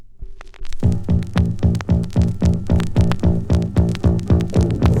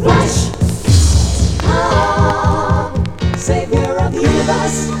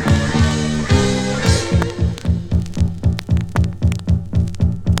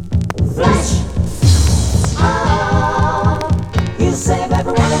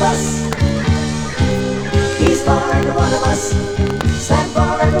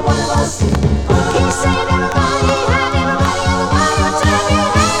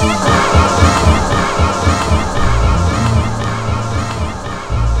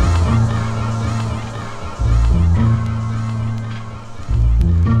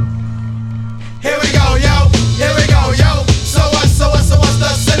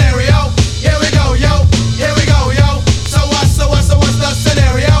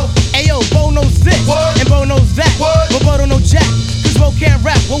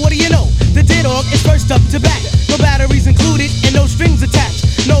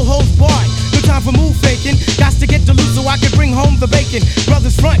making. Got to get to loose so I can bring home the bacon.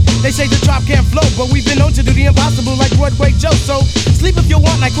 Brothers front, they say the drop can't flow, but we've been known to do the impossible like Broadway Joe. So sleep if you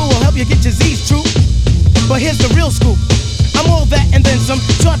want, like we'll help you get your Z's true. But here's the real scoop. I'm all that and then some.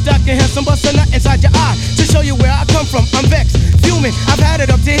 Short, dark, and handsome, bust a nut inside your eye to show you where I come from. I'm vexed, fuming. I've had it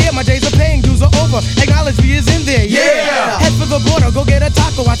up to here. My days of paying dues are over. Acknowledge me is in there. Yeah. Head for the border, go get a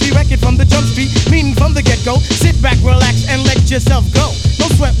taco. I see record from the jump street, meaning from the get go. Sit back, relax, and let yourself go.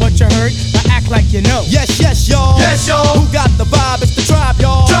 Don't sweat what you heard, but act like you know. Yes, yes, y'all. Yes, y'all. Who got the vibe? It's the tribe,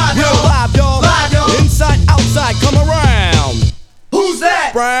 y'all. Tribe, Real live, y'all. Live, y'all. Inside, outside, come around. Who's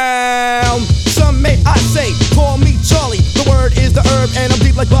that? Brown. Some may I say, call me Charlie. The word is the herb, and I'm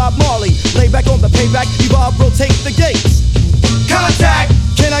deep like Bob Marley. Lay back on the payback, evolve, rotate the gates. Contact.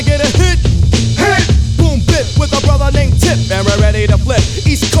 Can I get a hit? Hit. Boom, bit with a brother named Tip, and we're ready to flip.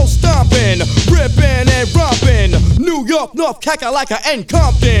 East Coast stomping, ripping and romping. New York, North, Kakalaka, and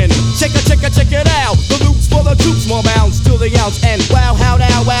Compton. Check it out. The loops for the troops, more bounds to the ounce. And wow, how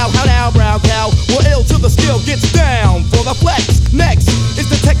now, brown cow. We're ill till the skill gets down for the flex. Next is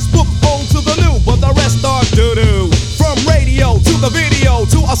the textbook old to the new, but the rest are doo-doo. From radio to the video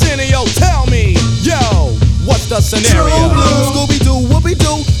to Arsenio, tell me, yo, what's the scenario? True blue, Scooby-Doo,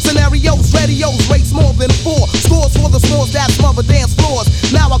 whoopie-doo. Scenarios, radios, rates more than 4. Scores for the scores that smother dance floors.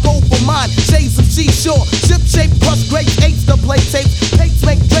 Now I go for mine, shades of seashore. Ship shape, crush grapes, apes to play tapes. Pates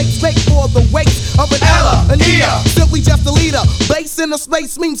make drakes, make for the weights of an Ella, an Ea. Simply just a leader. Base in the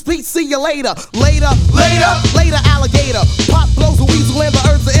space means peace, see you later. Later, alligator. Pop blows a weasel and the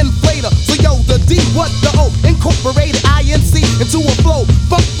earth's an inflator. So yo, the D, what the O? Incorporated INC into a flow.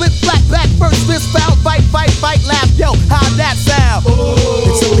 Funk, flip, flat, back, first, fist, foul, fight, laugh. Yo, how'd that sound?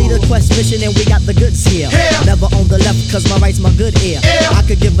 It's a leader quest mission and we got the goods here. Never on the left cause my right's my good ear. I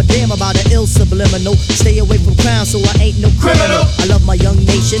could give a damn about an ill subliminal. Stay away from crime so I ain't no criminal. I love my young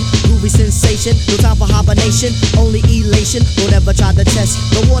nation, groovy sensation. No time for hibernation, only elation. Don't ever try to test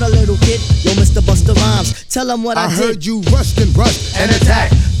the water, little kid. Yo, Mr. Busta Rhymes, tell them what I did. I heard you rushed and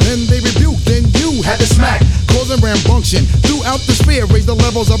attacked. Then they rebuked, then you had to smack. Causing rambunction throughout the sphere. Raise the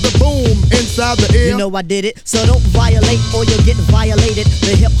levels of the boom inside the air. You know I did it, so don't violate or you'll get violated.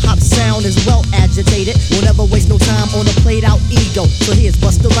 The hip-hop sound is well agitated. We'll never waste no time on a played-out ego. So here's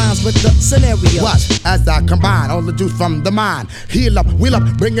Busta Rhymes with the scenario. Watch as I combine all the juice from the mind. Heal up, wheel up,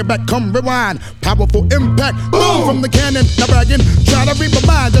 bring it back, come rewind. Powerful impact, boom from the cannon. Not bragging, try to read my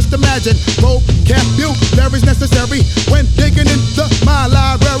mind. Just imagine, vocabulary's necessary when digging into my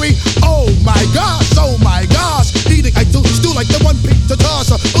library. Oh my gosh, eating I do stew like the one pizza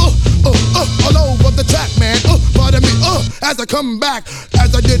tosser. All over the track, man. Pardon me, as I come back,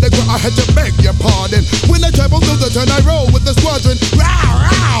 as I did I had to beg your pardon. When I travel through the turn, I roll with the squadron.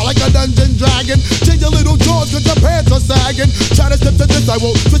 Row, like a dungeon dragon. Change your little jaws cause your pants are sagging. Try to step to this, I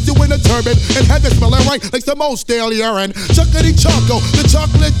will twist you in a turban and have it smelling right like some old stale urine. Chuckity choco, the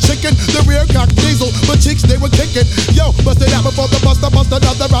chocolate chicken, the rear cock diesel, but cheeks they were kicking. Yo, bust it out before the buster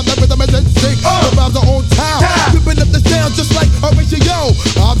another round. The rhythm is in sync. The vibes are on town, whipping up the sound just like Horatio.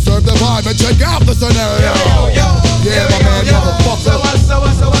 Observe the vibe and check out the scenario. Yeah, my man, motherfucker. So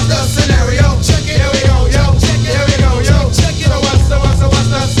what's the scenario? Check it. Here we go, yo. Check it. Here we go, yo. Check it. So what's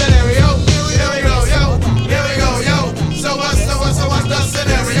the scenario? Here we go, yo. Here we go, yo. So what's the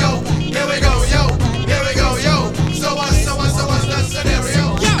scenario? Here we go, yo. Here we go, yo. So what's the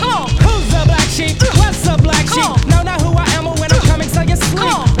scenario? Come on, who's the black sheep? What's the black sheep? Know not who I am or when I'm coming, so you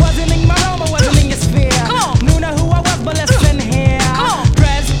sleep. Wasn't in my realm or wasn't in your sphere. Knew not who I was, but listen here.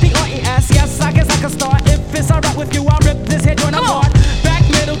 Press P-O-E-S, yes, I guess I can start. If it's alright with you, I'll rip this head joint apart. Back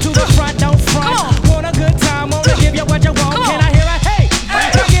middle to the front, don't front. Want a good time, wanna give you what you want. Can I hear a hey?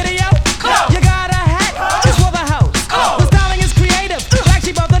 Go get it, yo. You got a hat, it's for the house. The styling is creative, black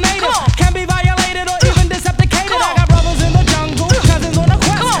sheep of the native. Can be violated or even decepticated. I got brothers in the jungle, cousins on a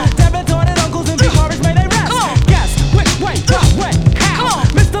quest. Debit-ordered uncles and P-Forest may they rest. Guess which way, what, when, how?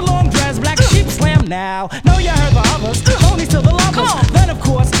 Mr. Long Dress, black sheep slam now. Know you heard the others, only still the lovers. Then of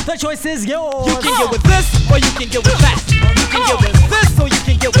course, the choice is yours. You can get with this or you can get with that. You can get with this or you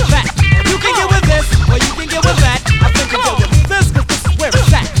can get with that. You can get with this or you can get with that. I think you get with this cause this is where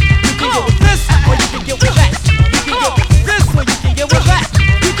it's at. You can get with this or you can get with that. You can get with this or you can get with that.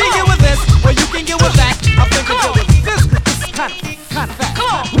 You can get with this or you can get with that. I think you get with this cause this is kind of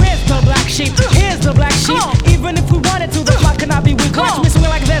fat. Where's the black sheep? Here's the black sheep. Even if we wanted to, the clock cannot be weak. Watch me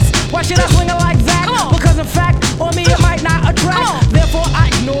swing like this. Why should I swing it like that? Because in fact, on me it might not attract. Therefore I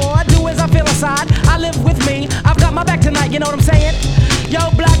ignore, do as I feel inside. I live with me, I've got my back tonight, you know what I'm saying? Yo,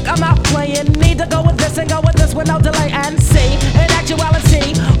 black, I'm not playing. Need to go with this and go with this with no delay and see. In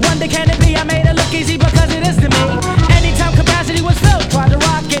actuality, wonder can it be? I made it look easy because it is to me. Anytime capacity was filled, tried to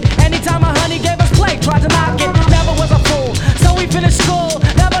rock it. Anytime a honey gave us play, tried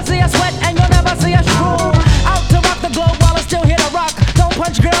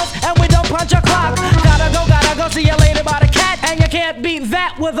can't beat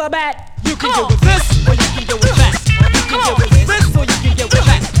that with a bat. You can get with this, or you can get with that. You can get with this, or you can get with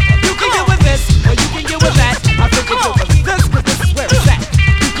that. You can get with this, or you can get with that. I think you get with this, cause this is where it's at.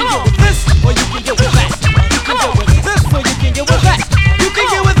 You can get with this, or you can get with that. You can get with this, or you can get with that. You can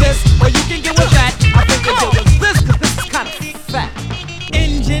get with this, or you can get with that. I think you get with this, cause this is kinda fat.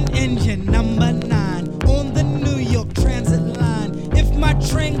 Engine number 9 on the New York Transit line. If my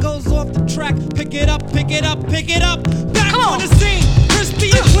train goes off the track, pick it up, pick it up, pick it up. Back on the scene,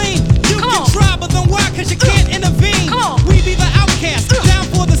 crispy and clean. You can try, but then why? Cause you can't intervene. We be the outcast, down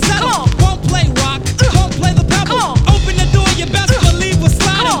for the settle. Won't play rock, won't play the pebble. Open the door, you best believe we're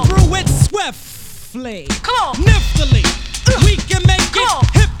sliding through it swiftly. Niftily, we can make it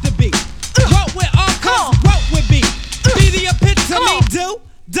hip to be. What with our cause, what with be. Be the epitome, do,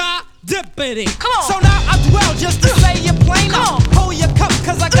 die, dippity. So now I dwell just to say it plainer. Hold your cup,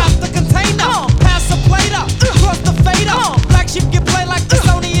 cause I got the container. Pass the plate up, cross the fader. Black sheep get played like the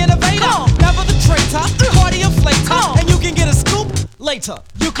Sony Innovator. Never the traitor, party inflator. And you can get a scoop later.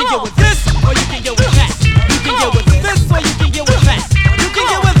 You can get with this, or you can get with that. You can get with this, or you can get with that. You can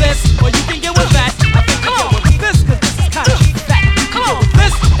get with this, or you can get with that. I think you get with this, cause this is kinda fat. You can get with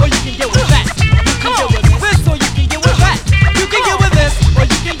this, or you can get with that. You can get with this, or you can get with that. You can get with this, or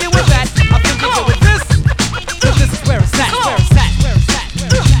you can get with that. I think you get with this, cause this is where it's at, where it's at, where it's at,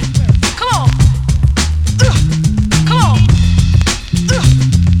 where it's at.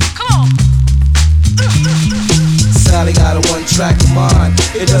 Sally got a one-track mind.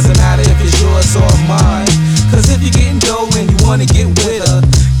 It doesn't matter if it's yours or mine. Cause if you're getting dough and you wanna get with her,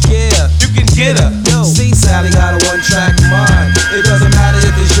 yeah, you can get her. Yo. See, Sally got a one-track mind. It doesn't matter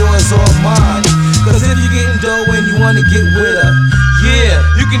if it's yours or mine. Cause if you're getting dough and you wanna get with her, yeah,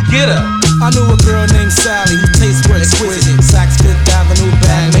 you can get her. I knew a girl named Sally whose tastes were exquisite. Saks Fifth Avenue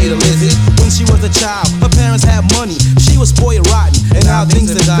bag made a lizard. When she was a child, her parents had money. She was spoiled rotten, and now things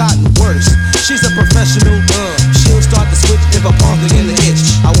have gotten worse. She's a professional, she'll start to switch if a punk in the itch.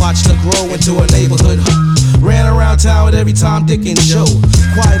 I watched her grow into a neighborhood. Ran around town with every Tom, Dick, and Joe.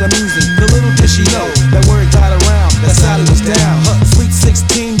 Quite amusing, the little did she know that word got around, that Sally was down. Sweet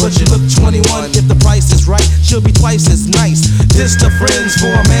 16, but she looked 21. If the price is right, she'll be twice as nice. Dissed her friends for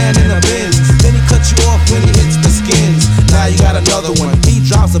a man in a Benz. Then he cut you off when he hits the skins. Now you got another one, he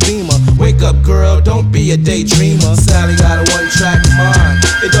drops a beamer. Wake up, girl, don't be a daydreamer. Sally got a one-track mind.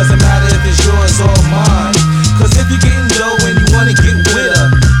 It doesn't matter if it's yours or mine. Cause if you're getting dough and you wanna get with her,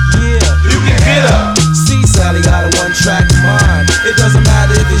 yeah, you can get her. See, Sally got a one-track mind. It doesn't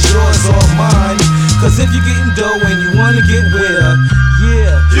matter if it's yours or mine. Cause if you're getting dough and you wanna get with her,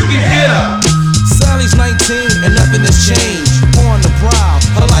 yeah, you can get her. Sally's 19 and nothing has changed. On the prowl,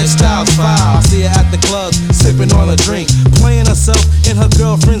 her lifestyle's foul. I see her at the club, sipping on a drink, playing herself in her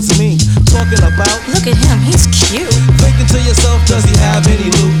girlfriend's mink. Talking about, look at him, he's cute. Thinking to yourself, does he have any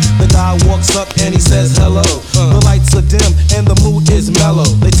loot? The guy walks up and he says hello. The lights are dim and the mood is mellow.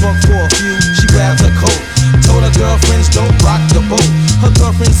 They talk for a few, she grabs her coat. Told her girlfriends don't rock the boat. Her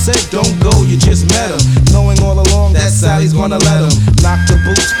girlfriend said don't go, you just met him. Knowing all along that Sally's gonna let him knock the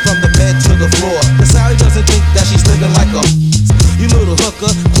boots from the bed to the floor. But Sally doesn't think that she's living like a you little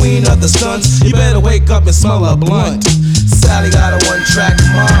hooker, queen of the stunts. You better wake up and smell a blunt. Sally got a one-track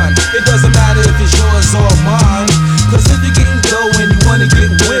mind. It doesn't matter if it's yours or mine. Cause if you're getting dough and you wanna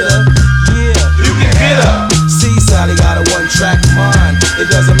get with her, yeah, you can get her. See, Sally got a one-track mind. It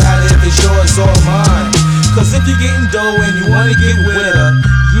doesn't matter if it's yours or mine. Cause if you're getting dough and you wanna get with her,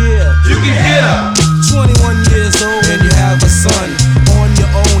 yeah, you can get her. 21 years old and you have a son. On your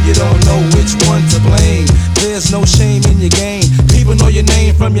own, you don't know which one to blame. There's no shame in your game. People know your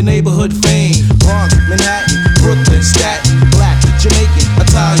name from your neighborhood fame. Bronx, Manhattan, Brooklyn, Staten, Black, Jamaican,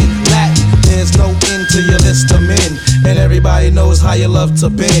 Italian, Latin. There's no end to your list of men. And everybody knows how you love to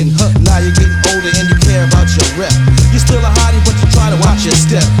bend. Now you're getting older and you care about your rep. You're still a hottie, but you try to watch your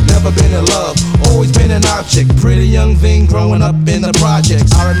step. Never been in love, always been an object. Pretty young thing growing up in the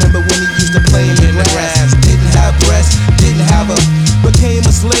projects. I remember when he used to play in the grass. Didn't have breasts, didn't have a became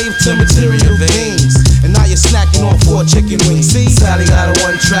a slave to material things. And now you're snacking on 4 chicken wings. See, Sally got a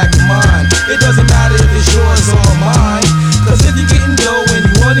one-track mind. It doesn't matter if it's yours or mine. Cause if you're getting dough and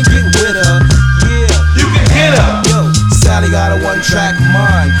you wanna get with her, yeah, you can get her. Yo, Sally got a one-track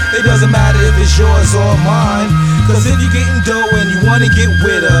mind. It doesn't matter if it's yours or mine. Cause if you're getting dough and you wanna get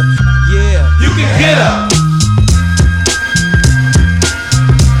with her, yeah, you can get her.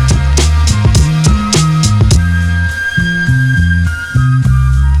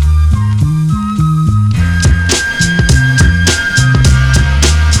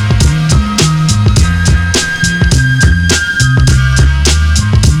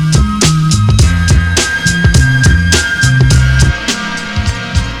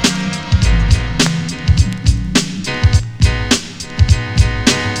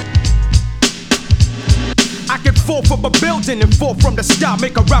 Mountain and fall from the sky,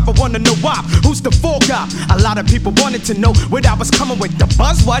 make a rapper wanna know why. Who's the fall guy? A lot of people wanted to know where I was coming with. The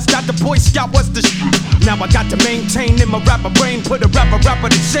buzz was that the Boy Scout was the Now I got to maintain in my rapper brain, put a rapper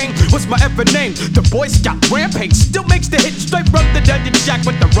to shame. What's my ever name? The Boy Scout Rampage still makes the hit straight from the dungeon shack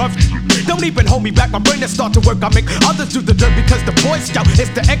with the rough. Don't even hold me back, my brain has start to work. I make others do the dirt because the Boy Scout is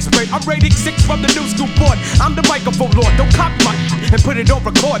the expert. I'm rated 6 from the new school board. I'm the microphone lord, don't copy my and put it on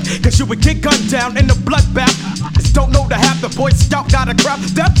record, cause you would get gunned down in the bloodbath. Don't know the half, the Boy Scout got a crowd.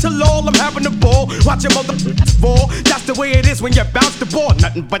 Death to all, I'm having a ball. Watch your mother fall. That's the way it is when you bounce the ball.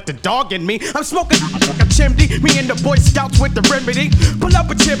 Nothing but the dog in me. I'm smoking a chimney. Me and the Boy Scouts with the remedy. Pull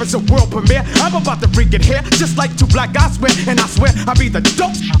up a chair, it's a world premiere. I'm about to freak it here, just like 2 Black, I swear. And I swear I'll be the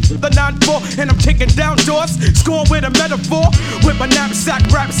dope, the 9-4. And I'm kicking down doors, scoring with a metaphor. With my knapsack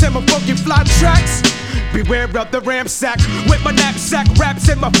raps and my funky fly tracks. Beware of the Rampsack. With my knapsack raps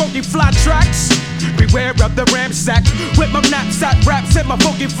and my funky fly tracks. Beware of the Rampsack. With my knapsack raps and my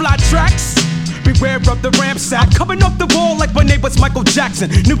funky fly tracks. Beware of the Rampsack. Coming off the wall like my name was Michael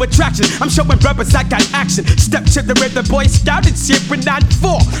Jackson. New attraction, I'm showing rappers I got action. Step to the rhythm, Boy Scout and shit with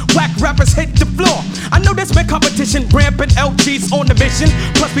 9-4. Whack rappers hit the floor. I know there's been competition, rampant LG's on the mission.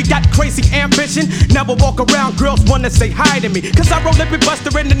 Plus we got crazy ambition. Now I walk around, girls wanna say hi to me, cause I roll every buster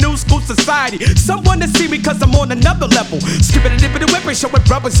in the new school society. Some wanna see me cause I'm on another level. Skipping a dip and whipping, showing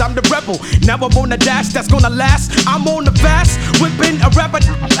brothers I'm the rebel. Now I'm on the dash that's gonna last. I'm on the fast, whipping a rapper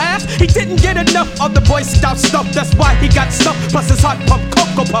ass. He didn't get enough of the Boy Scout stuff, that's why he got stuff. Plus his heart pump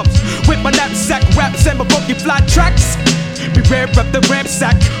Cocoa Puffs. With my knapsack raps and my funky fly tracks. Beware of the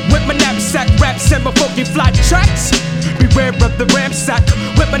Rampsack. With my knapsack raps and my funky fly tracks. Beware of the Rampsack.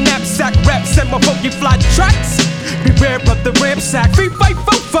 With my knapsack raps and my funky fly tracks. Beware of the Rampsack. Free fight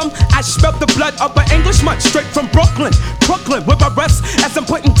vote from. I smell the blood of an Englishman straight from Brooklyn. With my reps as I'm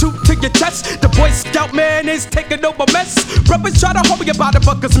putting 2 to your chest. The Boy Scout man is taking over mess. Brothers try to hold me about a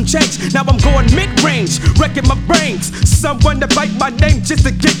buck of some change. Now I'm going mid-range, wrecking my brains. Someone to bite my name just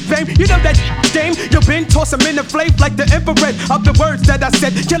to get fame. You know that game? You've been tossing in the flame like the infrared of the words that I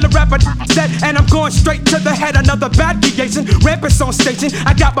said. Kill a rapper dead, and I'm going straight to the head. Another bad creation, rampants on station.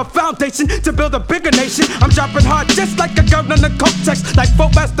 I got my foundation to build a bigger nation. I'm dropping hard just like a gun on the coke text. Like 4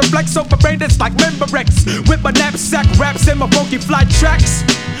 master flex over brains like Memorex. With my knapsack raps and my funky fly tracks.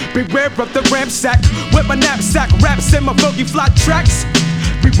 Beware of the Rampsack. With my knapsack raps and my funky fly tracks.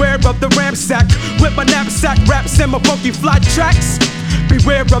 Beware of the Rampsack. With my knapsack raps and my funky fly tracks.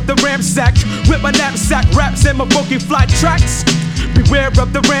 Beware of the Rampsack. With my knapsack raps and my funky fly tracks. Beware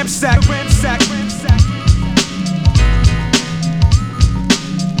of the Rampsack.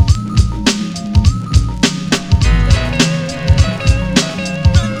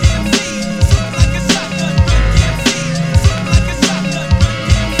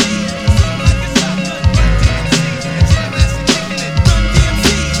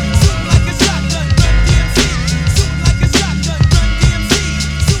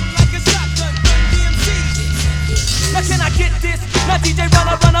 DJ run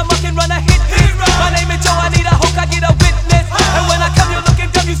amok and run a hit. My name is Joe, I need a hook, I get a witness. And when I come, you're looking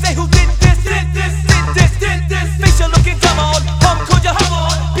dumb, you say who did this? Face you're looking dumb on, could you hum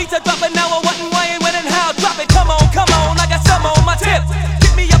on? Pizza dropping now, I wasn't why and when and how. Drop it, come on, I got some on my tip.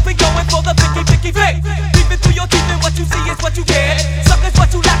 Get me up and going for the Vicky flick. Peeping through your teeth and what you see is what you get. Suck is what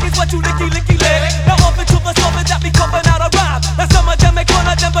you like is what you licky lick. Now off into the store that be coughing out a rhyme. Now some of them make fun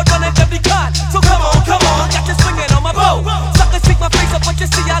of them but running them be caught. So come on, got you swinging on my bow. My face up, but you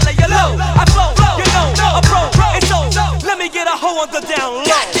see I lay you low. I flow, you know, a pro. And so, let me get a hoe on the down low.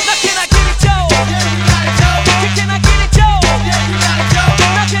 Now can I get it, Joe? Can I get it, Joe?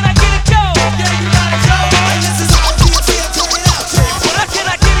 Now can I get it, Joe? This is all DMC, turn it out, Joe. Now can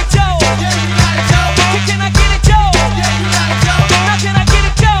I get it, Joe? Can I get it, Joe? Now can I get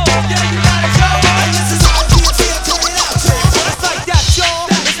it, Joe? This is all DMC, turn it out, Joe. It's like that, Joe.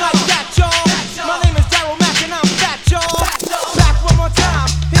 It's like that, Joe.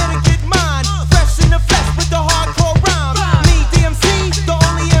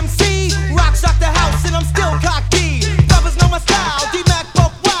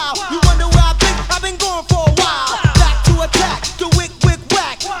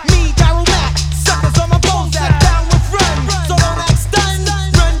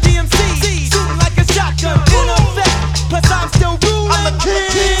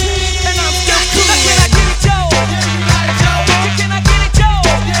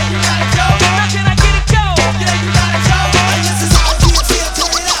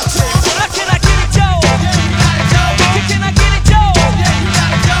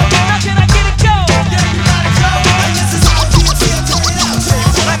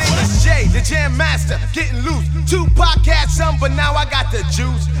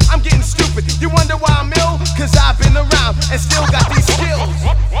 around and still got these skills.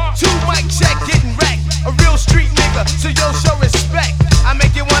 2 mic check, getting wrecked. A real street nigga, so yo show respect. I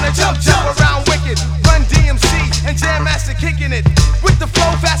make you wanna jump around wicked. Run DMC and Jam Master kicking it. With the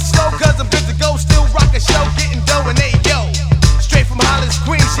flow fast and slow, cause I'm good to go. Still rock a show, getting dough and hey yo. Straight from Hollis,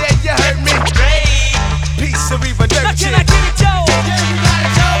 Queens, yeah, you heard me. Peace, Arriva, Dirty. Now can I get it, Joe? Yeah, you got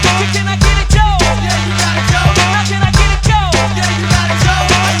it, Joe. Can I get it, Joe? Yeah, you got it, Joe. Now can I get it, Joe? Yeah, you got it, Joe.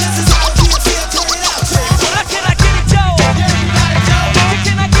 Now can I get it, Joe? Yeah, you got it, Joe.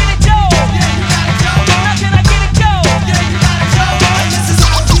 Can I get it, Joe? Yeah, you got it, Joe. Now can I get it, Joe? Yeah, you got it, Joe.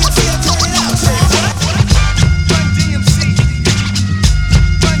 Run DMC.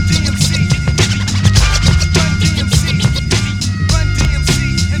 Run DMC. Run DMC. Run DMC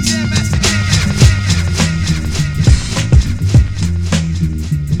and Jam Master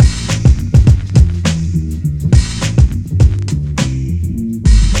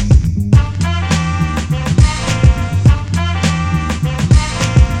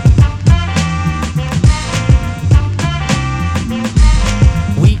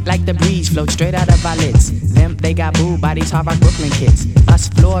We like the breeze, float straight out of our lids. Them, they got booed by these hard rock Brooklyn kids. Us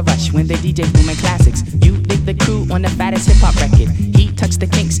floor rush when they DJ booming classics. You dig the crew on the fattest hip hop record. He touch the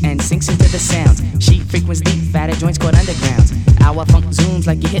kinks and sinks into the sounds. She frequents deep, fatter joints called undergrounds. Our funk zooms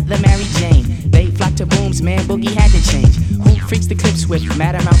like you hit the Mary Jane. They flock to booms, man, boogie had to change. Who freaks the clips with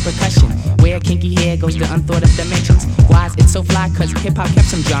mad amount percussion? Where kinky hair goes to unthought of dimensions. Why's it so fly? Cause hip hop kept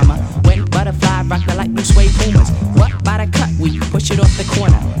some drama. When Butterfly rocked the light blue suede boomers. What by the cut? We push it off the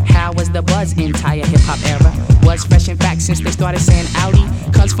corner. How was the buzz entire hip hop era? Was fresh in fact since they started saying Audi.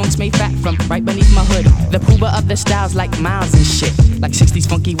 Cause funk's made fat from right beneath my hood. The pooba of the styles like Miles and shit. Like 60s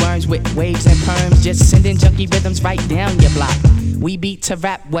funky worms with waves and perms. Just sending junky rhythms right down your block. We beat to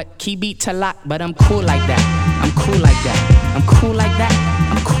rap, what key beat to lock. But I'm cool like that. I'm cool like that. I'm cool like that.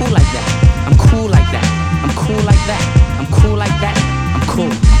 I'm cool like that. I'm cool like that. I'm cool like that. I'm cool like that. I'm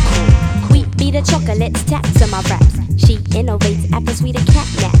cool. I'm cool. Wheat beat the chocolates, taps on my raps. She innovates after sweeter cat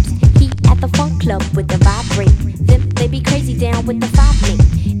naps. He at the funk club with the vibrate. Them they be crazy down with the 5 link.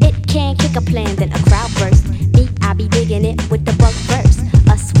 It can kick a plan, then a crowd burst. Me, I be digging it with the bug verse.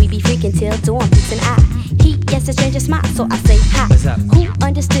 Us, we be freaking till dawn, peace and I. He gets a stranger smile, so I say hi. What's up? Who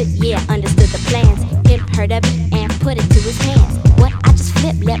understood? Yeah, understood the plans. Him heard of it and put it to his hands. What I just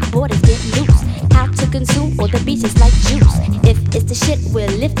flip, let borders get loose. How to consume all the beaches like juice. If it's the shit, we'll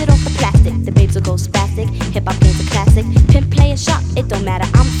lift it off the plastic. The babes will go spastic. Hip hop game's a classic. Pimp play a shot, it don't matter.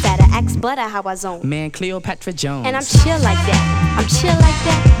 I'm fatter, axe butter, how I zone. Man, Cleopatra Jones. And I'm chill like that. I'm chill like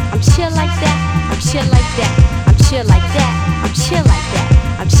that. I'm chill like that. I'm chill like that. I'm chill like that. I'm chill like that.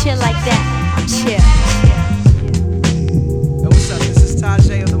 I'm chill like that. I'm chill. Yo, what's up? This is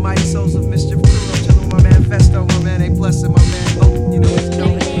Tajay of the Mighty Souls of Mischief Crew. I'm chilling with my man Festo, my man A Plus, and my man Hope. You know what's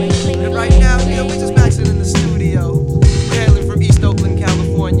going on. And right now, you know, we just maxing in the studio. We're hailing from East Oakland,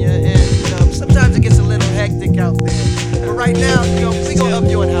 California, and sometimes it gets a little hectic out there. But right now, you know, we gonna up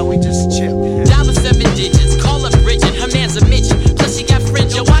you on how we just chill. Dollar 7 digits, call up Bridget, her man's a midget. Plus she got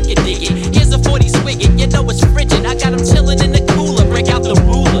fringe, yo, I can dig it. Here's a 40 swigget, you know it's frigid. I got him chillin' in the cooler, break out the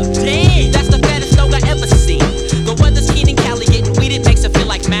ruler. Damn, that's the fattest dog I ever seen. The weather's keen in Cali, getting weed, it makes it feel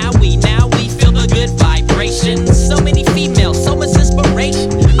like Maui. Now we feel the good vibrations. So many females, so much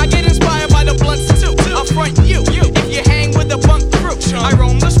inspiration. I get inspired by the blunts too. I'll front you. If you hang with the bunk crew, I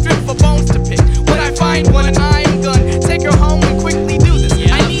roam the strip for bones to pick. When I find one and I am gun, take her home and quickly do this.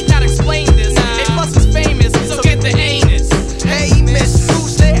 I need not explain this. A plus is famous, so get the anus. Hey, miss,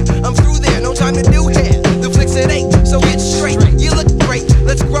 who's there? I'm through there, no time to do hair. The flicks at 8, so get straight. You look great,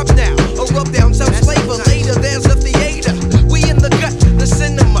 let's grub now. Or rub down some flavor later. There's the theater. We in the gut, the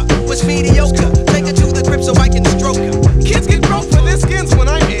cinema was mediocre. Take her to the crib so I can stroke her. Kids get broke for their skins when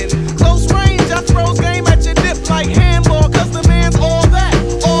I'm in close range. I throws game at your dip like handball, cause the man's all that,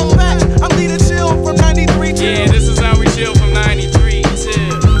 all that. I'm leading chill from 93 to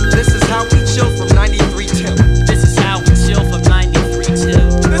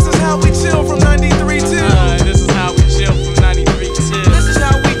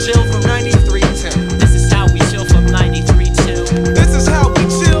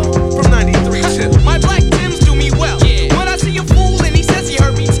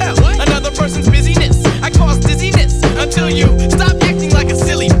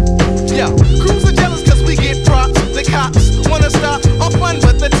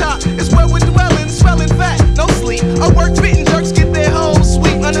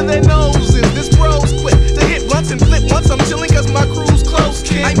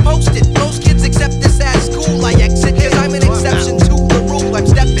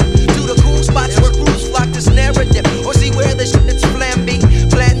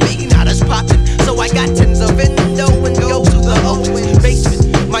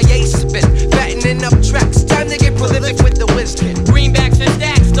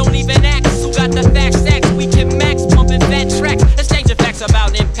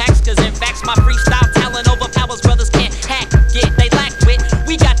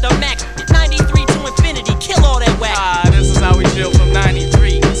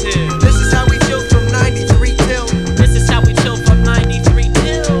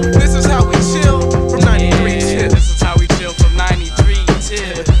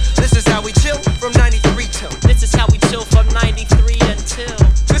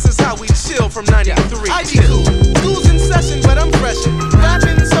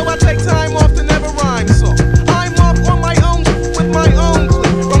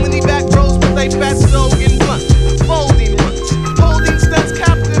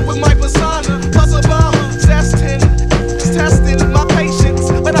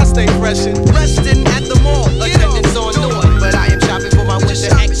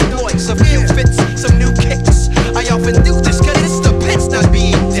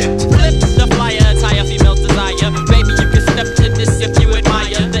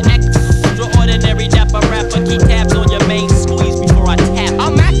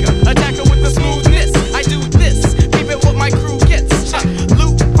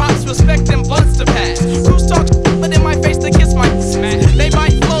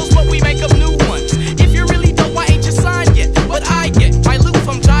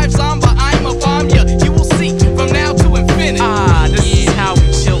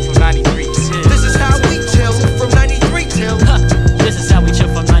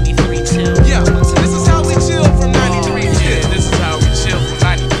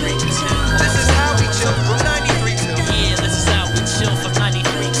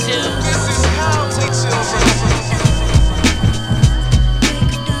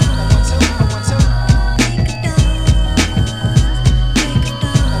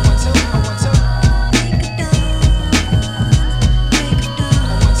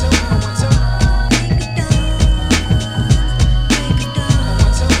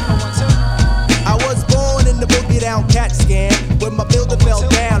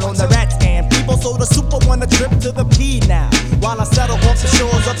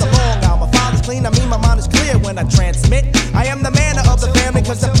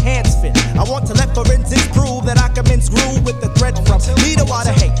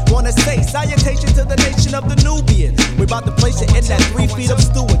to say salutation to the nation of the Nubians. We about to place it in that 3 feet of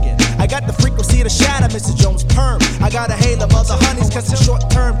stew again. I got the frequency to shatter Mr. Jones' perm. I got a hail of other honeys, cause it's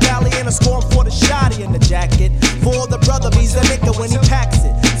short-term valley and a score for the shotty in the jacket. For the brother, he's a nigga when he packs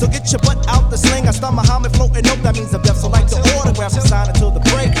it. So get your butt out the sling. I start Muhammad floating up, that means I'm deaf. So like the autographs and sign until the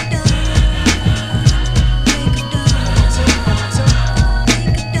break.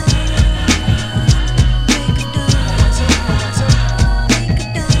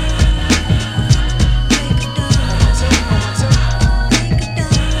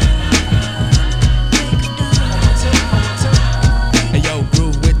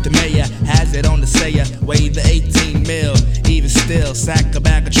 Weigh the 18 mil, even still, sack a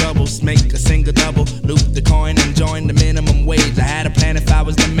bag of troubles, make a single double, loop the coin and join the minimum wage. I had a plan if I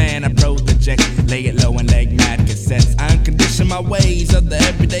was the man, I project, lay it low and leg mad cassettes. I uncondition my ways of the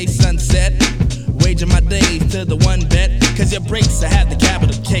everyday sunset, waging my days to the one bet, cause your breaks I have the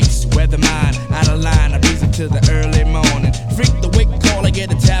capital case. Weather mine, out of line, I breeze it to the early morning. Freak the wake call, I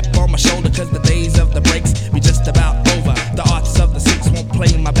get a tap on my shoulder, cause the days of the breaks be just about over. The artists of the 6 won't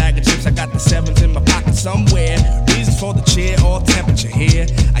play my bag of chips, I got the 7s in my pocket somewhere. Reasons for the cheer or temperature here.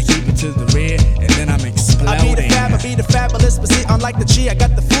 I keep it to the rear and then I'm exploding. I be the fabulous, but see, unlike the G, I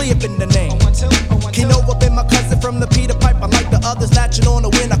got the flea up in the name. Kinova been my cousin from the Peter Pipe. Unlike the others latching on the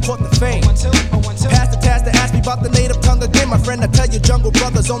win, I caught the fame. Pass the task to ask me about the native tongue again. My friend, I tell you, Jungle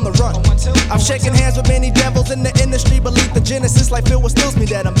Brothers on the run. I've shaken hands with many devils in the industry. Believe the genesis, like Phil, what stills me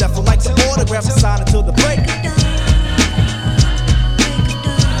that I'm deaf. Like the autographs and sign until the break.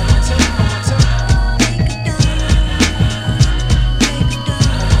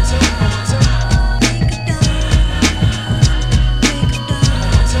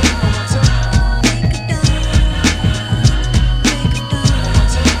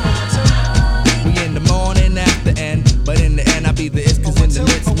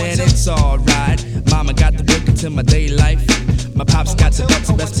 It's alright. Mama got the book into my day life. My pops got the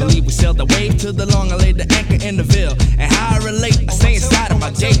ducks, best believe we sailed the wave to the long. I laid the anchor in the Ville. And how I relate, I stay inside of my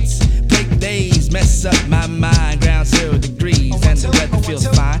gates. Break days, mess up my mind. Ground 0 degrees, and the weather feels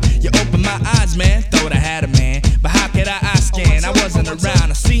fine. You open my eyes, man, thought I had a man. But how could I scan? I wasn't around.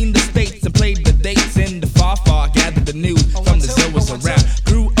 I seen the states and played the dates in the far, gathered the news from the zoas around.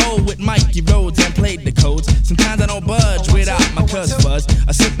 Grew old with Mikey Rhodes and played the codes. Sometimes I don't budge without my cuz fuzz.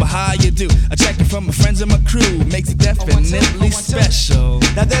 A simple how you do, a check-in from my friends and my crew makes it definitely special.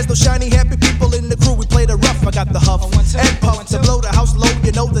 Now there's no shiny happy people in the crew. We play the rough, I got the huff and puff to blow the house low.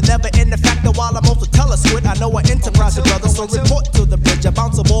 You know the never end the factor while I'm also tell a squid. I know I enterprise it, brother, so report to the bridge. I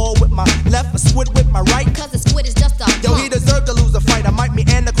bounce a ball with my left, a squid with my right. Cause the squid is just a yo, he deserved to lose a fight. I might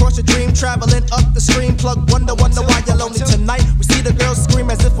meander across your dream, traveling up the stream. Plug wonder why you're lonely tonight. We see the girls scream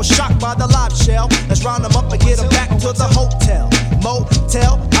as if we're shocked by the live shell. Let's round them up and get them back to the hotel,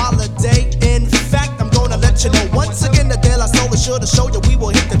 motel, holiday. In fact, I'm gonna let you know once again the De La Soul is sure to show you we will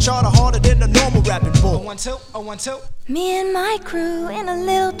hit the charter harder than the normal rapping bull. 1 2 1 2. Me and my crew in a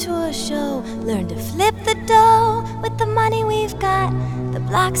little tour show learn to flip the dough with the money we've got. The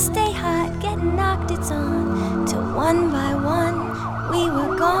blocks stay hot, getting knocked it's on till one by one we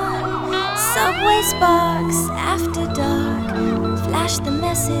were gone. Subway Sparks after dark. Flash the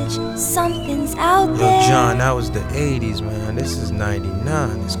message, something's out there. Yo, John, that was the 80s, man. This is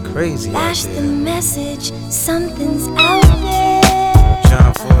 99. It's crazy. Flash the message, something's out there.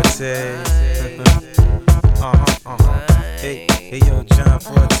 John Forte. Hey, yo, John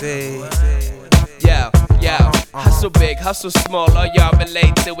Forte. Yo, hustle big, hustle small, all y'all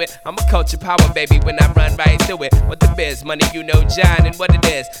relate to it. I'm a culture power baby when I run right through it. What the biz, money you know John and what it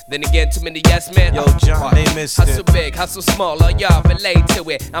is. Then again, too many yes men. Yo, John, they missed it. Hustle big, hustle small, all y'all relate to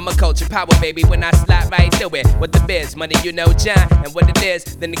it. I'm a culture power baby when I slide right through it. What the biz, money you know John and what it is.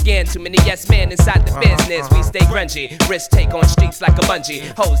 Then again, too many yes men inside the business. We stay grungy, risk take on streets like a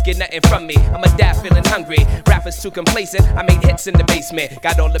bungee. Hoes get nothing from me, I'm a dad feeling hungry. Rappers too complacent, I made hits in the basement.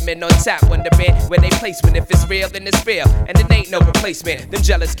 Got all the men on top, wondering where they placement. If it's real, then it's real, and it ain't no replacement. Them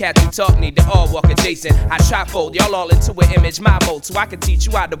jealous cats who talk need to all walk adjacent. I trifold, y'all all into an image, my mold, so I can teach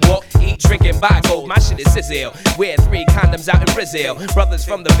you how to walk, eat, drink, and buy gold. My shit is sizzle. Wear 3 condoms out in Brazil. Brothers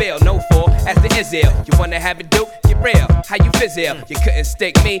from the Ville, no 4 as the Israel. You wanna have it do? Get real. How you fizzle? You couldn't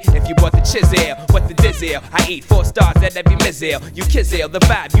stick me if you bought the chisel. What the dizzle? I eat 4 stars at every mizzle. You kizzle, the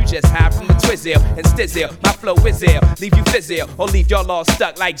vibe you just have from the twizzle and stizzle. My flow is ill, leave you fizzle, or leave y'all all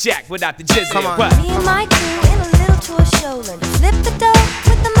stuck like Jack without the jizzle. Come on. What? Me and my crew in a little tour show, learn to flip the dough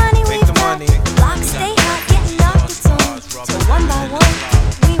with the money we've got. Blocks stay hot, getting knocked it's on. So one by one,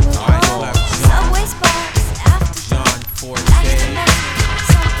 we were on. Subway Sparks after John Forte.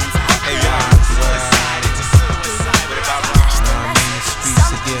 Something's out there. Hey, y'all.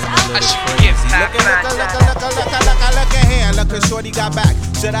 Look at here, look at shorty got back.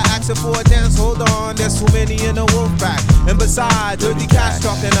 Should I ask her for a dance? Hold on, there's too many in the wolf pack. And besides, dirty cats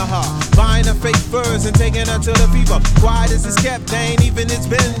talking to her, buying her fake furs and taking her to the fever. Quiet as it's kept, they ain't even it's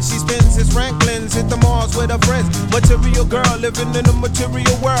been. She spends his Franklin's, hit the malls with her friends. Material girl living in the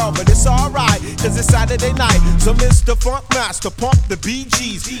material world, but it's alright, cause it's Saturday night. So Mr. Funk Master, pump the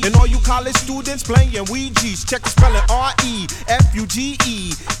BGs. And all you college students playing Ouija's. Check the spelling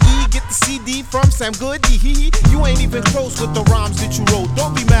R-E-F-U-G-E. Get the CD from Sam Goody. You ain't even close with the rhymes that you wrote.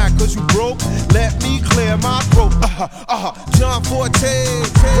 Don't be mad cause you broke. Let me clear my throat. John Forte,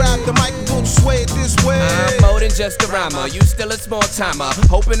 grab the mic and don't sway it this way. I'm more than just a rhymer. You still a small timer.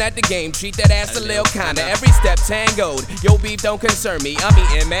 Hoping at the game, treat that ass a little kinda. Every step tangoed. Your beef don't concern me. I'm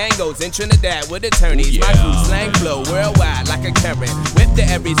eating mangoes in Trinidad with attorneys. My crew slang flow worldwide like a current. Whip to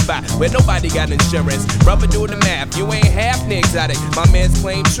every spot where nobody got insurance. Brother do the math. You ain't half exotic. My man's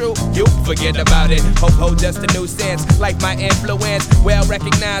claim true. You forget about it. Ho, just a new sense, like my influence. Well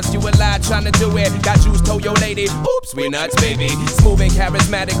recognized, you a lie trying to do it. Got juice, told your lady, oops, we nuts, baby. Smooth and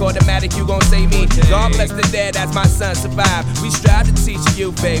charismatic, automatic, you gon' save me. God bless the dead as my son survive. We strive to teach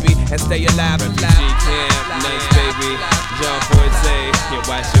you, baby, and stay alive. Nice, baby. John Forte, yeah,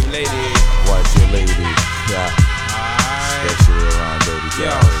 watch your lady. Watch your lady, yeah. Especially around baby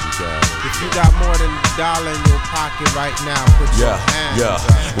girl. If you got more than $1 in your pocket right now, put your hands up.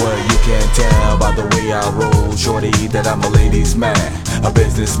 Well, you can tell by the way I roll, shorty, that I'm a ladies' man, a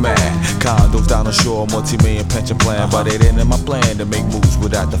businessman. Condos down the shore, multi-million pension plan, but it ain't in my plan to make moves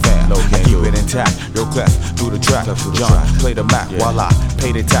without the fam. I keep it intact, real clef through the track. John, play the Mac while I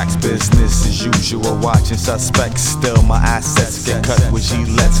pay the tax. Business as usual, watching suspects. Still my assets get cut with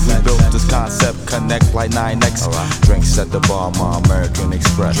G-Lets. We built this concept, connect like 9X. Drinks at the bar, my American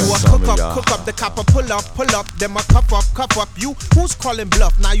Express. You a cook up, the copper pull up, then my cuff up. You who's calling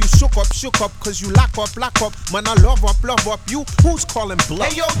bluff? Now you shook up, cause you lock up. Man, I love up. You who's calling bluff?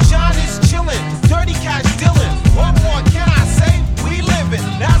 Hey yo, John is chillin', dirty cash dealin'. What more can I say? We livin',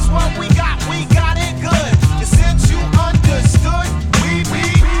 that's what we got it good. And since you understood, we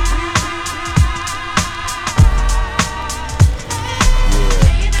live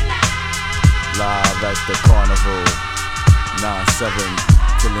at the carnival, 9/7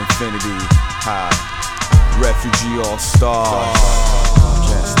 till infinity high. Refugee All-Stars.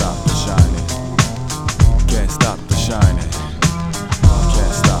 Can't stop the shining. Can't stop the shining.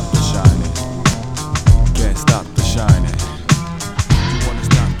 Can't stop the shining. Can't stop the shining. You wanna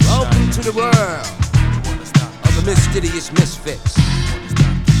stop the shining? Welcome to the world of the mysterious misfits.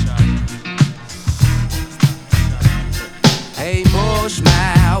 Hey, Mush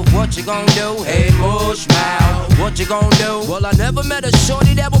Mouth, what you gon' do? Hey, Mush Mouth, what you gon' do? Well, I never met a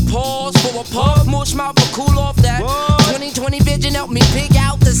shorty that would pause for a puff. Mush Mouth will cool off that. 20/20 vision help me pick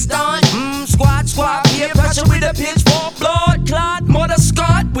out the stunt. Squad, peer pressure with a pitchfork. Blood clot, mother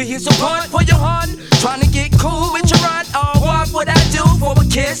Scott. We here's a punt for your hun. Trying to get cool with your run. Oh, what would I do for a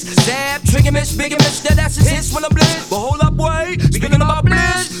kiss? Zap, trigger miss, bigger miss. That's his hiss when I bliss. But hold up, wait. Speaking of my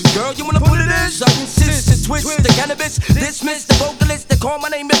bliss, girl, you wanna put it in? I insist to twist the cannabis. Dismiss the vocalist that call my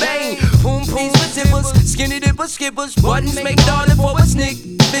name in vain. Boom, with zippers, skinny dippers, skippers. Buttons make darling for a sneak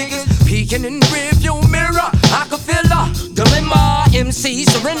figures. Peeking in the rearview mirror, I can feel her. Dilemma, MC,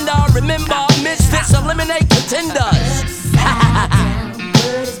 surrender. Remember, misfits eliminate contenders.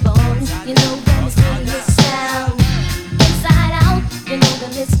 Word is born, you know that it's making it sound. Inside out, you know the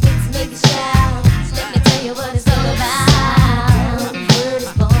misfits make it shout. Let me tell you what it's all about. Word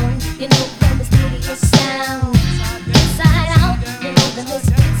is born, you know that mysterious sound. Inside out, you know the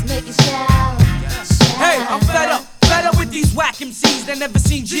misfits make it shout. Hey, I'm fed up with these whack MCs that never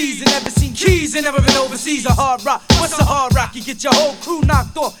seen G's and never seen keys and never been overseas. A hard rock, what's a hard rock? You get your whole crew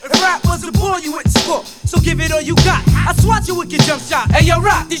knocked off. If rap was a ball, you wouldn't score. So give it all you got. I swat you with your jump shot. Hey, yo,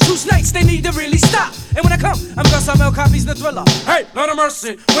 rock, these true snakes, they need to really stop. And when I come, I'm gonna sell copies the Thriller. Hey, Lord of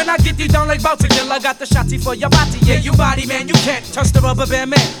mercy, when I get these down like bout to kill, I got the shotty for your body. Yeah, you body man, you can't touch the rubber band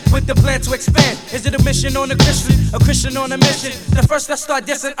man with the plan to expand. Is it a mission on a Christian on a mission? The first I start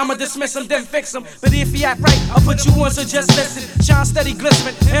dissing, I'ma dismiss him, then fix him. But if he act right, I'll put you on, so just listen. Shine steady,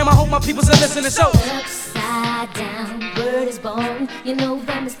 glistening, and I hope my peoples are listening. So upside down, word is born. You know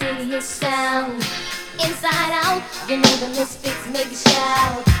that mysterious sound. Inside out, you know the misfits make it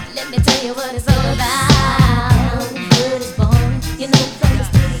shout. Let me tell you what it's all about. Word is born. You know that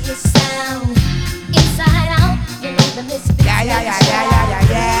mysterious sound. Inside out, you know the misfits. Yeah,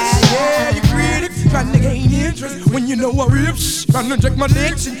 you critics trying to gain interest when you know I rip. Trying to check my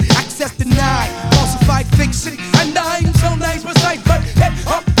diction, access denied, falsified fiction, and I'm so nice, precise, but head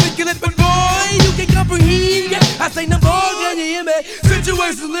up, thinking it, but boy, you can comprehend. I say no more, can you hear me?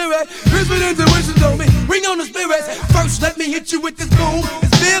 Situations lyric, here's what intuition told me. Bring on the spirits. First, let me hit you with this boom,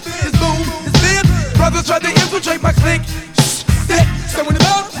 this bib, this boom, this bib. Brothers tried to infiltrate my clique. Stick, so in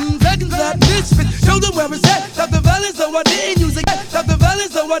about seconds left, Misfits, show them where it's at. Stop the violence, so I didn't use it. Stop the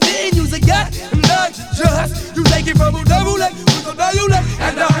violence, so I didn't use it. Got not just you take it from a double leg,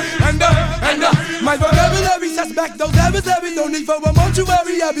 and my vocabulary sets back those adversaries. No need for a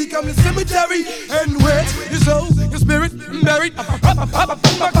mortuary. I become the cemetery, and where your soul, your spirit buried.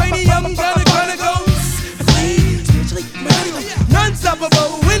 My cranium kinda goes spiritually,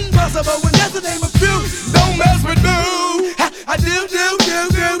 non-stoppable, impossible, and that's the name of you. Don't mess with me. I do.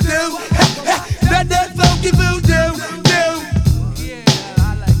 That funky voodoo.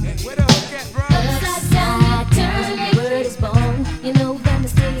 Where the hook at, bro? Upside down, the word is born. You know the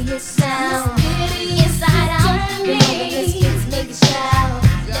mysterious sound. Inside out, you know the Misfits make it shout.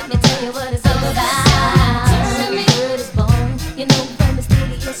 Let me tell you what it's all about. The word is born. You know the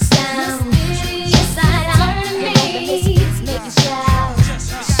mysterious sound. Inside out, you know the Misfits make it shout.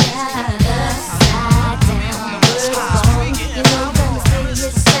 Shout upside down, the word is born. You know the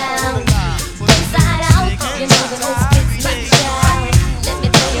mysterious sound. Inside out, you know the Misfits make it shout. Let me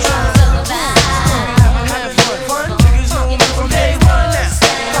tell you what it's all about.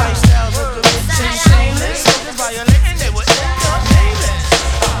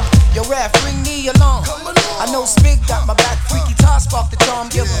 Yo, rap, bring me along. I know Spig got my back, freaky toss off the charm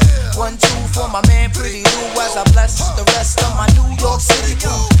giver. 1, 2 for my man, Pretty Lou, as I bless the rest of my New York City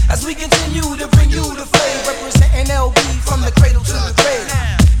crew. As we continue to bring you the flavor, representing LB from the cradle to the grave.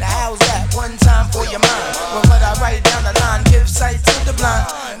 Now how's that? One time for your mind. When what I write down the line, give sight to the blind.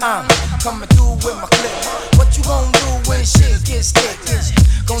 I'm coming through with my clip. What you gonna do when shit gets thick? Is you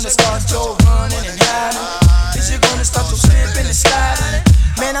gonna start your running and hiding? Is you gonna start your slipping and sliding?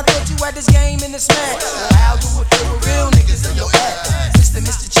 Man, I thought you had this game in the smash. How do it feel with real niggas in your ass?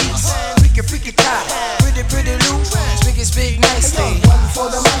 Mr. Cheeks, freaky cop, pretty Lou, Spig nice day. 1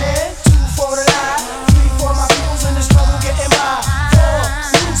 for the money, 2 for the lie, 3 for my peoples in the struggle getting by. 4,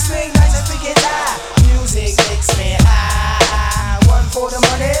 you Spig nice and Spig die. Music makes me high. 1 for the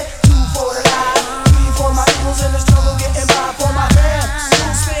money, 2 for the lie, 3 for my peoples in the struggle getting by. For my fam, you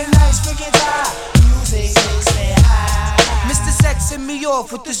Spig nice, Spig die. Music makes me high. Mr. Sex sent me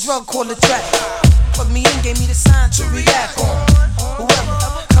off with this drug called a track. Put me in, gave me the sign to react on. Whoever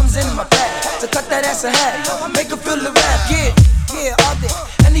comes in my path to cut that ass a hat, make her feel the rap. Yeah, all there.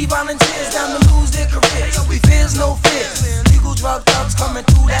 Any volunteers down to lose their careers? We fears no fears. Legal drug thugs coming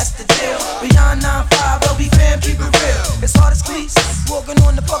through, that's the deal. Beyond 9-5, LB fam, keep it real. It's hard as cleats, walking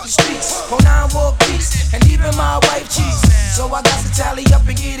on the fucking streets. Pro 9 walk peace, and even my wife cheats. So I got to tally up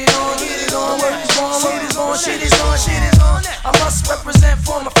and get it on. Word is on, shit is on. I must represent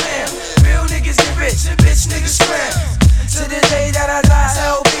for my fam. Real niggas get rich, bitch niggas scram. To the day that I die,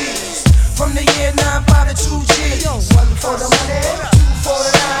 LBs. From the year 9-5 to 2G. 1 for the money, 2 for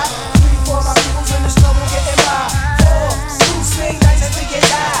the lie, 3 for my peoples in the struggle getting by. 4, you Spig nice and Spig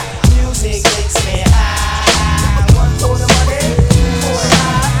die. Music makes me high. 1 for the money, 2 for the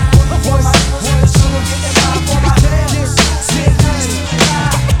lie, 3 for my peoples in the struggle getting by. For my fans, Spig nice and Spig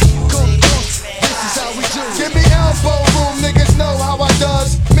die. Music makes me high. This is how we do. Give me elbow room, niggas know how I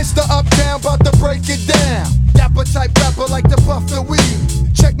does. Mr. Uptown, about to break it down. Dapper type rapper like the puff the weed.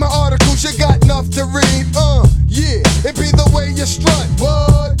 Check my articles, you got enough to read. Yeah, it be the way you strut.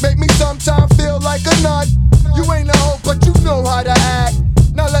 What? Make me sometime feel like a nut. You ain't a hoe, but you know how to act.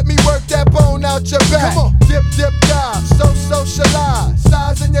 Now let me work that bone out your back. Come on, dip, dive, so socialize.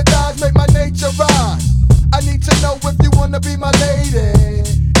 Size in your thighs make my nature rise. I need to know if you wanna be my lady.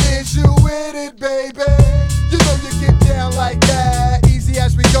 Is you with it, baby? You know you get down like that. Easy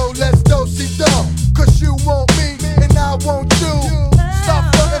as we go, let's do-si-do. Cause you want me, and I want you.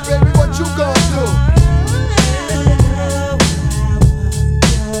 Stop running, baby, what you gon' do?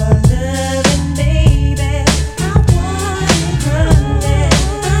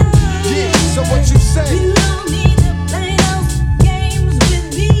 Yeah, so what you say? You don't need to play those games with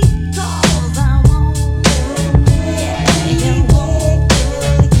me, 'cause I want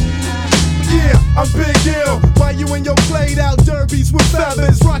Yeah, I'm Big Ill. Why you in your played out derbies with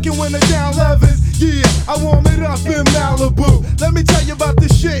feathers, rocking when the down levers? Yeah, I warm it up in Malibu. Let me tell you about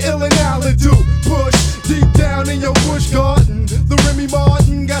this shit ill and Allen do. Push deep down in your bush garden. The Remy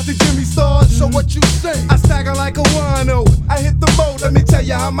Martin got the Jimmy stars. So what you say? I stagger like a wino. I hit the boat, let me tell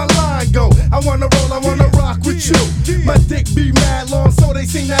you how my line go. I wanna roll, I wanna rock with you. My dick be mad long, so they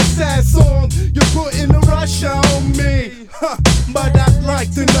sing that sad song. You're putting the rush on me, huh, but I'd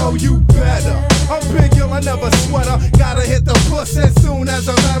like to know you better. I'm Big Ill, I never sweater. Gotta hit the puss as soon as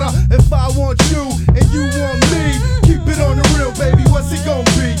I let her. If I want you and you want me, keep it on the real, baby. What's it gonna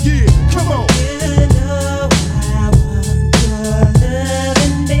be? Yeah, come on.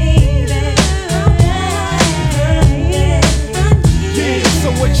 Yeah,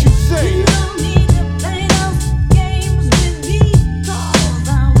 so what you say?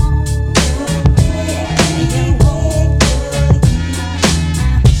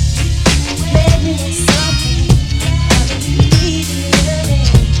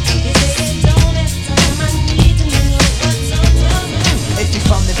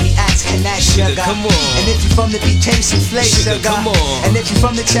 Sugar, come on. And if you from the BK, soufflé, sugar, come on. And if you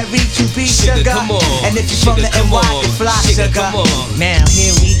from the Cherry QB, sugar, come on. And if you from the NY, fly, sugar, come on. Now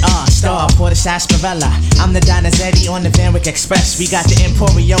here we are, star for the sarsaparilla. I'm the Donizetti on the Van Wyck Express. We got the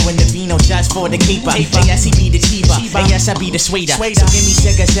Emporio and the Vino just for the keeper. And yes, he be the chiba. And yes, I be the swader. So give me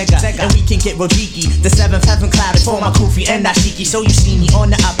Sega, and we can get Rodiki. The 7th heaven clouded for my Kufi and Dashiki. So you see me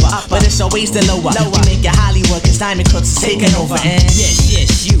on the upper, but it's always the lower. We make it Hollywood, cause Diamond Crooks is taking over. And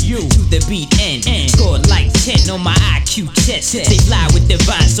yes, you to the beat and scored like 10 on my IQ test. They fly with the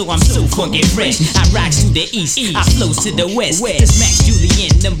vibe, so I'm so funky fresh. I rocks to the east, I flows to the west. This Max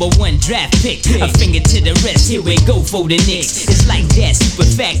Julian, #1 draft pick. A finger to the rest, here we go for the Knicks. It's like that, super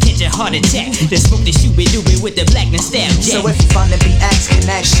fat, catch a heart attack. The smoke the shooby-dooby with the Black Nostaljack. So if you from the BX,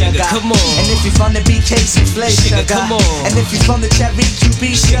 connect, sugar, come on. And if you from the BK, soufflé, sugar, come on. And if you from the Cherry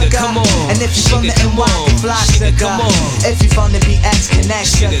QB, sugar, come on. And if you from the NY, fly, sugar, come on. If you from the BX, connect,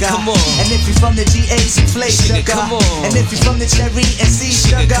 sugar, come on. And if you from the GA, soufflé, sugar, come on. And if you from the Cherry NC,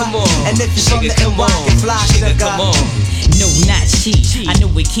 sugar, come on. And if you from the NY, fly, sugar, come on. No, not cheap, I know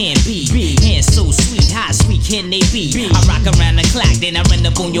it can't be. Hands so sweet, how sweet can they be? I rock around the clock, then I run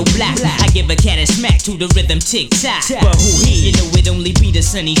up on your block. I give a cat a smack to the rhythm tick-tock. But who he? You know it only be the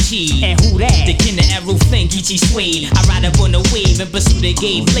Sunny Chi. And who that? The Kin the Arrow Fling, Geechee Suede. I ride up on the wave and pursue the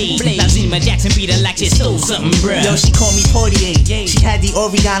gay blade. Now Zima Jackson beat her like she stole something, bruh. Yo, she called me Portier. She had the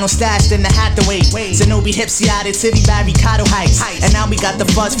oregano stashed in the Hathaway. Zenobi Hipsy out of City by Ricardo Heights. And now we got the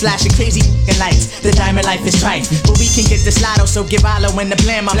buzz flashing crazy lights. The diamond life is trife, but we can get this lotto, so give Allo and the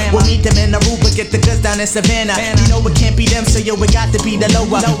blammer. We'll meet them in Aruba, get the goods down in Savannah. You know it can't be them, so yo, it got to be the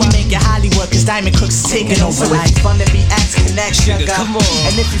lower. We make it Hollywood, cause Diamond Crooks is taking over. So if you from the BX, connect, sugar, come on.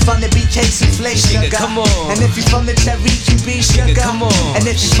 And if you from the BK, soufflé, sugar, come on. And if you from the Cherry QB, sugar, come on. And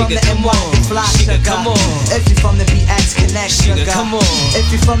if you from the NY, fly, sugar, come on. If you from the BX, connect, sugar, come on. If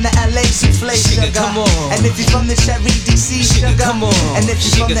you from the LA, soufflé, sugar, come on. And if you from the Cherry DC, sugar, come on. And if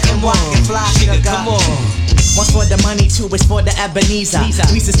you from the NY, fly, sugar, come on. One's for the money, two is for the Ebenezer.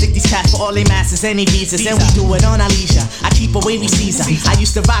 We used to stick these cats for all they masters, any visas. And we do it on our leisure. I keep a wavy Caesar. I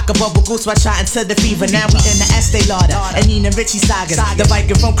used to rock a bubble goose while trying to the fever. Now we in the Estee Lauder and Nina Richie sagas. The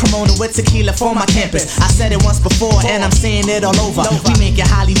biker from Cremona with tequila for my campus. I said it once before and I'm saying it all over. We make it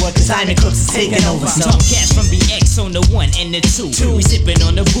Hollywood cause Diamond Crooks is taking over. Some cats from BX on the 1 and the 2. We sipping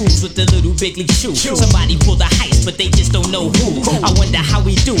on the booze with the little bigly chew. Somebody pull the heist but they just don't know who. I wonder how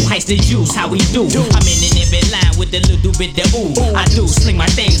we do. Heist the juice, how we do. I'm in an every line with a little bit of ooh. I do sling my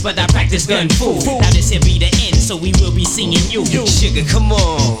things, but I practice gun fu. Now this here be the end, so we will be singing you. Sugar, come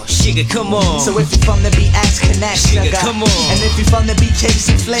on, sugar, come on. So if you from the BX, connect, sugar, come on. And if you from the BK,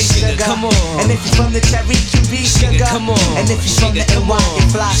 soufflé, sugar, come on. And if you from the Cherry QB, sugar, come on. And if you from the NY,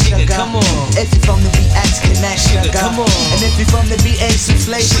 fly, sugar, come on. If you from the BX, connect, sugar, come on. And if you from the BA,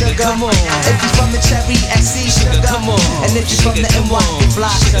 soufflé, sugar, come on. If you from the Cherry SC, sugar, come on. And if you from the NY,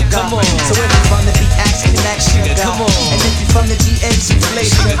 fly, sugar, come on. So if you from the BX, connect, sugar, come on. And if you from the GA, soufflé,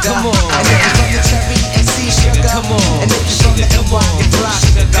 sugar, come on. And if you from the Cherry SC, sugar, come on. And if you from the NY, fly,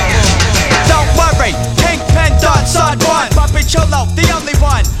 sugar, come on. Don't worry, Kingpin done, side one. Puppy Chulo, the only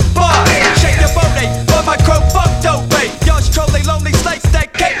one. But shake your booty, for my crew, fuck dopey. Yours truly, lonely slates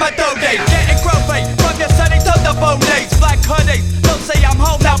that keep my doughy. Getting grumpy, from your city to the bonies. Black hoodies, don't say I'm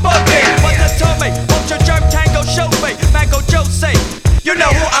home now, boogie. What's it to me? Won't your germ tango show me? Mango Josie, you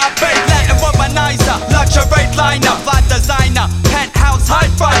know who I be. Latin womanizer, luxury liner, fly designer, penthouse high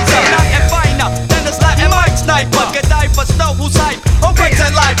riser. Nothing finer than this Latin mic sniper. Good divers know who's hype, who brings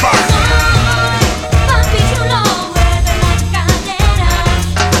it life up.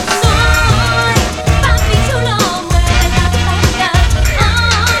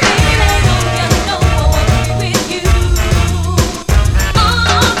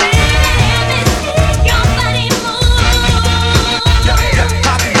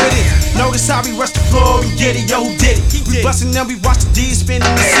 Sorry, rush the floor and get it, yo, who did it? We bustin' and we watch the D's spinning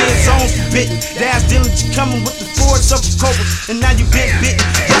the said zones, we bitten. That's diligent coming with the force of the cobra, and now you been bitten.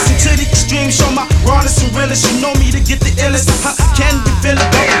 Bustin' to the extreme, show my rawness and realest. You know me to get the illest. Can be feelin'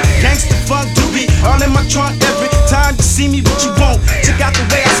 dope, gangsta funk doobie. All in my trunk every time you see me. What you want? Check out the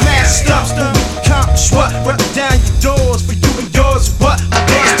way I smash stuff. We accomplish what? Run down your doors for you and yours. What? My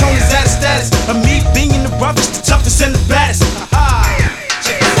boss tone is at a status of me being the roughest, the toughest, and the baddest.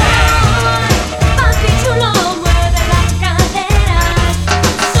 Check it out. Papi chulo, mueve la cadera.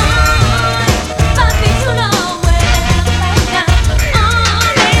 Papi chulo, mueve la cadera. Oh,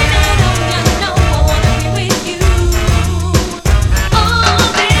 baby, don't you know I wanna be with you? Oh,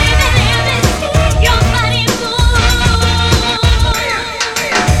 baby, let me see your body move.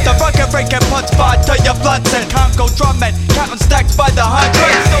 The fucking break and punch fight to your blunts and Congo drumming, counting stacks by the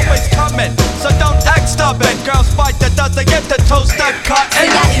hundreds, always coming. So don't act stubborn. Girls fight that doesn't get the toast stuck cut.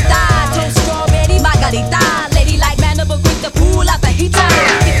 Señorita, toast strawberry margarita. Lady like manner, but quick to pull out the heater.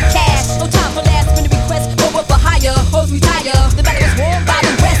 Get the cash, no time for last minute requests. Go up for higher, hoes retire. The battle is warm by the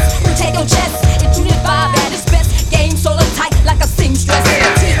west. Protect your chest. It's unit 5 at its best. Game solo tight like a seamstress.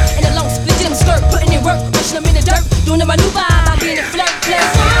 In a long split gym skirt, putting in work, pushing them in the dirt, doing the maneuver. I'm being a flirt.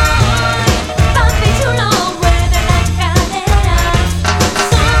 Papi chulo, mueve la cadera.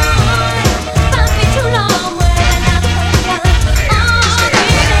 Papi chulo, mueve la cadera. Oh,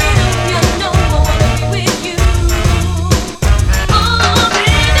 baby, don't you know I wanna be with you? Oh,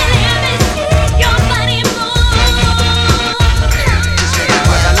 baby, let me see your body move.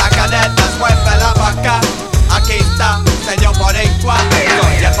 Mueve la cadera, mueve la vaca. Aquí está, señor boricua.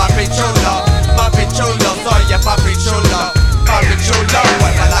 Soy el papi chulo, soy el papi chulo. Papi chulo,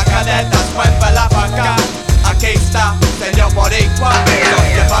 mueve la cadera, mueve la vaca. Aquí está, señor boricua.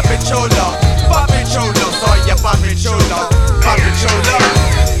 Soy el papi chulo, soy el papi chulo, papi chulo.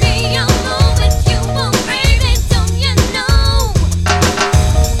 Me alone with you, oh baby, don't you know?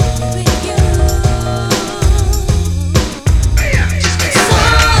 With you.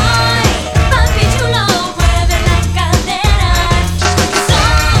 Soy papi chulo, mueve la cadera.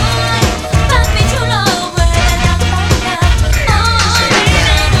 Soy papi chulo, mueve la cadera. Oh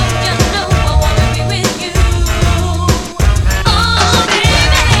baby, don't you know I wanna be with you? Oh baby,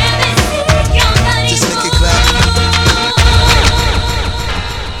 let me see your body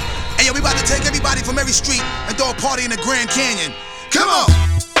Hey yo, we about to take everybody from every street and throw a party in the Grand Canyon. Come on.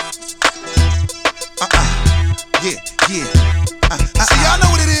 Yeah. See, y'all know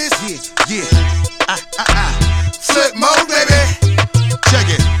what it is. Yeah. Flip mode, baby. Check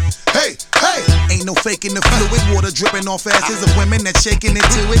it. Hey. Ain't no faking the fluid. Water dripping off asses of women that's shaking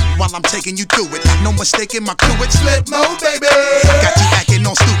into it while I'm taking you through it. No mistaking my crew, it's flip mode, baby. Got you acting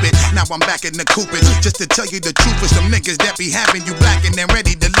all stupid. Now I'm back in the coopage. Just to tell you the truth, it's them niggas that be having you blacking and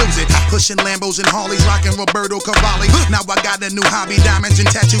ready to lose it. Pushing Lambos and Harleys, rocking Roberto Cavalli. Now I got a new hobby, diamonds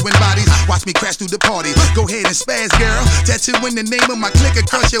and tattooing bodies. Watch me crash through the party. Go ahead and spaz, girl. Tattooing the name of my clique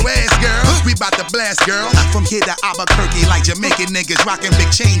across your ass, girl. We bout to blast, girl. From here to Albuquerque, like Jamaican niggas rocking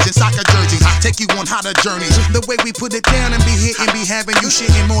big chains and soccer jerseys. Take you on hotter journeys. The way we put it down and be hitting, be having you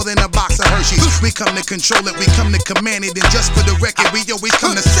shitting more than a box of Hershey's. We come to control it, we come to command it, and just for the record, we always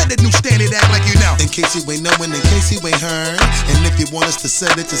come to set a new standard, act like you know. In case you ain't knowing, in case you ain't heard, and if you want us to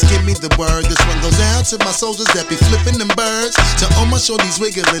set it, just give me the word. This one goes out to my soldiers that be flipping them birds. To all my shorties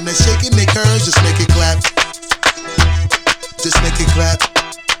wiggling and shaking their curves, just make it clap. Just make it clap.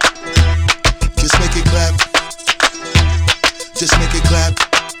 Just make it clap. Just make it clap.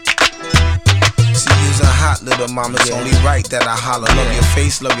 See, you's a hot little mama, it's only right that I holler. Love your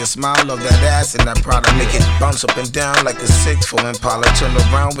face, love your smile, love that ass and that Prada. Make it bounce up and down like a 6 for Impala. Turn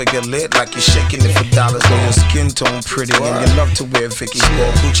around, we get lit like you're shaking it for dollars. Know your skin tone pretty and you love to wear Vicky.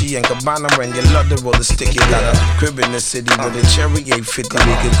 Sport Gucci and Cabana and you love to roll a sticky. Got a crib in the city with a cherry 850.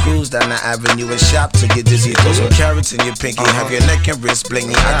 We can cruise down the avenue and shop to get dizzy. Throw some carrots in your pinky, have your neck and wrist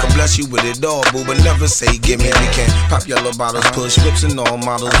blingy. I can bless you with it all, boo, but never say gimme. We can pop yellow bottles, push whips and all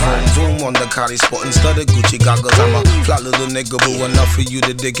models. Vroom, vroom on the Cardi sporting studded Gucci goggles. I'm a flat little nigga, boo, enough for you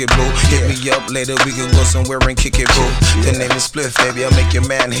to dig it, boo. Hit me up later, we can go somewhere and kick it, boo. The name is Spliff, baby, I'll make your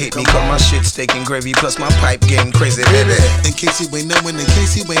man hate me. Cause my shit steak and gravy, plus my pipe game crazy, baby. In case you ain't knowing, in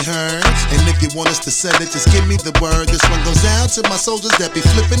case you ain't heard, and if you want us to set it, just give me the word. This one goes out to my soldiers that be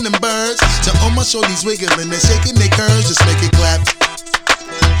flipping them birds. To all my shorties wiggling and shaking their curves, just make it clap.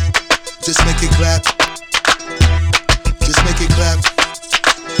 Just make it clap. Just make it clap.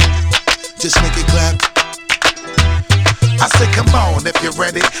 Just make it clap. I said, come on, if you're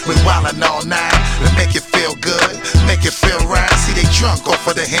ready, we wildin' all night. We make it feel good, make it feel right. See, they drunk off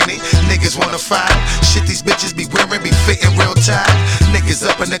of the Henny, niggas wanna fight. Shit, these bitches be wearing, be fitting real tight. Niggas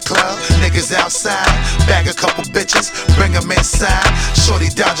up in the club, niggas outside. Bag a couple bitches, bring them inside. Shorty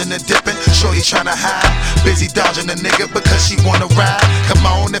dodging and dipping, shorty tryna hide. Busy dodging a nigga because she wanna ride. Come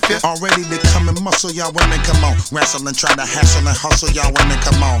on, if you're all ready to come and muscle hustle, y'all women, come on. Wrestle and try to hassle and hustle, y'all women,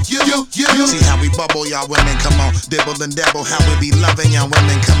 come on. You. See how we bubble, y'all women, come on. Dibble and dabble, how we be loving, y'all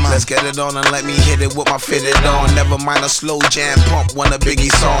women, come on. Let's get it on and let me hit it with my fitted on. Never mind a slow jam pump, one of Biggie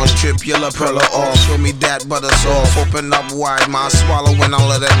songs. Trip your lapella off, show me that butter's off. Open up wide, my swallowing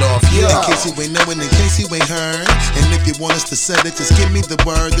all of that off. Yeah. In case you ain't knowing, in case you ain't heard. And if you want us to set it, just give me the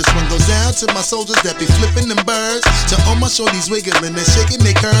word. This one goes out to my soldiers that be flipping them birds. To all my shorties wiggling and shaking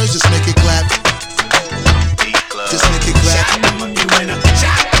their curves. Just make it clap. Just make it clap. Just make it clap.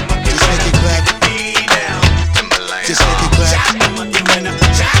 Just make it clap. Just make it clap.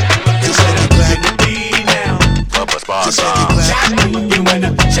 Just make it clap.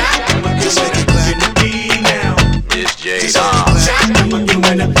 Just make it clap. Miss J.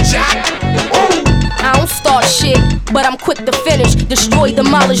 I don't start shit, but I'm quick to finish. Destroy,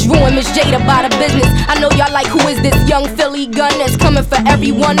 demolish, ruin Miss Jada by the business. I know y'all like, who is this young Philly gun that's coming for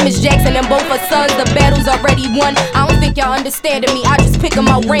everyone? Miss Jackson and both her sons, the battle's already won. I don't think y'all understanding me. I just pick them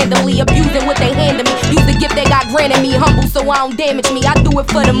out randomly, abusing what they handed me. Use the gift they got granted me, humble so I don't damage me. I do it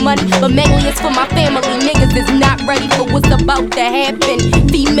for the money, but mainly it's for my family. Niggas is not ready for what's about to happen.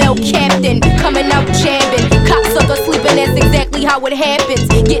 Female captain coming out jabbing, cocksucker sleeping, that's exactly how it happens.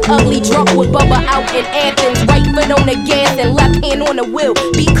 Get ugly drunk with Bubba out in Athens. Right foot on the gas and left hand on the wheel.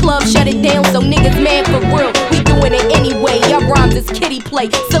 Beat club shut it down so niggas mad for real. We doing it anyway, y'all rhymes is kitty play.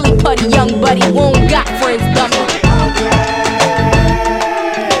 Silly putty young buddy, we don't got friends, dummy.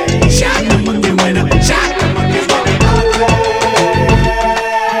 Shot the monkey winner, shot the monkey winner.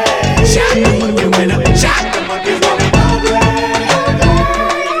 Shot the monkey winner, shot the monkey winner.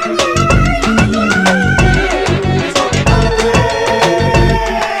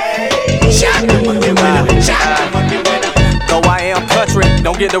 Though I am country,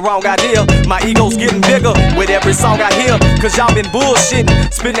 don't get the wrong idea. My ego's getting bigger with every song I hear. Cause y'all been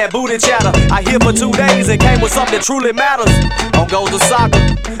bullshitting, spin that booty chatter. I here for 2 days and came with something that truly matters. On goes the saga,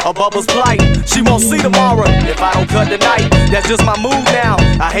 a Bubba's plight. She won't see tomorrow if I don't cut tonight. That's just my mood now.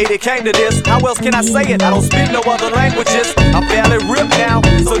 I hate it came to this. How else can I say it? I don't speak no other languages. I'm fairly ripped now,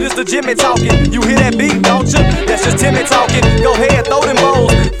 so this the Jimmy talking. You hear that beat, don't you? That's just Timmy talking. Go ahead, throw them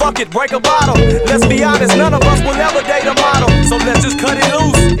bowls. Fuck it, break a bottle. Let's be honest, none of us will ever date a model. So let's just cut it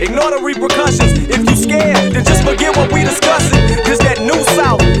loose. Ignore the repercussions. If you scared, then just forget what we discussing. This that new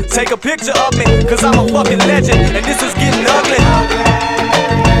South. Take a picture of me, cause I'm a fucking legend, and this is getting ugly.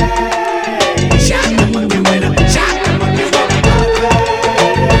 Shot the monkey winner, shot the monkey winner.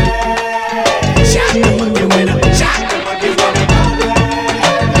 Shot the monkey winner, shot the monkey winner.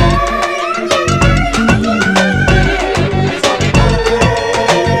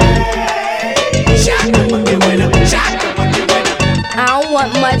 Shot the monkey winner, shot the monkey winner. I don't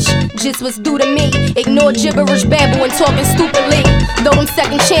want much, just what's due to me. Ignore gibberish, babble, and talking stupidly. Though them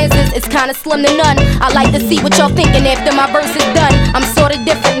second chances, it's kinda slim to none. I like to see what y'all thinking after my verse is done. I'm sorta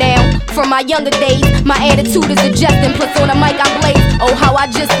different now from my younger days. My attitude is adjusting, plus on the mic I blaze. Oh, how I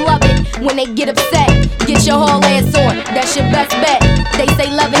just love it when they get upset. Get your whole ass on, that's your best bet. They say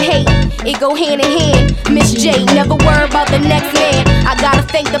love and hate, it go hand in hand. Miss J, never worry about the next man. I gotta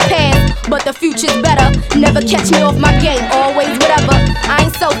thank the past, but the future's better. Never catch me off my game, always whatever. I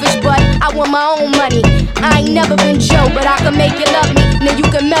ain't selfish, but I want my own money. I ain't never been Joe, but I can make you love me. Now you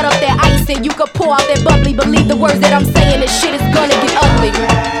can melt up that ice and you can pour out that bubbly. Believe the words that I'm saying, this shit is gonna get ugly.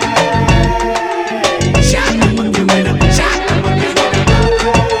 Shot the monkey winner, shot the monkey winner.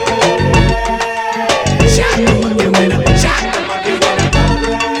 Shot the monkey winner, shot the monkey winner.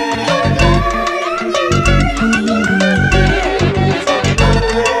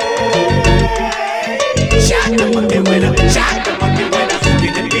 Shot the monkey winner, shot the monkey winner.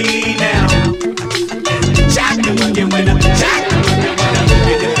 Get the beat now. Shot the monkey winner, shot the monkey winner.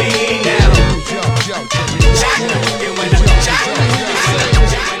 Get the beat now. Shot the monkey winner, shot the monkey winner.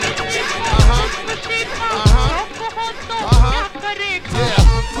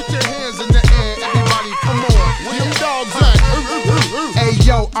 Put your hands in the air, everybody, come on. Where them dogs at? Hey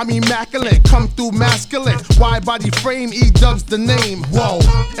yo, I'm immaculate, come through masculine. Wide body frame, E-Dub's the name. Whoa,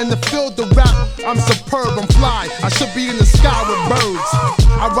 in the field of rap, I'm superb, I'm fly. I should be in the sky with birds.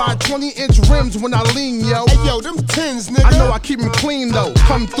 I ride 20-inch rims when I lean, yo. Hey yo, them tins, nigga. I know I keep them clean though.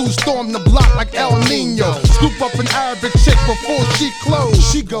 Come through, storm the block like El Nino. Scoop up an Arabic chick before she close.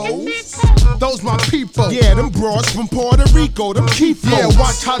 She goes, those my people. Yeah, them broads from Puerto Rico, them Kifos. Yeah,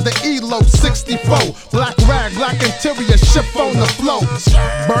 watch how the elope 64. Black rag, black interior, ship on the flow.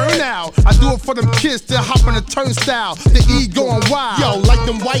 Burn out, I do it for them kids that hop on the turnstile. The E going wild. Yo, like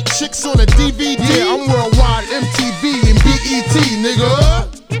them white chicks on a DVD. Yeah, I'm worldwide, MTV and BET, nigga.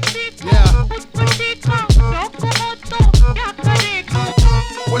 Yeah.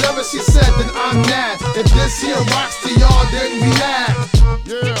 Whenever Whatever she said, then I'm that. If this here rocks to y'all, then react.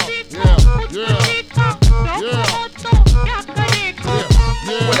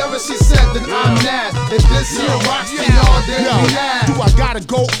 Whatever she said, then I'm that. If this here rocks to y'all, then react. Do I gotta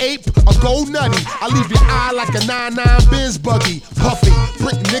go ape or go nutty? I leave your eye like a 99 Benz buggy. Puffy,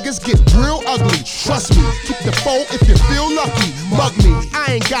 brick niggas get real ugly. Trust me, keep the foe if you feel lucky. Mug me,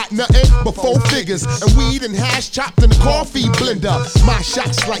 I ain't got nothing but 4 figures and weed and hash chopped in the coffee blender. My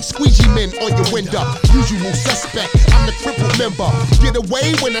shots like squeegee men on your window. Usual suspect, I'm the crippled member. Get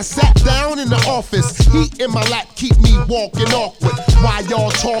away when I sat down in the office. Heat in my lap keep me walking awkward. Why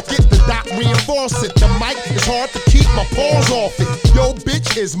y'all talk it? The doc reinforce it. The mic is hard to keep my paws off it. Yo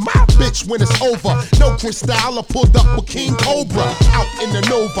bitch is my bitch when it's over. No Cristal, I pulled up with King Cobra. Out in the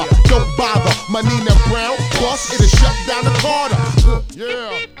Nova, don't bother. My Nina Brown, plus it'll shut down the Carter.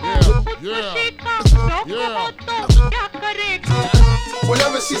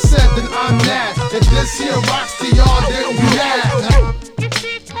 Whatever she said, then I'm that. If this here rocks to y'all, then we that.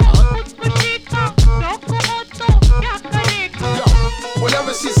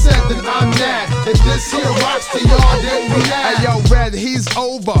 Whatever she said, then I'm that. If this here rocks to y'all, then we that. Hey yo, Red, he's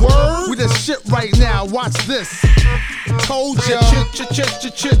over. Word? We the shit right now. Watch this. Told ya.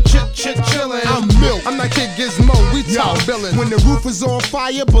 Chillin'. I'm Milk. I'm not Kid Gizmo. We talk billin'. When the roof is on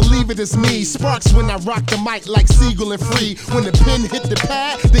fire, believe it is me. Sparks when I rock the mic like Siegel and Free. When the pen hit the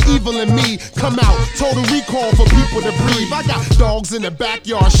pad, the evil in me come out. Total recall for people to breathe. I got dogs in the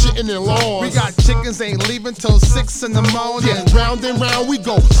backyard shitting in lawns. We got chickens ain't leaving till 6 in the morning. Yeah, round and round we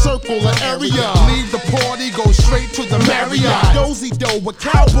go, circle the area. Leave the party, go straight to the Marriott. Dozy dough with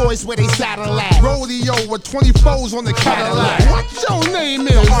cowboys where they saddle at. Rodeo with 24s on the Cadillac. What your name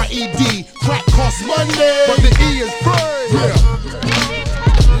is? R.E.D. Crack costs Monday, but the E is free.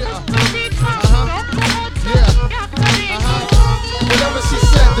 Whatever she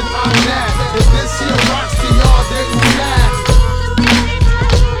said, then I'm that. If this here rocks to y'all, then we that.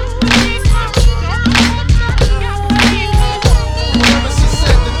 Whatever she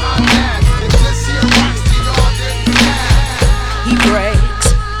said, then I'm that. If this here rocks to y'all, then we that. He breaks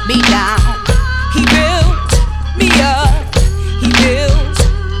me down. He builds me up. He fills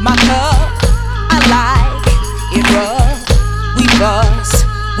my cup. I like it rough. We bust,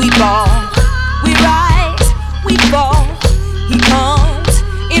 we ball, we rise, we fall. He comes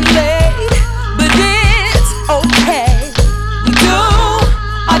in late, but it's okay. We do,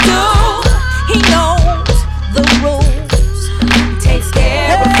 I do. He knows the rules. He takes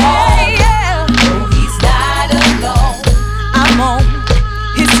care of all. No, he's not alone. I'm on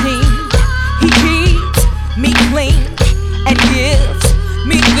his team. He keeps me clean and gives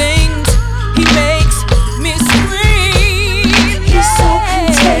me things. He makes me scream. He's so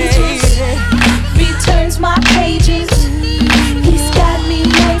contagious. He turns my pages. He's got me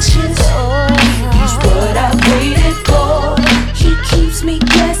anxious. He's what I waited for. He keeps me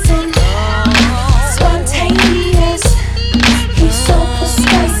guessing. Spontaneous. He's so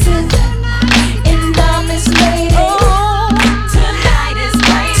persuasive. And I'm his lady. Tonight is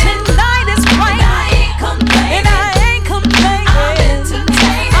right. Tonight is right. And I ain't complaining. And I ain't complaining. I'm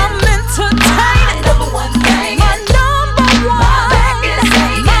entertaining. I'm entertaining. My number one thing. My number one. My back is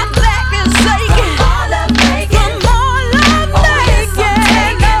aching. My back is aching. From all I'm making. From all I'm making.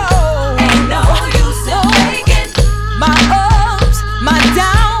 Ain't no use in faking. My ups, my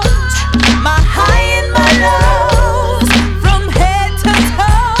downs, my high and my lows. From head to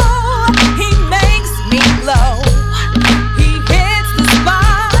toe, he makes me glow. He hits the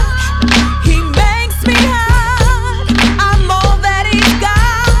spot. He makes me hot. I'm all that he's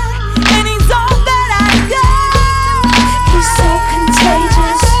got, and he's all that I got. He's so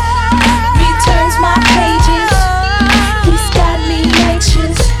contagious. He turns my pages. He's got me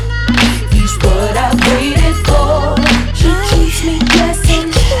anxious. He's what I waited for. He keeps me guessing.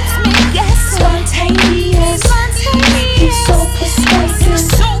 Spontaneous. He's so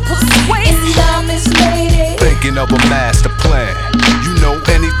persuasive. And I'm his lady. Thinking of a master plan. You know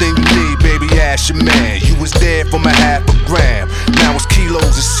anything you need, baby, ask your man. You was there for my half a gram. Now it's kilos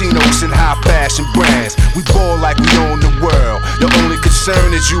and C-notes and high fashion brands. We ball like we own the world. Your only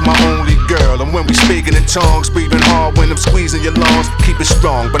concern is you, my only girl. And when we speaking in tongues, breathing hard when I'm squeezing your lungs. Keep it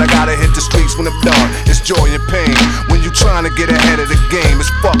strong, but I gotta hit the streets when I'm done. It's joy and pain. When you trying to get ahead of the game, it's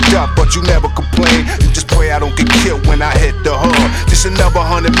fucked up, but you never complain. You just pray I don't get killed when I hit the hood. Just another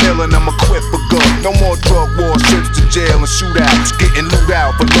 100 million, I'm equipped for good. No more drug wars, trips to jail and shootouts. Getting loot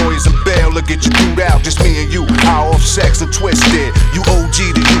out for lawyers and bail to get you through out. Just me and you, high off sex and twisted. You OG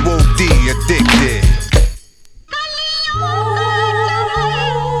to you OD, addicted.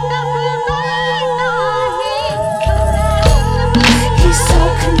 He's so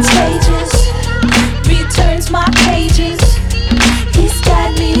contagious.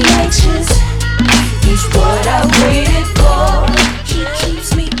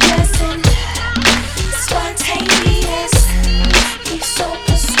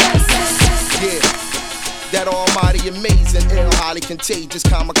 that almighty amazing, ill, highly contagious,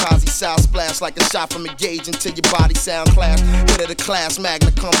 kamikaze sound splash like a shot from a gauge until your body sound clash. Hit of the class,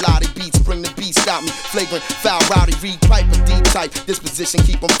 magna cum laude beats, bring the beat, stop me. Flagrant, foul, rowdy, read pipe, a deep type. Disposition,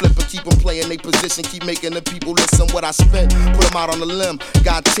 keep them flipping, keep them playing they position, keep making the people listen what I spit. Put them out on the limb,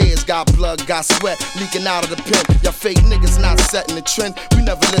 got tears, got blood, got sweat, leaking out of the pen. Y'all fake niggas not setting the trend, we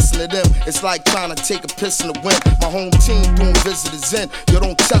never listen to them. It's like trying to take a piss in the wind. My home team doing visitors in, you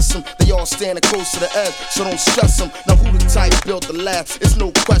don't test them, they all standing close to the edge, so don't stress them. Now who the type built the lab? It's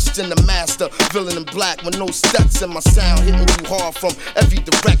no question, the master, villain in black with no steps in my sound, hitting you hard from every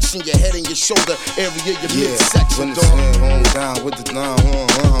direction, your head and your shoulder area, your midsection, dog. Home down with the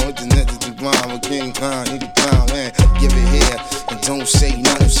with the niggas, the blind, with King Khan, nigga down, man. Give it here, and don't say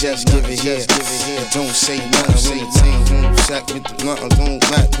nothing, just give it here. And don't say nothing, when the team, sack with the nothing, don't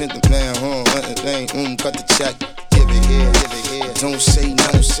lack with the man, let the thing, cut the check. Give it here, don't say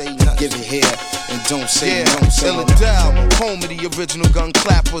nothing, give it here, and don't say nothing. Philadelphia, home of the original gun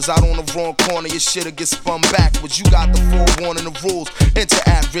clappers. Out on the wrong corner, your shit'll get spun backwards. You got the forewarning, the rules. Enter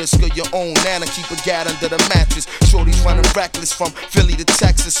at risk of your own nana. Keep a gat under the mattress. Shorty's running reckless from Philly to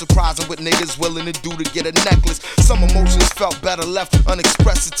Texas. Surprising what niggas willing to do to get a necklace. Some emotions felt better left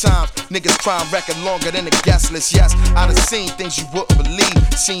unexpressed at times. Niggas crime record longer than a guest list. Yes, I done seen things you wouldn't believe.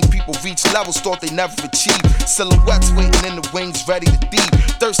 Seen people reach levels thought they never achieved. Silhouettes waiting in the wings, ready to thieve.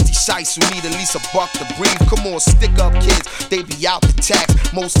 Thirsty shites who need at least a buck to breathe. Come on, stick up kids, they be out the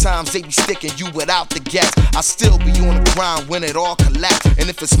tax. Most times they be sticking you without the gas. I still be on the grind when it all collapse. And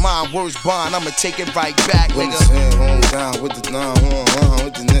if it's mine, words bond, I'ma take it right back, nigga. Home down with the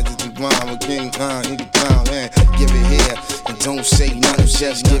with the niggas, the blind, with King Khan, nigga down, man. Give it here, and don't say nothing,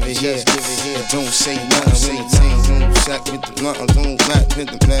 just give it here. And don't say nothing, when the team, sack with the nothing, don't lack with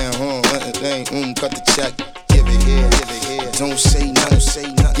the man, let the thing, cut the check. Give it here, don't say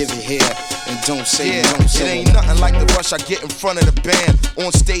nothing, give it here, and don't say nothing. It ain't nothing like the rush I get in front of the band.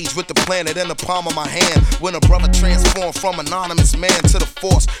 On stage with the planet in the palm of my hand. When a brother transformed from anonymous man to the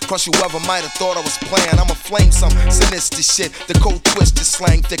force, crush whoever might have thought I was playing. I'ma flame some sinister shit. The cold twisted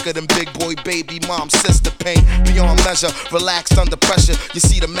slang thicker than big boy, baby, mom, sister pain. Beyond measure, relaxed under pressure. You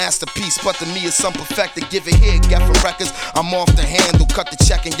see the masterpiece, but to me it's some perfected. Give it here, get for records. I'm off the handle, cut the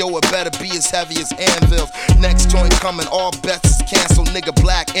check, and yo, it better be as heavy as anvils. Next joint coming, all bets is canceled. Nigga,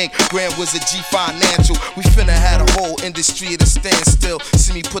 Black Ink, Grand Wizard, G Financial. We finna had a whole industry at a standstill.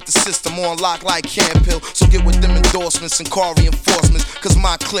 See me put the system on lock like Camp Hill. So get with them endorsements and car reinforcements, cause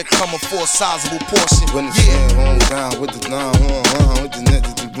my clique coming for a sizable portion. When the home down with the with the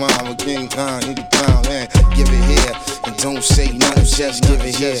niggas, the blind, with King Khan, nigga down, man. Give it here, and don't say nothing, just give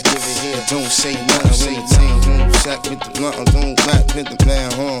it here. And don't say nothing, when the team, sack with the nothing, don't lack with the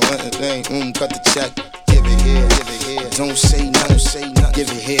man, let the thing, cut the check. Give it here, don't say nothing, give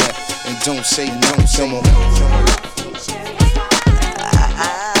it here, and don't say nothing.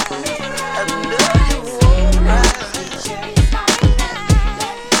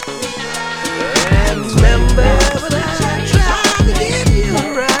 Remember when I tried to get you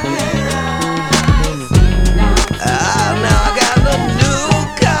right? Now I got a new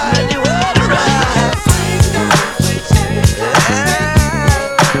car and you wanna ride.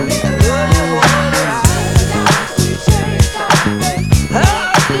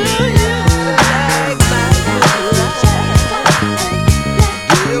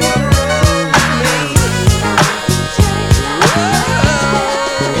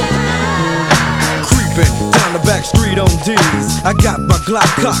 Street on D's. I got my Glock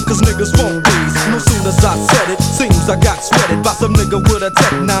cocked, cause niggas want these. No soon as I said it, seems I got sweated by some nigga with a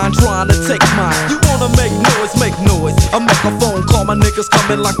Tech 9 trying to take mine. You wanna make noise, make noise. I make a phone call, my niggas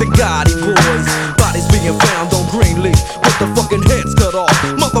coming like the Gotti boys. Bodies being found on Greenleaf with the fucking heads cut off.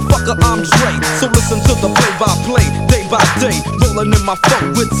 Motherfucker, I'm Dre, so listen to the play-by-play, day by day. Rolling in my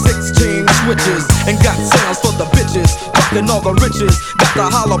phone with 16 switches and got sounds for the bitches, popping all the riches. Got the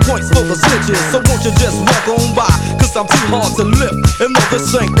hollow points for the snitches, so won't you just walk on by, cause I'm too hard to lift. And no,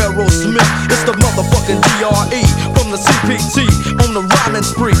 this ain't Aerosmith, it's the motherfucking D.R.E. from the CPT on the rhyming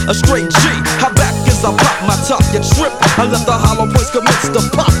spree, a straight G. How back as I pop my top, you trip. I let the hollow points commence to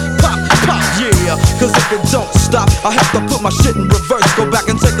pop, pop, pop, yeah. Cause if it don't stop, I have to put my shit in reverse, go back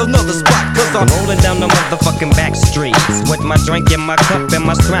and take another spot. Cause I'm rolling down the motherfucking back streets with my drink in my cup and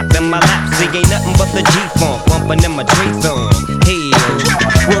my strap in my lap. See, ain't nothing but the G-Funk bumping in my trees on. Hell,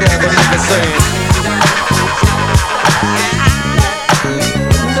 what all the niggas saying?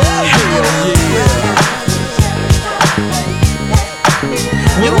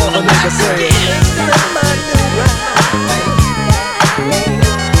 What all the niggas saying?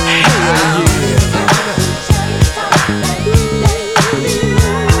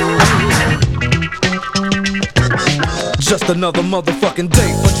 Just another motherfucking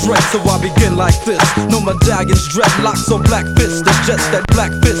day for Dre, so I begin like this. No medallions, dreadlocks, or black fist. It's just that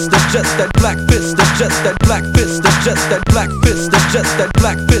black fist. It's just that black fist. It's just that black fist. It's just that black fist. It's just that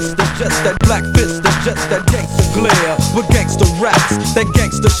black fist. It's just that black fist. It's just that gangsta glare with gangsta raps. That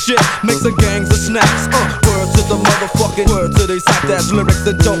gangsta shit makes a gangs of snacks. Word to the motherfucking word to these hot ass lyrics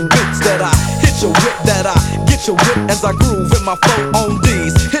and dope beats that I hit your whip, that I get your whip as I groove in my phone on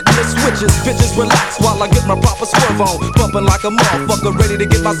D's. Hitting the switches, bitches relax while I get my proper swerve on. Bumping like a motherfucker, ready to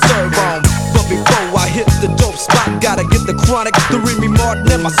get my serve on. But before I hit the dope spot, gotta get the chronic, the Remy Martin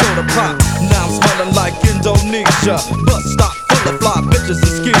and my soda pop. Now I'm smelling like Indonesia. Bus stop full of fly bitches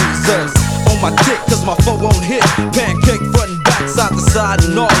and skeezers. On my dick, cause my phone won't hit. Pancake front and back, side to side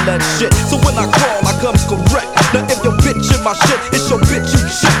and all that shit. So when I crawl, I comes correct. Now if your bitch in my shit, it's your bitch you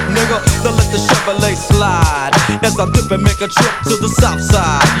shit, nigga. Then let the Chevrolet slide as I dip and make a trip to the south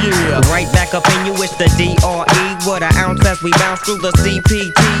side, yeah. Right back up in you, it's the D.R.E. What an ounce as we bounce through the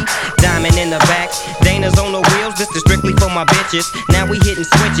CPT. Diamond in the back, Dana's on the wheels. This is strictly for my bitches. Now we hitting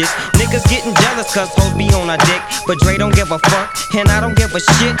switches. Niggas getting jealous cause hoes be on our dick. But Dre don't give a fuck, and I don't give a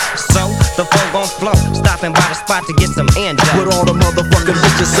shit. So the flow gon' flow, stopping by the spot to get some endo. What all the motherfucking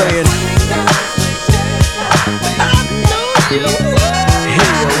bitches saying? Hell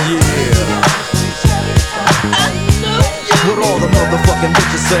yeah. What all the motherfucking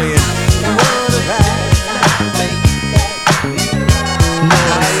bitches saying? Know what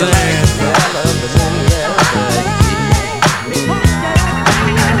I'm saying?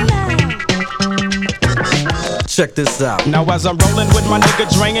 Check this out. Now as I'm rolling with my nigga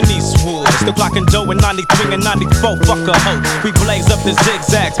Dre&Snoop, still clocking dough in 93 and 94, fuck a hoe. We blaze up the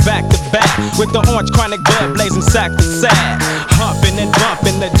zigzags back to back, with the orange chronic blood blazing sack to sack. Humping and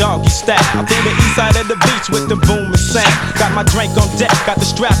bumping the doggy style, through the east side of the beach with the boom and sound. Got my drink on deck, got the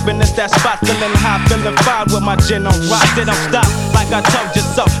strap in it's that spot, feeling high, feeling fine with my gin on rock. They don't stop, like I told you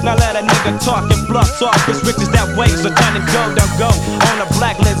so. Now let a nigga talk and bluff off, cause riches that way, so turn and go, don't go. On a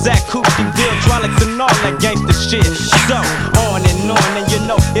black Lizak, coupe, deal, hydraulics and all that gangsta shit. So, on, and you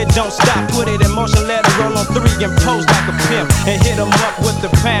know it don't stop. Put it in motion, let it roll on 3 and pose like a pimp. And hit 'em up with the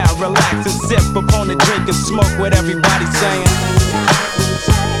pound, relax and sip upon the drink and smoke what everybody saying.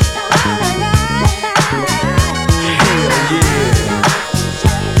 Hell yeah.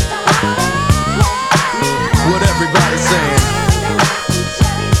 What everybody saying?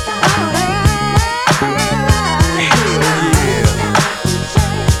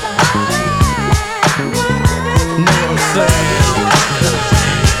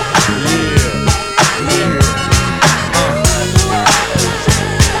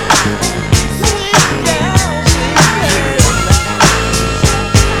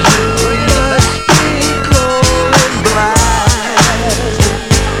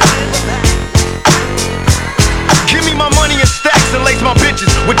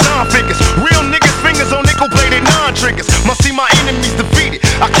 With Don figures, real niggas fingers on nickel plated non-triggers. Must see my enemies defeated.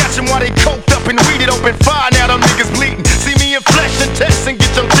 I catch them while they coked up and weeded. Open fire, now them niggas bleeding. See me in flesh and test and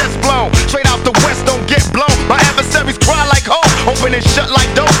get your chest blown. Straight out the west, don't get blown. My adversaries cry like hoes, open and shut like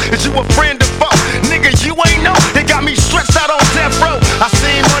doors. Is you a friend or foe? Nigga, you ain't know. They got me stretched out on death row. I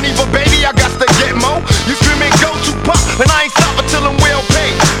seen money, but baby, I got to get more. You screaming go to pop, and I ain't stopping till I'm well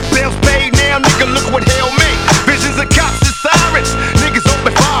paid. Bills paid now, nigga, look what hell made. Visions of cops and sirens. Niggas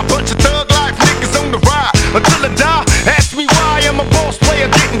open fire, bunch of thug life niggas on the ride. Until I die, ask me why I'm a boss player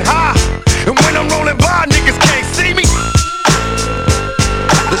getting high.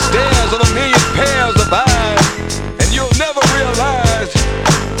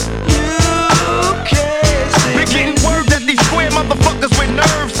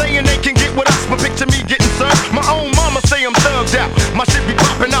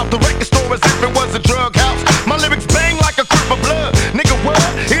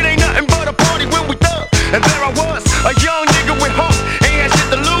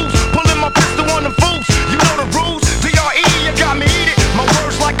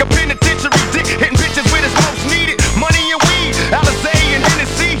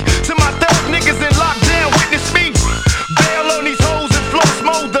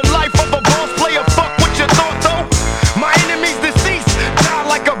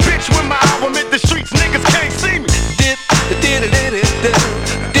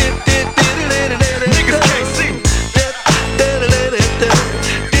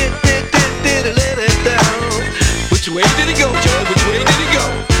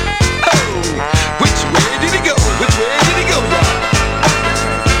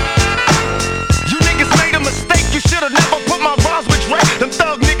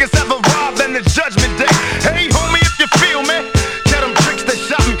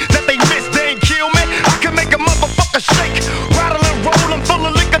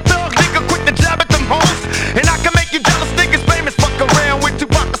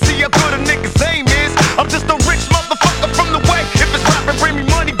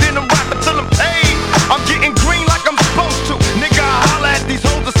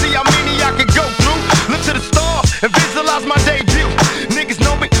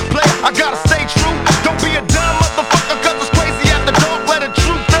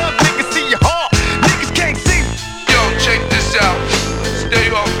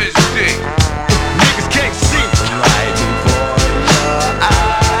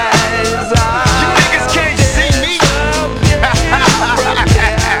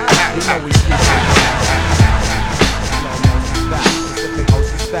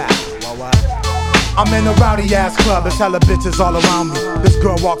 Dirty ass club, there's hella bitches all around me. This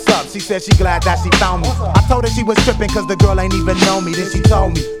girl walks up, she said she glad that she found me. I told her she was tripping cause the girl ain't even know me. Then she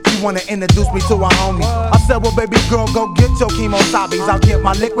told me she wanna introduce me to her homie. I said, well baby girl, go get your chemosabis. I'll get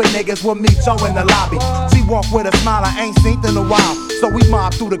my liquid niggas, we'll meet yo in the lobby. She walked with a smile I ain't seen in a while, so we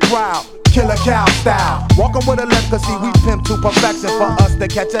mobbed through the crowd. Killer cow style, walking with a lip, cause see we pimp to perfection. For us to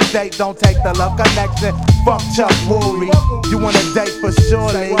catch a date, don't take the love connection. Fuck Chuck Woolery, you want a date for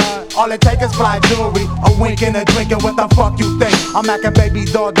surely. All it take is fly jewelry, a wink and a drink, and what the fuck you think? I'm macking baby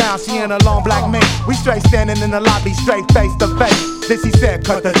doll down, she in a long black mink. We straight standing in the lobby, straight face to face. Then she said,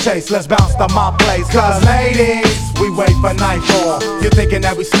 cut the chase, let's bounce to my place. Cause ladies, we wait for nightfall. You're thinking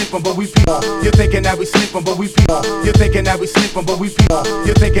that we sleeping, but we people. You're thinking that we sleeping, but we people. You're thinking that we sleeping, but we people.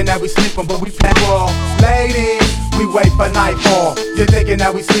 You're thinking that we sleeping, but we people. Ladies, we wait for nightfall. You're thinking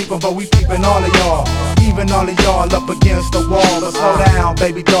that we sleeping, but we peeping all of y'all. Even all of y'all up against the wall. But slow down,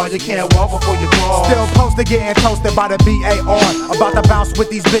 baby doll, you can't walk before you crawl. Still posted, getting toasted by the BAR. About to bounce with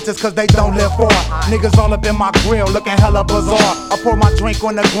these bitches cause they don't live far. Niggas all up in my grill, looking hella bizarre. I pour my drink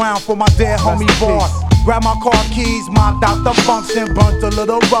on the ground for my dead homie Boss. Grab my car keys, mopped out the function. Burnt a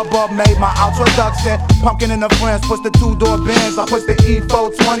little rubber, made my introduction. Pumpkin and the friends, push the two-door Benz. I push the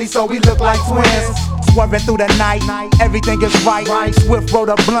E420 so we look like twins. Swerving through the night, everything is right. Swift wrote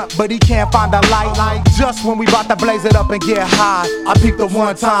a blunt, but he can't find the light. Just when we bout to blaze it up and get high, I peeped the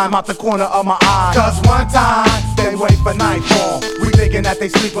one time out the corner of my eye. Cause one time, they wait for nightfall. We thinking that they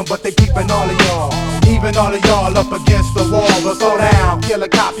sleeping, but they peeping all of y'all. Even all of y'all up against the wall. But slow down, kill a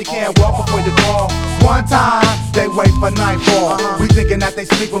cop, you can't walk before you crawl. One time, they wait for nightfall. We thinking that they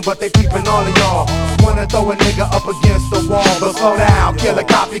sleeping, but they peeping all of y'all. Wanna throw a nigga up against the wall. But slow down, kill a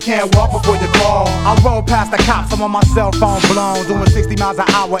cop, you can't walk before you crawl. I roll past the cops, I'm on my cell phone blown. Doing 60 miles an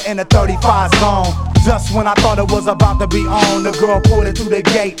hour in a 35 zone. Just when I thought it was about to be on, the girl pulled it through the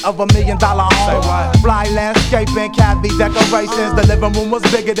gate of $1 million home. Fly landscaping, Kathy decorations. The living room was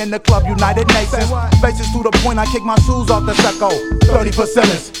bigger than the club United Nations. Faces to the point I kicked my shoes off the secco. 30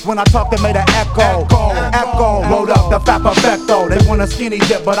 ceilings, when I talked they made an echo. Echo, rolled up the fat perfecto. They want a skinny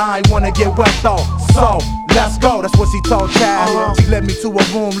dip, but I ain't wanna get wet though. So, let's go, that's what she told Chad. She led me to a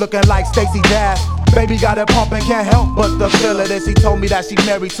room looking like Stacey Dash. Baby got it pumping, can't help but to feel it. And she told me that she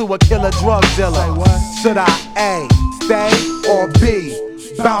married to a killer drug dealer. Should I A, stay or B?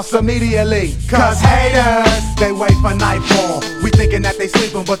 Bounce immediately, cause haters, they wait for nightfall. We thinking that they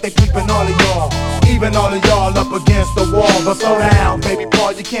sleeping, but they peeping all of y'all. Even all of y'all up against the wall. But slow down, baby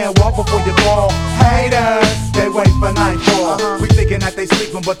Paul, you can't walk before you fall. Haters, they wait for nightfall. We thinking that they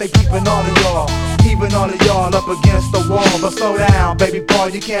sleeping, but they peeping all of y'all. Even all of y'all up against the wall. But slow down, baby Paul,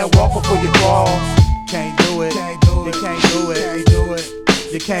 you can't walk before you crawl. Can't do it, you can't do it.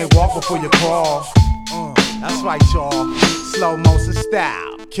 You can't walk before you crawl. That's right, y'all. Slow motion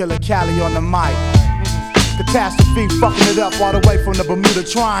style. Killer Cali on the mic. Catastrophe fucking it up all the way from the Bermuda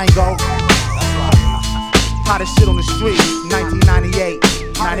Triangle. Hottest shit on the street. 1998,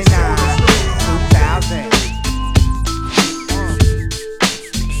 99, 2000.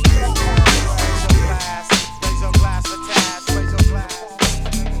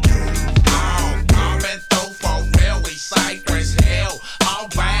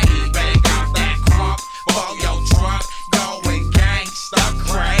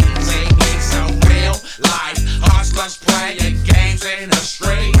 Playing games in the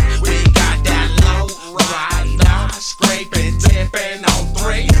street. We got that low-rider, scraping, tipping on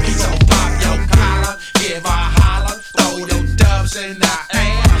 3. So pop your collar, give a holler, throw your dubs in the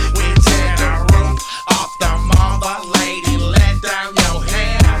air. We tear the roof off the mother lady, let down your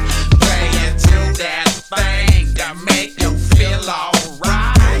hair. Play into that thing that make you feel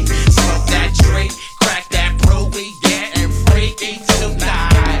alright. Smoke that tree, crack that brew, we getting freaky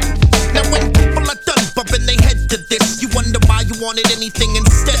tonight. Now when people are done bumping their head to this, you wonder why you wanted anything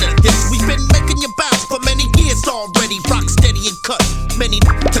instead of this. We've been making you bounce for many years already. Rock steady and cut, many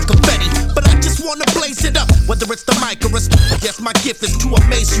to confetti. But I just wanna blaze it up, whether it's the mic or a yes, my gift is to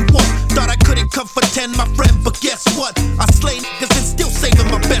amaze you all. Thought I couldn't come for 10, my friend, but guess what? I slay niggas and still saving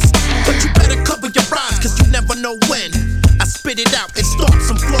my best. But you better cover your rhymes, cause you never know when I spit it out and start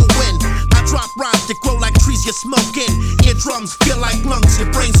some flowing. I drop rhymes that grow like trees you're smoking. Eardrums feel like lungs,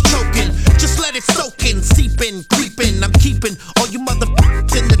 your brain's choking. Just let it soak in, seeping, creeping. I'm keeping all you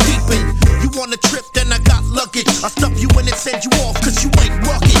motherfuckers in the deep end. You want a trip, then I got luggage. I stuff you in and send you off, cause you ain't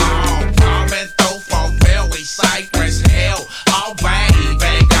rugged. Coming through for real, we Cypress Hill. Oh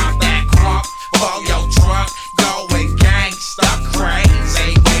baby, got that crunk for your trunk. Going gangsta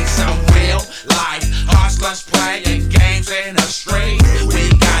crazy. We some real life hustlers playing games in the street. We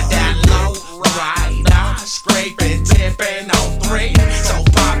got that low-rider, scraping, tipping on 3. So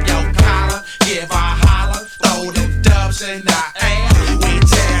pop your collar, give a holler.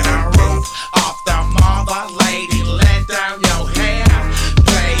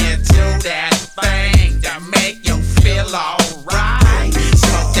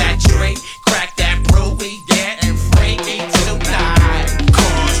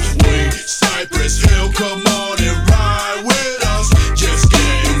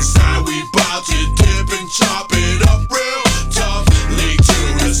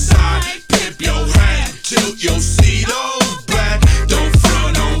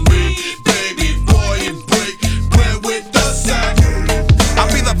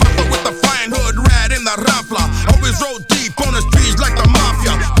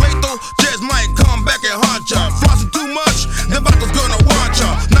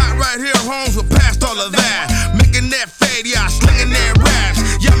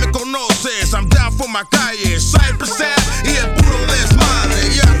 my calle, Cypress Ave, y el puro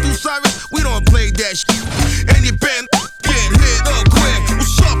desmadre. Ya tú sabes, we don't play that shit. And you been get hit up quick.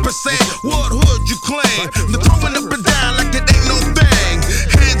 What's up, percent? What hood you claim? The throwing up and down like it ain't no thing.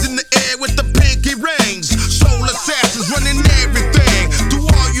 Hands in the air with the pinky rings. Soul assassins running everything. To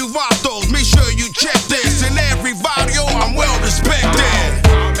all you vatos, make sure you check this. In every video, I'm well respected.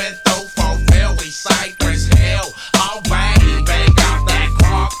 Coming through for real, we Cypress Hill. Alright, bang out that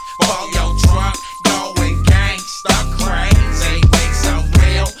crock for your truck. Going gangsta crazy with some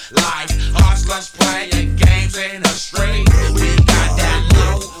real life hustlers playing games in the street. We got that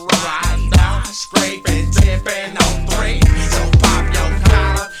low-rider, scraping, tipping on 3. So pop your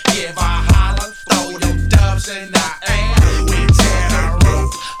collar, give a holler, throw your dubs in the air. We tear the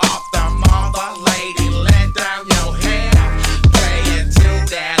roof off the mother, lady, let down your hair. Play into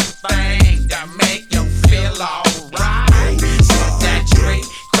that thing to make you feel alright. Smoke that tree,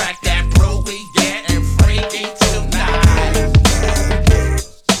 crack that brew, we getting freaky tonight.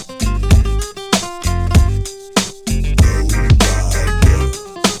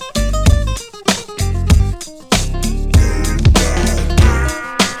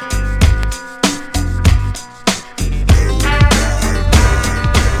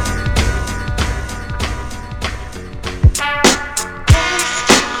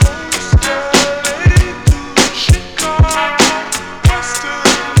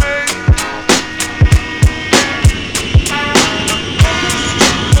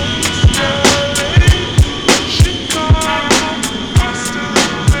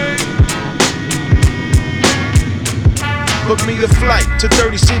 Book me a flight to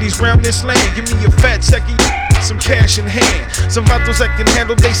 30 cities round this land. Give me a fat second, some cash in hand. Some vatos that can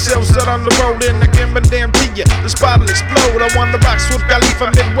handle theyselves out on the road. And I give a damn to ya, the spot'll explode. I want the rocks with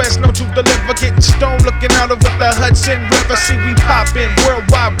Khalifa, Midwest, no to deliver. Getting stoned, looking out over the Hudson River. See we poppin'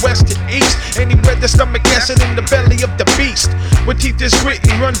 worldwide, west to east. Anywhere the stomach acid in the belly of the beast. With teeth is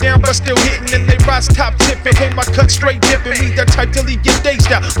gritty, run down but still hitting. And they rise top tipping, pay my cut straight dipping. We that type till he get dazed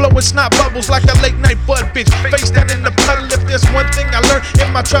out, blowing snot bubbles like a late night bud bitch. Face down in the puddle. If there's one thing I learned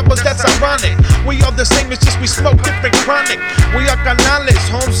in my travels, that's ironic. We all the same, it's just we smoke different chronic. We are canales,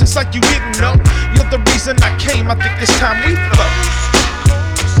 homes, it's like you didn't know. You're the reason I came, I think it's time we flow.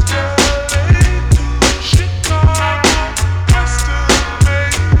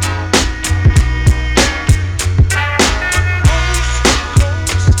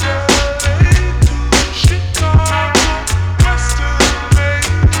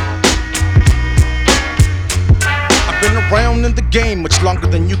 Around in the game much longer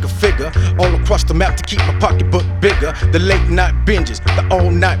than you can figure. All across the map to keep my pocketbook bigger. The late night binges, the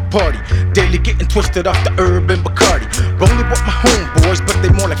all night party. Daily getting twisted off the herb and Bacardi. Rolling with my homeboys, but they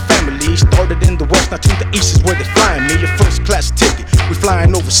more like family. Started in the west, now to the east is where they flying me. A first class ticket, we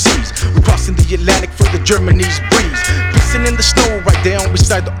flying overseas. We crossing the Atlantic for the Germany's breeze. Pissing in the snow right down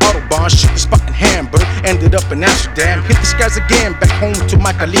beside the Autobahn. Shoot the spot in Hamburg, ended up in Amsterdam. Hit the skies again, back home to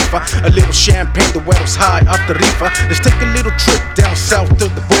my Khalifa. A little champagne, the weather's high off the reefer. Let's take a little trip down south to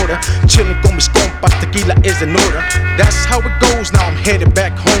the border. Chillin' con mis compas, tequila is in order. That's how it goes, now I'm headed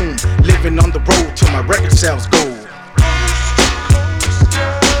back home. Living on the road till my record sales go.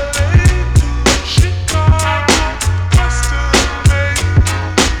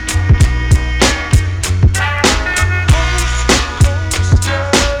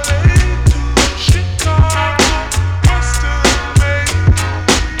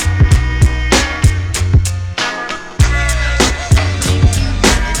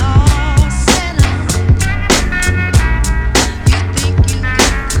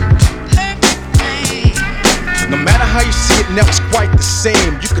 Now it's quite the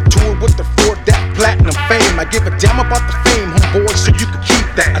same. You could tour with the Ford, that platinum fame. I give a damn about the fame, homeboy, so you could keep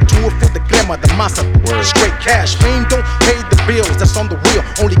that. I tour for the crema, the masa, straight cash. Fame don't pay the bills, that's on the real.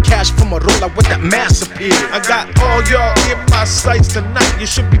 Only cash from a roller with that mass appeal. I got all y'all in my sights tonight. You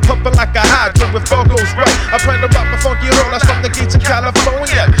should be pumping like a hydrant if all goes right. I plan to rock my funky rollers from the gates of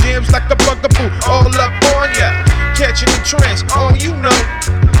California. Jams like a bugaboo, all up on ya. Catching the trance, all you know.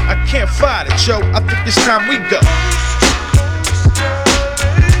 I can't fight it, yo. I think it's time we go.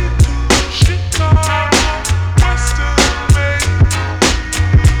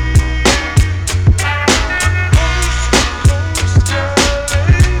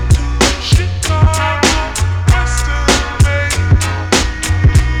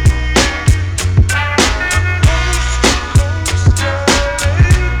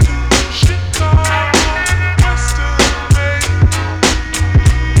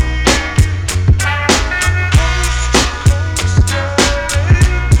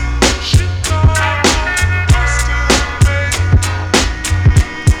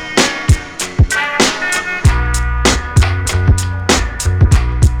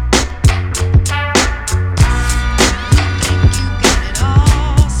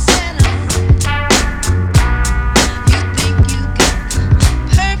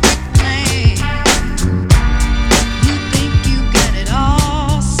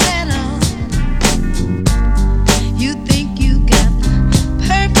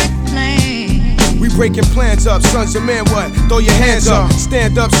 breaking plans up. Sons of men, what? Throw your hands up.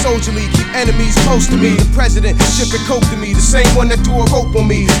 Stand up soldierly, keep enemies close to me. The president shipping coke to me, the same one that threw a rope on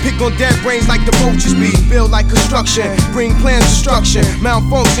me. Pick on dead brains like the vultures be. Build like construction, bring plans destruction.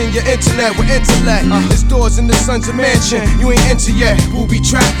 Malfunction your internet with intellect. There's doors in the Sons of Mansion you ain't enter yet. Booby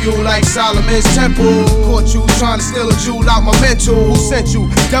trap you like Solomon's temple. Caught you trying to steal a jewel out my mental. Who sent you?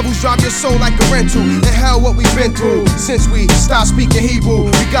 Devils drop your soul like a rental. The hell what we been through since we stopped speaking Hebrew.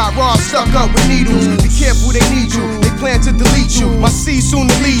 We got robbed, stuck up with needles. Be careful, they need you. They plan to delete you. My seed soon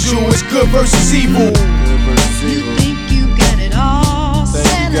to lead you. It's good versus evil. You think you got it all set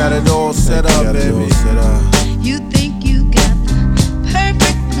up. Got it all set up, baby. You think you got the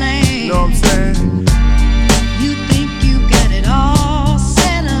perfect plan. Know what I'm saying? You think you got it all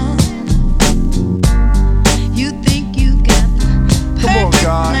set up. You think you got the perfect Come on,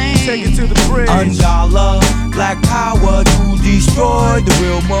 God. plan. Take it to the bridge. Undollar, black power to destroy the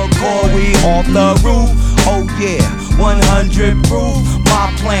real McCoy. We off the roof. Oh yeah, 100 proof.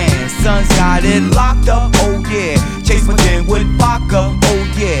 My plan, sons got it locked up. Oh yeah, chase my den with vodka. Oh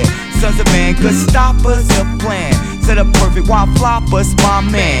yeah, sons of man could stop us. A plan, set up perfect while flop us, my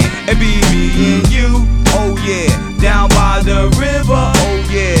man. It be me and you. Oh yeah, down by the river. Oh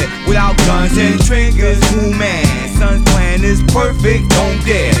yeah, without guns and triggers. Ooh man, son's plan is perfect. Don't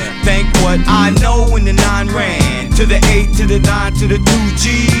dare think what I know when the 9 ran. To the 8, to the 9, to the 2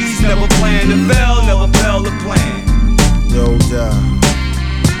 G's. Never planned to fail, never failed to plan. Yo, down.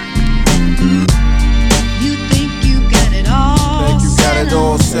 You think you got it all Think you got it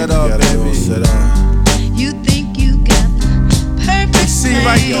all set up, baby. You think you got the perfect plan. See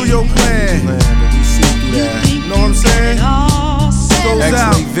right through your plan. We see through that. Know what I'm saying? Goes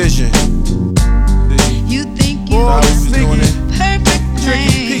out. X-ray vision. You think you got the perfect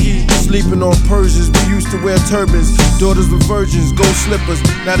plan. Sleeping on Persians, we used to wear turbans. Daughters with virgins, gold slippers.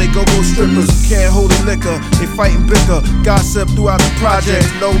 Now they go strippers. Can't hold a liquor, they fighting bicker. Gossip throughout the project.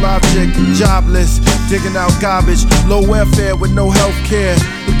 Low object, jobless, digging out garbage. Low welfare with no health care.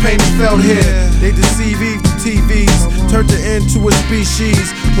 The pain is felt here. They deceive Eve to TVs, turned it into a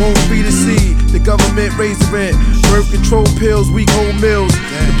species. Won't be the seed. The government raised the rent. Birth control pills, weak old meals.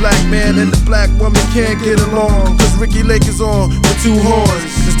 The black man and the black woman can't get along. Cause Ricky Lake is on with 2 horns.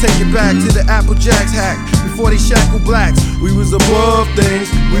 Let's take it back to the Apple Jacks hack. Before they shackled blacks, we was above things,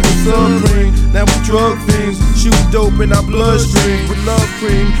 we was supreme. Now we drug fiends, shoot dope in our bloodstream. With love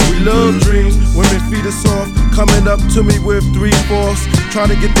cream, we love dreams. Women feed us off, coming up to me with 3/4, trying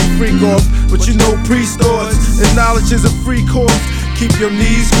to get their freak off. But you know priest thoughts, and knowledge is a free course. Keep your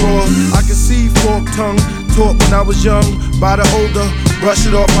knees crossed. I can see forked tongue, taught when I was young by the older. Brush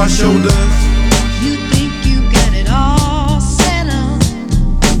it off my shoulders. You think you got it all set up.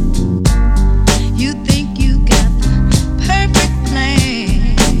 You think you got the perfect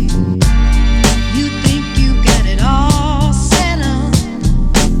plan. You think you got it all set up.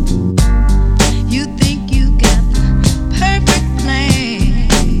 You think you got the perfect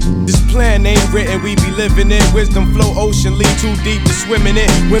plan. This plan ain't written, we be living it. Wisdom flow ocean, lead too deep to swim in it.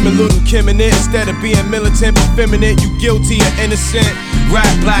 Women little Kim in it. Instead of being militant but feminine, you guilty or innocent. Rap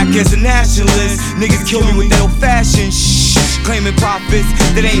black as a nationalist. Niggas kill me with that old fashioned shh. Claiming profits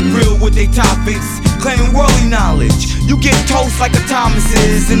that ain't real with they topics. Claiming worldly knowledge. You get toast like a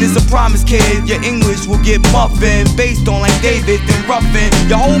Thomas's. And it's a promise, kid. Your English will get muffin. Based on like David, then ruffin.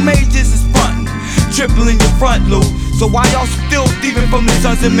 Your whole majors is frontin'. Triple in your front loop. So why y'all still thieving from the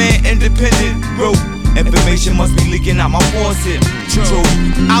Sons of Man independent route? Information must be leaking out my faucet. True,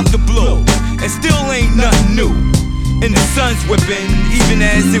 out the blue. And still ain't nothing new. And the sun's whipping, even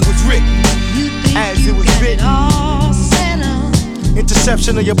as it was written. As it was written.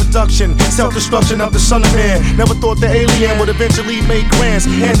 Interception of your production, self-destruction of the son of man. Never thought the alien would eventually make grants,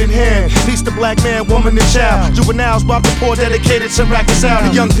 hand in hand. Peace to black man, woman, and child. Juveniles robbed the poor, dedicated to rackets out.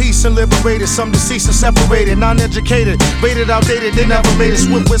 The young peace and liberated, some deceased and separated. Non-educated, rated outdated, they never made it.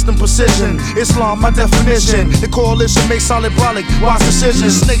 With wisdom, precision. Islam, my definition. The coalition makes solid brolic, wise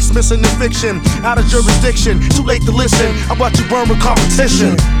decisions. Snakes missing the fiction, out of jurisdiction. Too late to listen, I watch you burn with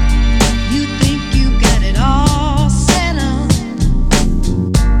competition. You think you got it all set up.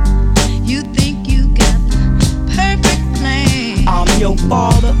 You think you got the perfect plan. I'm your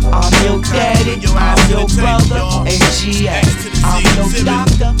father, I'm your daddy, I'm your brother, AGA. I'm your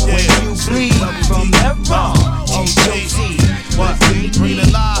doctor when you bleed from that wrong. HOC, what? Bring the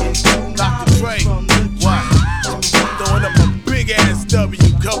live, Dr. Dre, what? Throwing up a big ass W,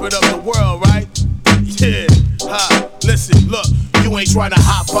 covered up the world, right? Yeah, listen, look, you ain't trying to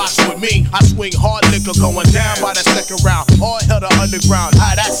hop box with me. I swing hard liquor going down by the second round. All hell the underground.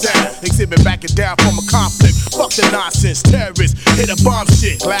 How that sound? Exhibit backing down from a conflict. Fuck the nonsense. Terrorists hit a bomb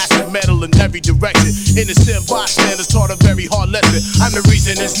shit. Glass and metal in every direction. Innocent bystanders taught a very hard lesson. I'm the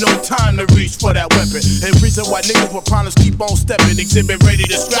reason there's no time to reach for that weapon. And reason why niggas with problems keep on stepping. Exhibit ready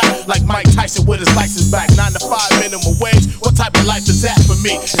to scrap like Mike Tyson with his license back. 9 to 5 minimum wage. What type of life is that for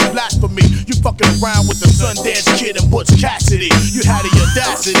me? It's blasphemy. You fucking around with the Sundance Kid and Butch Cassidy. You had the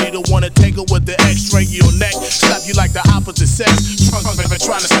audacity to wanna tangle with the X, strangle your neck, slap you like the opposite sex. Drunk been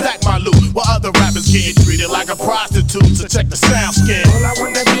trying to stack my loot while other rappers getting treated like a prostitute. So check the sound skin. All I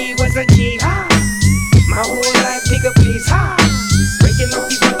wanna be was a jihad. My whole life, nigga, please high. Breaking up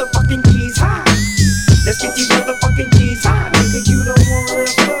these motherfucking keys high. Let's get these motherfucking keys high. Nigga, you don't wanna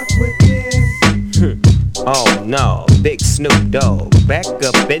fuck with this. Oh no, Big Snoop Dogg, back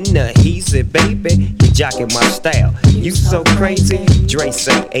up in the easy, baby. You jocking my style, you so crazy. Dre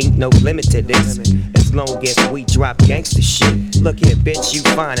say ain't no limit to this, as long as we drop gangsta shit. Look here, bitch, you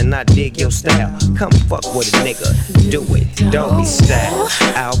fine and I dig your style. Come fuck with a nigga, do it, don't be style.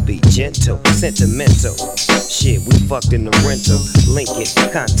 I'll be gentle, sentimental. Shit, we fucked in the rental, Lincoln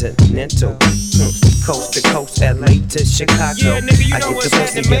Continental. Coast to coast, LA to Chicago. Yeah, nigga, you I know get what's the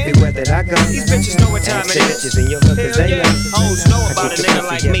pussy happening, man. everywhere that I go. These bitches know what time it is. Bitches in your hookers, they know. Hoes know about a nigga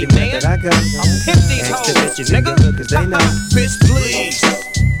like me, man. I go. Pimp these hoes, Bitches in your nigga. hookers, they know. Bitch, please.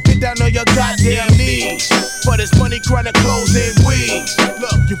 Get down on your goddamn knees. For this money, chronic clothes and weed.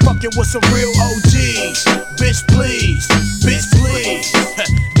 Look, you fucking with some real OGs. Bitch, please. Bitch, please.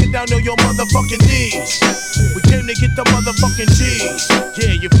 Get down on your motherfucking knees. We came to get the motherfucking G's.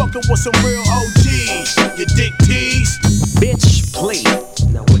 Yeah, you fucking with some real OGs. You dick tease. Bitch, please.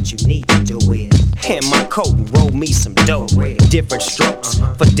 Now what you need to do is hand my coat and roll me some dough. Different strokes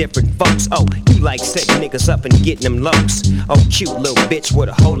for different folks. Oh, you like setting niggas up and getting them lows. Oh, cute little bitch with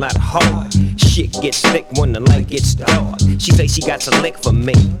a whole lot of heart. Shit gets thick when the light gets dark. She say she got some lick for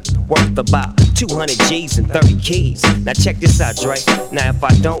me, worth about 200 G's and 30 keys. Now check this out, Dre. Now if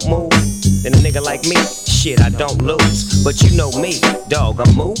I don't move, then a nigga like me, shit, I don't lose. But you know me, dog,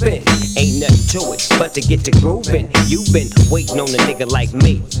 I'm moving. Ain't nothing to it but to get to grooving. You been waiting on a nigga like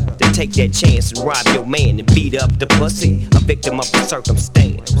me to take that chance and rob your man and beat up the pussy, a victim of the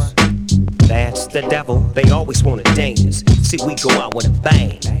circumstance. That's the devil, they always wanna dance. See, we go out with a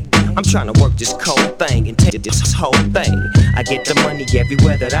bang. I'm trying to work this cold thing and take this whole thing. I get the money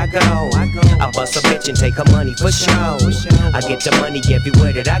everywhere that I go. I bust a bitch and take her money for show. I get the money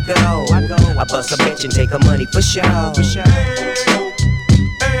everywhere that I go. I bust a bitch and take her money for show.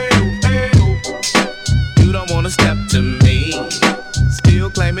 You don't wanna step to me. Still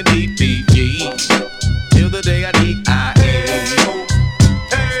claiming DPG. Till the day I D.I.E.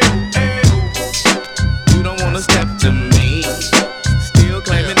 You don't wanna step to me. Still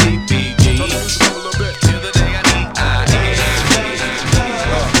claiming DPG. Till the day I D.I.E.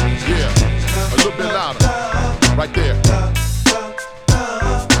 Yeah, a little bit louder. Right there.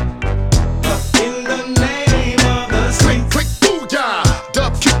 In the name of the street. Click, booyah!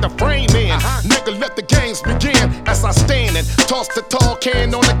 Dub kick the frame in. Nigga, let the games begin. As I stand and toss the tall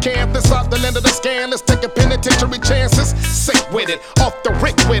can on the canvas. Out the land of the scan, let's take a penitentiary chances. Sick with it, off the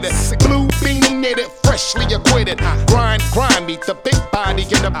rick with it. Blue beanie knitted, freshly acquitted. Grind, meet the big body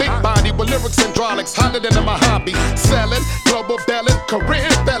in the big body with lyrics and hydraulics. Hotter than my hobby. Selling, global belling, career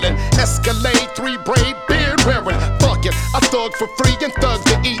felon. Escalade, 3 braid, beard wearing. Fuck it, I thug for free and thug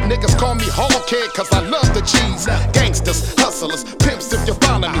to eat. Niggas call me hog-head cause I love the cheese. Gangsters, hustlers, pimps if you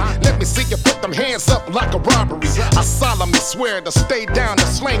follow me. Let me see you put them hands up like a robbery. I solemnly swear to stay down and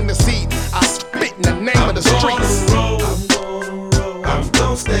slang this heat. I spit in the name of the streets. I'm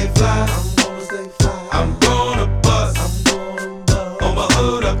gonna stay fly. I'm gonna bust. On my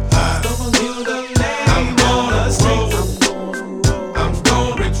hood up high. I'm gonna roll. I'm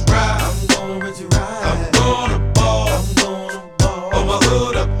gonna rich ride. I'm gonna ball. On my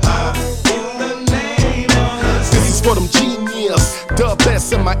hood up high. In the name of the This is for them genius, dub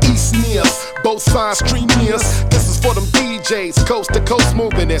S and my East nears. Both sides stream nears. This is for them DJs, coast to coast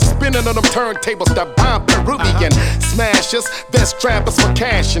moving and spinning on them turntables that bomb Peruvian smashers. Best trappers for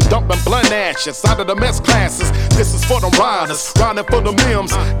cash and dumping blunt ashes out of the mess classes. This is for them riders, riding for the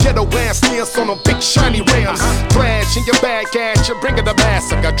M's. Ghetto ass nears on them big shiny rims. Thrash in your bag at you, bringing the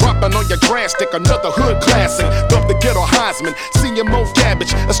massacre. Dropping on your trash stick, another hood classic. Dump the ghetto Heisman, senior Mo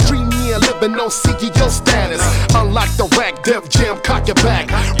Cabbage. A stream near living no CEO status. Unlock the rack, Dev Jam, cock your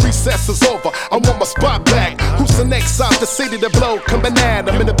back. Recess is over, I want my spot back. Who's the next out the city to blow? Coming at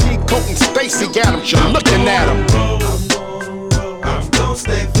him in a pea coat and Stacy Adams, you're looking at him. I'm gonna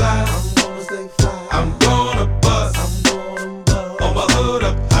stay fly. I'm gonna bust. On my hood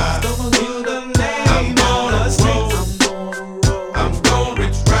up high.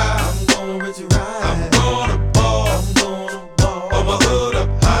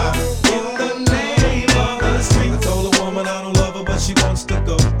 wants to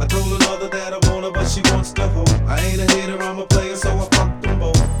go. I told her mother that I want her, but she wants to hoe. I ain't a hater, I'm a player, so I fuck them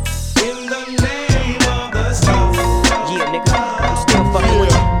both. In the name of the soul. Yeah, nigga, I'm still fucking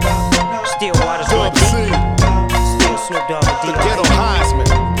with you. Still waters run deep. Still Snoop Dogg with D.R.E. The ghetto Heisman.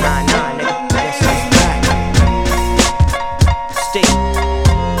 Nah, nigga.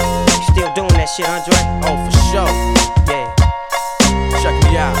 Still doing that shit, Andre? Oh, for sure. Yeah. Check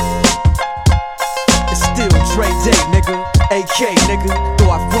me out. It's still Dre Day, nigga. AK, nigga.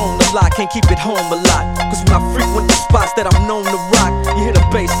 Though I've grown a lot, can't keep it home a lot. Cause when I frequent the spots that I'm known to rock, you hear the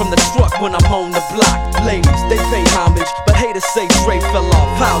bass from the truck when I'm on the block. Ladies, they pay homage, but haters say Dre fell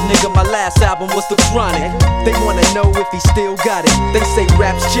off. How, nigga, my last album was The Chronic. They wanna know if he still got it. They say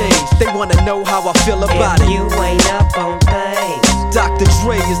raps changed. They wanna know how I feel about it. You ain't up on things. Dr.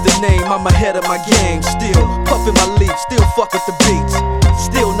 Dre is the name, I'm ahead of my game. Still puffin' my leaf, still fuck with the beats.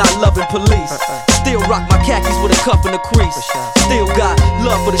 Still not loving police. Still rock my khakis with a cuff and a crease. Still got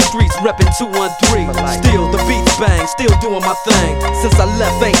love for the streets, reppin' 213. Still the beats bang, still doing my thing. Since I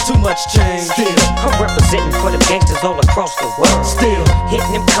left, ain't too much change. Still, I'm representing for them gangsters all across the world. Still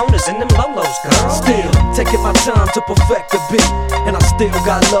hitting them corners and them lolos, girl. Still taking my time to perfect the beat, and I still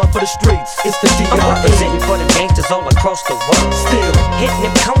got love for the streets. It's the D.R.E. I'm representing for them gangsters all across the world. Still hitting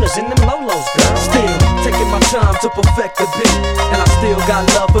them corners and them lolos, girl. Still taking my time to perfect the beat, and I still got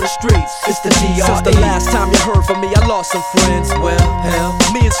love for the streets. It's the D.R.E. Since the last time you heard from me, I lost some friends. Well, hell,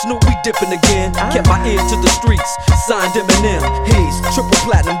 me and Snoop, we dipping again. Kept my ear to the streets, signed Eminem. He's triple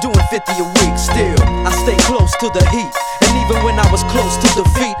platinum, doing 50 a week. Still, I stay close to the heat, and even when I was close to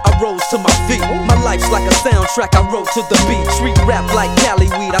defeat, I rose to my feet. My life's like a soundtrack, I wrote to the beat. Treat rap like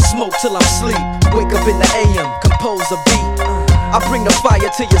Cali weed, I smoke till I'm sleep. Wake up in the AM, compose a beat. I bring the fire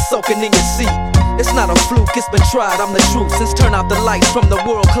till you're soaking in your seat. It's not a fluke, it's been tried, I'm the truth. Since turn out the lights from the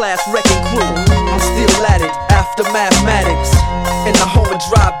world-class wrecking crew, I'm still at it, after mathematics. In the home of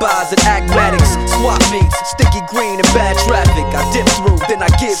drive-bys and acmatics, swap meets, sticky green and bad traffic. I dip through, then I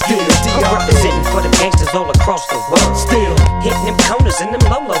give you the D.R.E. I'm representing for them gangsters all across the world. Still hitting them corners and them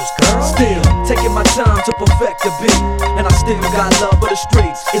lolos, girl. Still taking my time to perfect the beat, and I still got love for the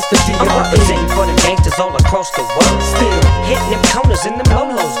streets. It's the D.R.E. I'm representing for them gangsters all across the world. Still hitting them corners and them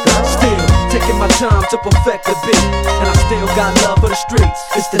lolos, girl. Still taking my time to perfect the beat, and I still got love for the streets.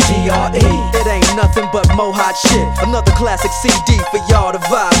 It's the D.R.E. It ain't nothing but mo hot shit. Another classic CD for y'all to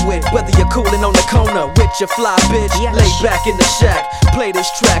vibe with. Whether you're coolin' on the corner with your fly bitch, lay back in the shack, play this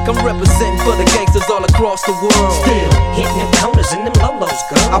track. I'm representing for the gangsters all across the world. Still hitting them corners and them lolos,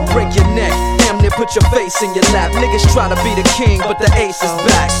 girl. I break your neck, damn near put your face in your lap. Niggas try to be the king, but the ace is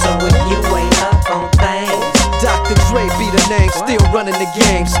back. So if you ain't up on things, Dr. Dre be the name, still running the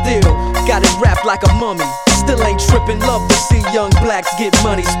game. Still got it wrapped like a mummy. Still ain't trippin', love to see young blacks get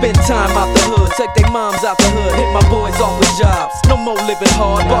money. Spend time out the hood, take their moms out the hood. Hit my boys off with jobs, no more living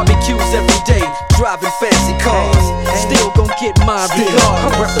hard. Barbecues every day, driving fancy cars. Still gon' get mine regardless.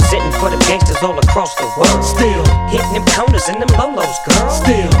 I'm representing for them gangsters all across the world. Still hitting them corners and them lolos, girl.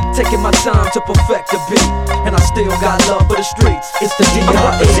 Still taking my time to perfect the beat, and I still got love for the streets. It's the D.R.E. I'm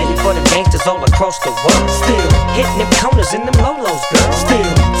representing for them gangsters all across the world. Still hitting them corners and them lolos, girl.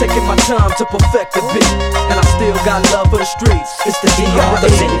 Still taking my time to perfect the beat, and I still got love for the streets. It's the D.R.E. I'm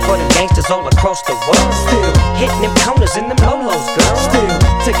representing for them gangsters all across the world. Still hitting them corners and them lolos, girl. Still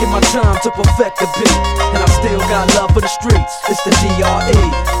taking my time to perfect the beat, and I still got love for the streets. It's the D.R.E.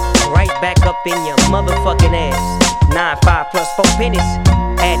 Right back up in your motherfucking ass. 9-5 plus 4 pennies.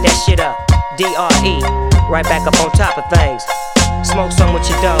 Add that shit up. D.R.E. Right back up on top of things. Smoke some with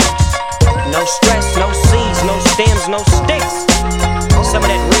your dogs. No stress, no seeds, no stems, no sticks. Some of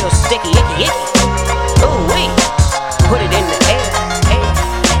that real sticky, icky. Ooh wee. Put it in the air.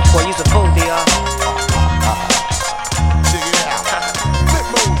 Boy, you's a fool, D.R. Check it out. Flip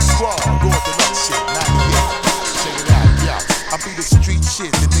mode squad, going to that shit, not yet. Check it out, yo. I be the street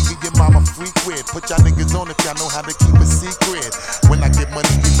shit, the nigga your mama freak with. Put y'all niggas on if y'all know how to keep a secret. When I get money,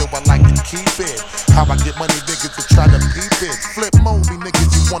 you know I like to keep it. How I get money, niggas to try to peep it. Flip mode, be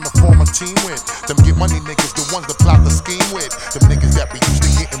niggas you wanna form a team with. Them get money niggas, the ones that plot the scheme with. Them niggas that be used to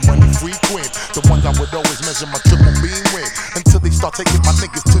getting money frequent. The ones I would always measure my triple beam with. Until they start taking my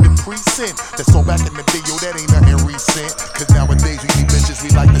niggas to the precinct. That's all back in the day, yo, that ain't nothing recent. Cause nowadays we need bitches we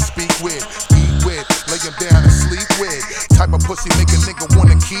like to speak with, eat with, lay them down and sleep with. Type of pussy make a nigga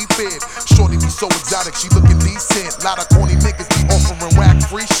wanna keep it. Shorty be so exotic, she looking decent. Lot of corny niggas be offering whack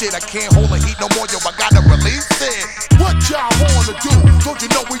free shit. I can't hold a heat no more, yo, I gotta release it. What y'all wanna do? Don't you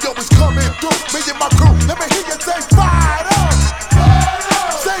know we always coming through? Me and my crew, let me hear you say fired up.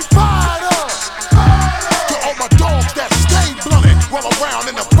 Say fired up. To all my dogs that stay blunted, roll around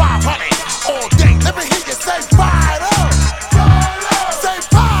in the 500 all day. Let me hear you say fired up.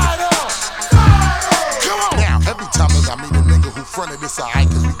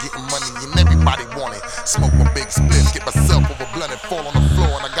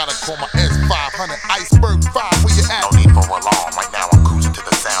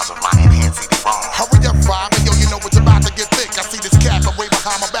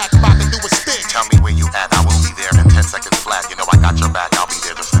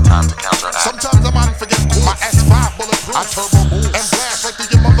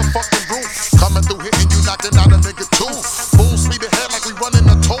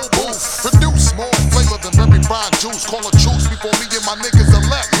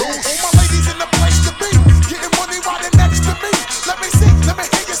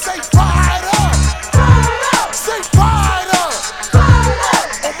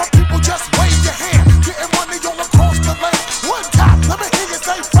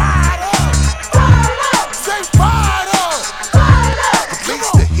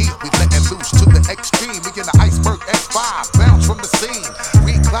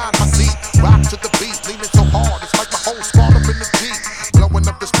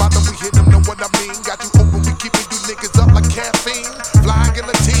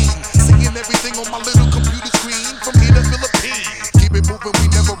 regular team. Seeing everything on my little computer screen from here to Philippines. Keep it moving,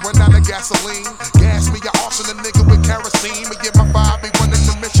 we never run out of gasoline. Gas me, your arse and a nigga with kerosene. But yeah, my vibe be running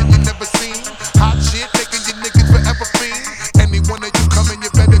the mission you never seen. Hot shit, making you niggas forever fiend. Any one of you coming,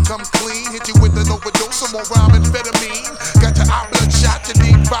 you better come clean. Hit you with an overdose, some more rhyme amphetamine. Got your eye bloodshot, you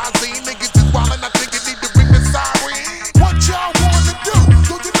need Visine. Niggas is wildin', I think you need to ring the siren. What y'all wanna do?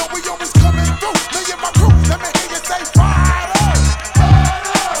 Don't you know we always coming through? Me and my crew, let me hear you say fired up.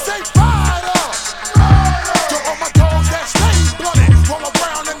 Say fired up. To all my dogs that stay blooded, roll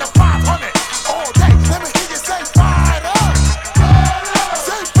around in the 500 all day. Let me hear you say fired up.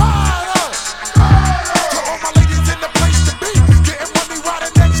 Say fired up. To all my ladies in the place to be, getting money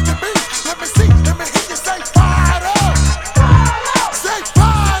riding next to me. Let me see, let me hear you say fired up. Say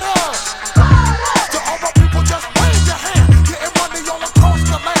fired up. To all my people, just wave your hand, getting money all across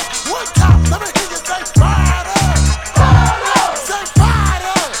the land. One time, let me hear you say fired up. Say fired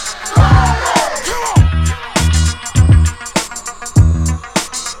up. Come on.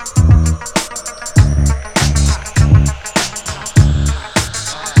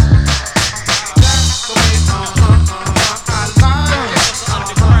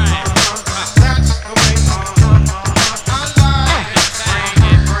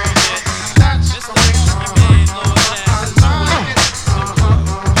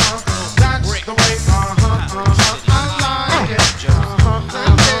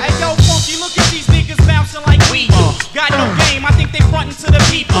 Hey yo, Funky, look at these niggas bouncing like we do. Got no game, I think they frontin' to the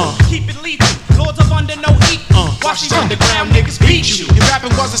people. Keep it lethal, lords of under no heat. Watch these underground niggas beat you. Your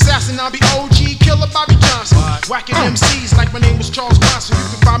rapping was assassin, I'll be OG, killer Bobby Johnson. Whacking MCs like my name was Charles Bronson.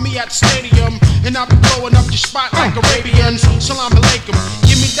 You can find me at the stadium, and I'll be blowing up your spot like Arabians. Salam alaikum,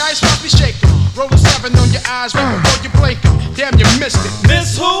 give me dice, watch me shake 'em. Roll a 7 on your eyes right before you blink 'em. Damn, you missed it.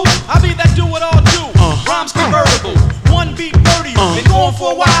 Miss who? I be that do it all do. Rhymes convertible, one beat 30. Been going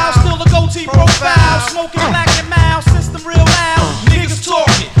for a while, still a goatee profile. Smoking black and mild, system real loud. Niggas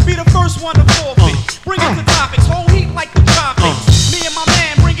talking, be the first one to forfeit. Bring it to topics, whole heat like the tropics. Me and my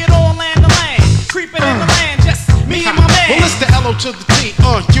man, bring it on land to land. Creeping in the land, just me and my man. Well, it's the L-O to the T,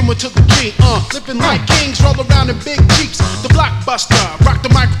 humor to the G, living like kings, roll around in big jeeps. The blockbuster, rock the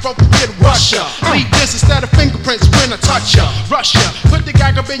microphone from here to Russia. Lead this instead of fingerprints when I touch ya. Rush ya, put the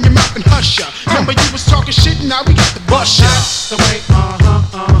gag up in your mouth and hush ya. Remember you was talking shit, and now we got the bust ya. That's the way,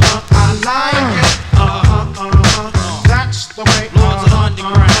 I like it. That's the way, Lords of the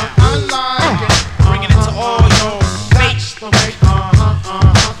underground, I like it. bringing it to all your That's the way,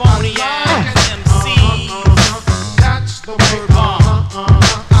 phony ass MCs. that's the way,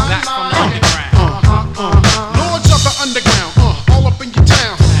 Back from the underground. Lords of the underground, all up in your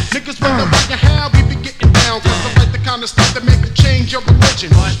town. Niggas wonder why you how we be getting down. Cause I like the kind of stuff that make you change your religion.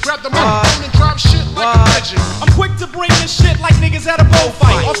 Grab the microphone and drop shit like a legend. I'm quick to bring this shit like niggas at a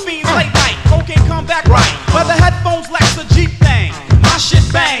bullfight. Or fiends late night, cocaine come back right. Whether headphones Lex a Jeep thing. My shit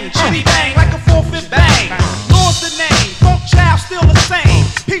bang, chitty bang, like a 4-5 bang. Lord's the name, funk child still the same.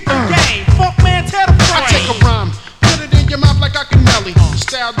 People game, funk man tear the frame. I take a rhyme, put it in your mouth like I can melly.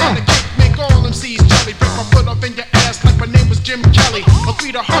 Style that a kick, make all MCs jelly. Break my foot up in your ass like my name was Jim Kelly.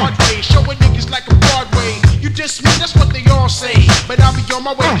 Agree the hard way, showing niggas like a Broadway. You diss me, that's what they all say. But I'll be on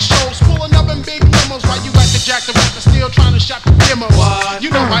my way to shows, pulling up in big limos while you at the Jack the Rapper still trying to shop the demos.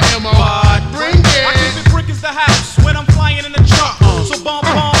 You know my MO. Bring it. I keep it brick as the house when I'm flying in the truck. So bump,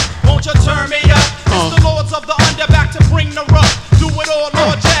 won't you turn me up? It's the lords of the under back to bring the rough. Do it all,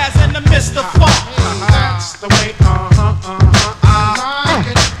 Lord Jazz and the Mr. Funk. That's the way, I like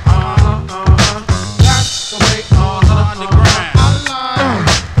it. That's the way, Lords of the underground. I like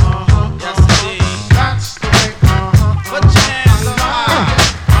it. Yes, indeed. That's the way, Put your hands up.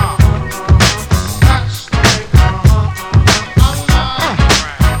 that's the way,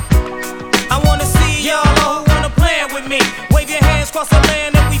 I wanna see y'all who wanna plan with me. Wave your hands across the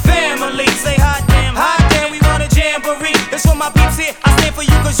land and we family. Say hot damn, we want a jamboree. It's for my peeps here. I stand for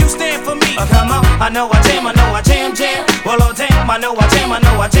you cause you stand for me. Come on, I know I jam. Well, oh damn, I know I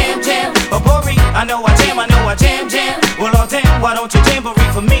jam. Oh, Bori, I know I jam. Well, oh damn, why don't you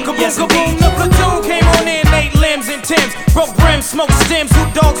jamboree for me? Yes, Kaboom, the platoon came on in, 8 limbs and Timbs. Broke brims, smoked stems, who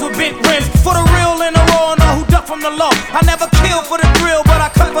dogs with bent rims. For the real and the raw, know who duck from the law. I never kill for the thrill, but I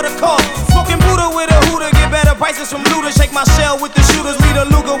cut for the cause. Smoking Buddha with a hooter, get better prices from looters. Shake my shell with the shooters, lead a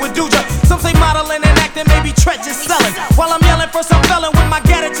Luger with Duja. Some say modeling and acting, maybe treacherous selling. While I'm yelling for some felon with my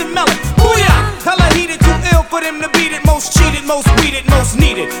gadget and melon. Booyah! Hella heated, too ill for them to beat it. Most cheated, most weeded, most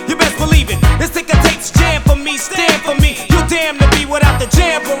needed. You best believe it. This ticker tapes jam for me, stand for me. You damn to be without the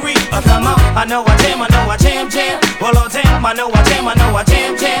jamboree. Come on, I know I jam. Well, oh damn, I know I jam.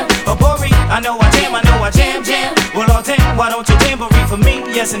 Oh, Bori, I know I jam. Well, oh damn, why don't you jamboree for me?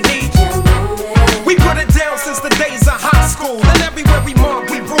 me, yes indeed. We put it down since the days of high school, and everywhere we mark,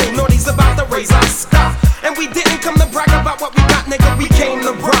 we rule. Naughty's about to raise our stock, and we didn't come to brag about what we got, nigga. We came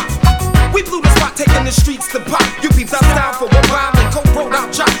to rock. We blew the spot, taking the streets to pop. You peeped our style for a while and co-wrote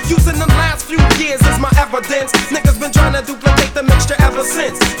out chop. Using the last few years as my evidence. Niggas been trying to duplicate the mixture ever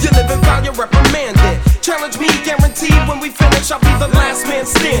since. You live and foul, you're reprimanded. Challenge me, guaranteed when we finish, I'll be the last man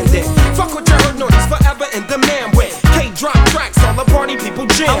standing. Fuck what you heard, Naughty's forever in demand with K-drop tracks, all the party people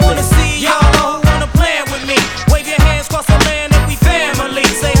jamming. I wanna see y'all who wanna plan with me. Wave your hands across the land if we family.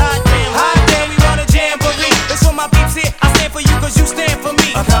 Say hot damn, we want a jamboree. It's for my peeps here, I stand for you cause you stand for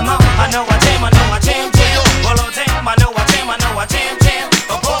me. Come on, I know I jam. Well, oh damn, I know I jam.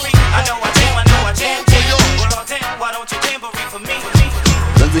 Oh, Corey, I know I jam. Well, oh damn, why don't you jamboree for me?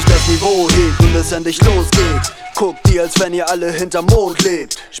 Wenn sich das Niveau hebt und es endlich losgeht, guckt ihr, als wenn ihr alle hinterm Mond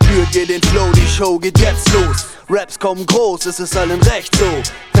lebt. Spürt ihr den Flow, die Show geht jetzt los. Raps kommen groß, es ist allen recht so.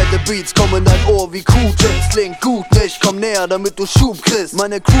 Fette Beats kommen in dein Ohr wie Q-Tips. Klingt gut nicht, komm näher, damit du Schub kriegst.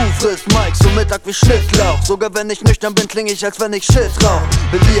 Meine Crew frisst Mikes so Mittag wie Schnittlauch. Sogar wenn ich nüchtern bin, kling ich, als wenn ich Shit rauch.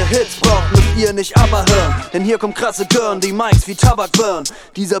 Wenn ihr Hits braucht, müsst ihr nicht aber hören. Denn hier kommt krasse Girl, die Mikes wie Tabak burn.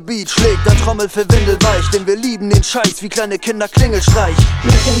 Dieser Beat schlägt der Trommel für Windelweich. Denn wir lieben den Scheiß wie kleine Kinder Klingelstreich.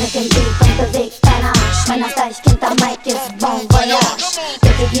 Mit dem Beat und bewegt dein Arsch. Wenn das Deichkind am Mic ist, Bon Voyage.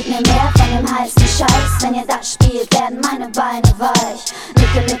 Bitte gib mir mehr von dem heißen Scheiß. Wenn ihr das spielt, werden meine Beine weich.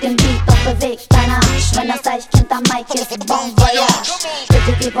 Nicke mit dem Beat und bewegt dein Arsch. Wenn das Deichkind am Mic ist, Bon Voyage.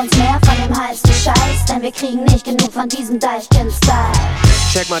 Bitte gib uns mehr von dem heißen Scheiß. Denn wir kriegen nicht genug von diesem Deichkind-Style.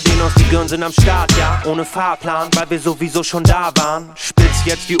 Check mal den aus, die Girls sind am Start, ja, ohne Fahrplan, weil wir sowieso schon da waren. Spitz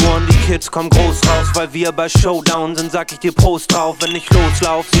jetzt die Ohren, die Kids kommen groß raus, weil wir bei Showdown sind, sag ich dir Prost drauf. Wenn ich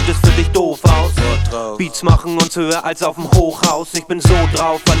loslauf, sieht es für dich doof aus. Beats machen uns höher als auf dem Hochhaus. Ich bin so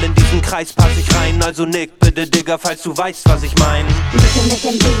drauf, weil in diesen Kreis pass ich rein. Also nick bitte, Digga, falls du weißt, was ich mein. Nicke mit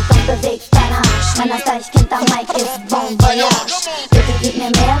dem Beat und bewegt dein Arsch. Wenn das Deichkind am Mic ist, Bon Voyage. Bitte gib mir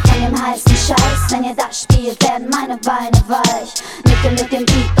mehr von dem heißen Scheiß. Wenn ihr das spielt, werden meine Beine weich. Nicke mit dem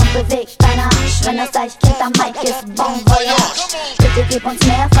Beat und bewegt dein Arsch. Wenn das Deichkind am Mic ist, Bon Voyage. Bitte gib uns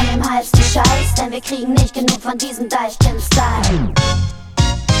mehr von dem heißen Scheiß. Denn wir kriegen nicht genug von diesem Deichkind-Style.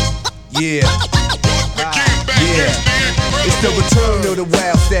 Yeah. It's the return of the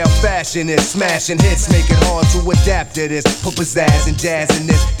wild style fashionist. Smashing hits, make it hard to adapt to this. Put pizzazz and jazz in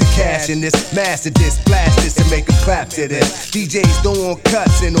this, the cash in this. Master this, blast this and make them clap to this. DJs don't want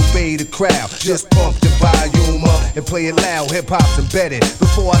cuts and obey the crowd. Just pump the volume up and play it loud. Hip hop's embedded.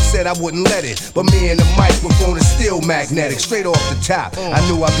 Before I said I wouldn't let it, but me and the microphone is still magnetic. Straight off the top, I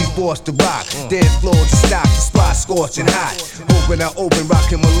knew I'd be forced to rock. Dead floor to stop, the spot scorching hot. Hoping I open,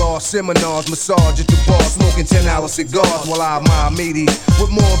 rocking my law seminars, massage at the bar, smoking 10-hour cigars while I admire meaties. With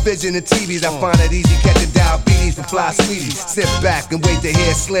more vision than TVs, I find it easy catching diabetes from fly sweeties. Sit back and wait to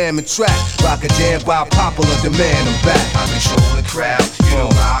hear slam and track. Rock a jam by popular demand, I'm back. I control the crowd, you know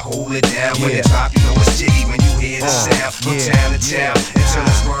I hold it down. When it drop, you know it's jiggy when you hear the sound. From town to town, until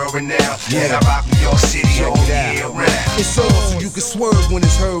it's world renowned. And I rock New York City all year round. It's on so you can swerve when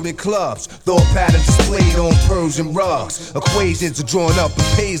it's heard in clubs. Thought patterns displayed on Persian rugs. Equations are drawn up in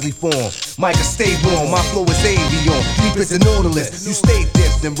Paisley form. Micah, stay warm, my flow is avion. Deep as the Nautilus, you stay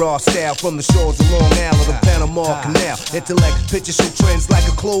dipped in raw style. From the shores of Long Island to Panama Canal. Intellect, picture show trends like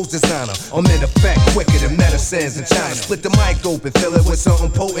a clothes designer. I'm in effect quicker than medicines in China. Split the mic open, fill it with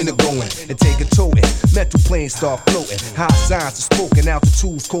something potent to go in. And take a toting, metal planes start floating. High signs are spoken,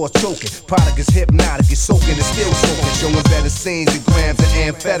 altitudes cause choking. Product is hypnotic, it's soaking, it's still soaking. Showing better scenes than grams of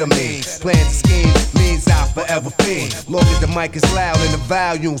amphetamine. Plans to scheme means I forever fiend. Long as the mic is loud and the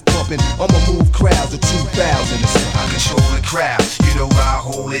volume's pumping, I'ma move crowds of 2,000. I control the crowd, you know I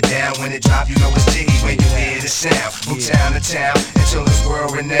hold it down. When it drop, you know it's jiggy when you hear the sound. From town to town, until it's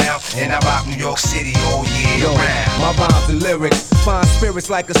world renowned. And I rock New York City all year round. My rhymes and lyrics find spirits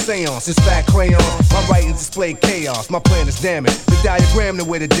like a seance. It's fat crayon, my writings display chaos. My plan is damaged, the diagram the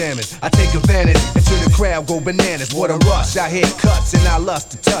way the damage. I take advantage until the crowd go bananas. What a rush, I hear cuts and I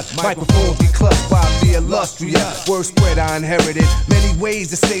lust to touch. Microphones be clutched by the illustrious. Word spread I inherited, many ways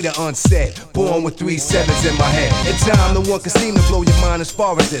to say the unsaid. Born with 3 sevens in my head. In time no one can seem to blow your mind as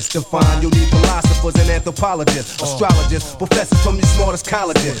far as this. To find you'll need philosophers and anthropologists, astrologists, professors from your smartest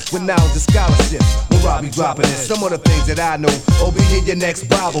colleges with knowledge and scholarships. When Robbie dropping this, some of the things that I know. Oh, be in your next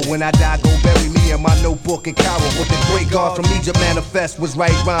Bible. When I die, go bury me in my notebook in Cairo. What the great God from Egypt manifest was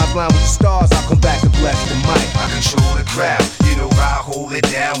right rhymes line with the stars. I'll come back and bless the mic. I control the crowd, you know I hold it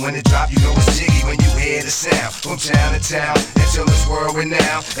down. When it drop, you know it's jiggy when you hear the sound. From town to town, until it's world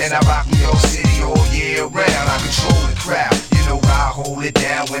renowned. And I rock New York City all year round. I control the crowd. You know I hold it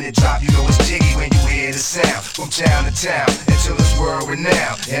down when it drop. You know it's jiggy when you hear the sound. From town to town until it's world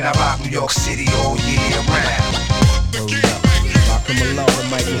renowned. And I rock New York City all year round. Rock 'em along, the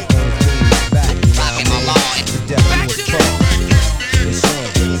microphone is back. You know what I mean? The devil was trouble. It's on.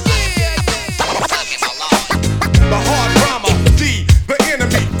 The hard drama, the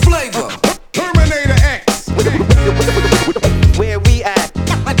enemy, flavor, Terminator X. Where we at?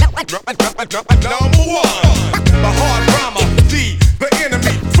 Number one. The hard drama, the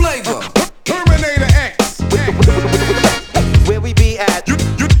enemy, flavor, Terminator X. Where we be at? You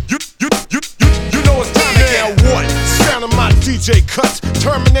know it's time now. What? Sound of my DJ cuts.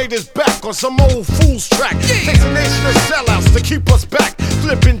 Terminator's back on some old fool's track. Takes a nation of sellouts to keep us back.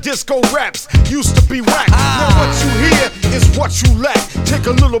 Flipping disco raps used to be whack. Now what you hear is what you lack. Take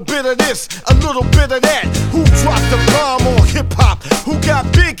a little bit of this, a little bit of that. Who dropped the bomb on hip hop? Who got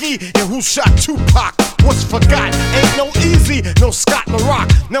Biggie and who shot Tupac? What's forgot? Ain't no easy, no Scott and the Rock.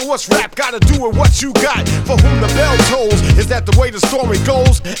 Now what's rap gotta do with what you got? For whom the bell tolls, is that the way the story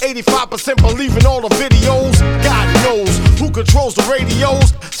goes? 85% believe in all the videos. God knows who controls the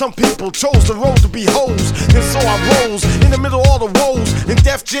radios. Some people chose the road to be hoes, and so I rose in the middle of all the woes. In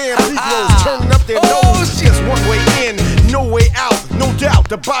Def Jam, Negroes turning up their nose. Just one way in, no way out. No doubt,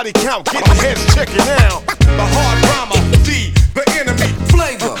 the body count, getting heads checking out. The hard drama, the enemy,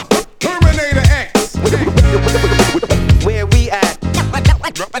 flavor, Terminator X. Where we at? Number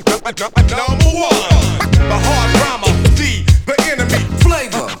one. The hard drama, the enemy,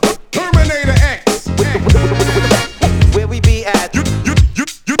 flavor, Terminator X. Where we be at? You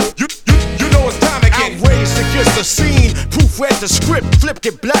know it's time again. Outraged against the scene. Proofread the script, flipped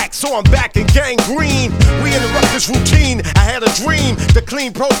it black, so I'm back in gang green. We interrupt this routine. I had a dream. The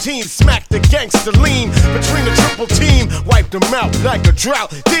clean protein smacked the gangster lean. Between the triple team, wiped them out like a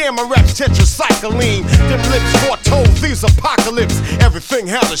drought. Damn, my rap's tetracycline. Them lips foretold these apocalypse. Everything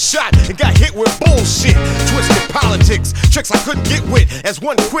had a shot and got hit with bullshit. Twisted politics, tricks I couldn't get with. As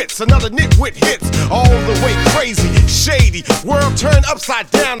one quits, another nitwit hits. All the way crazy, shady. World turned upside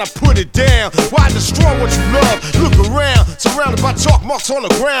down, I put it down. Why destroy what you love? Look around, surrounded by chalk marks on the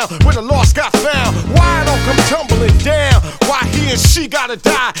ground. Where the lost got found. Why it don't come tumbling down? Why he and she gotta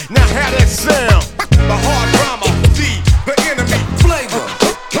die? Now how that sound? The hard drama, the enemy, flavor,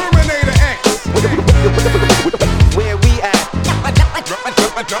 Terminator X. Where we at?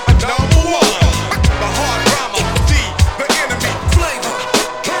 Number one. The hard drama, the enemy, flavor,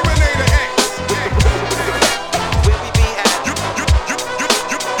 Terminator X. Where we be at? You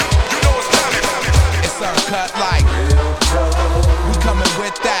know it's time. It's uncut like we coming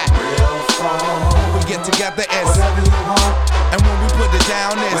with that. When we get together, it's and when we put it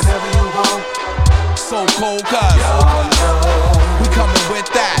down, it's so cold, cuz we coming with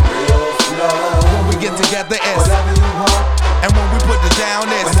that. When we get together, it's and when we put it down,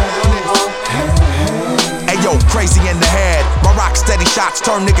 it's Ayo, crazy in the head. My rock steady shots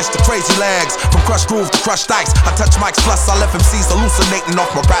turn niggas to crazy legs. From crushed groove to crushed ice, I touch mics plus I left MCs hallucinating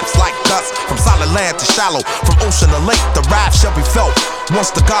off my raps like dust. From solid land to shallow, from ocean to lake, the rap shall be felt. Once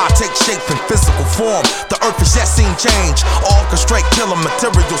the God takes shape in physical form, the earth is yet seen change. Orchestrate killer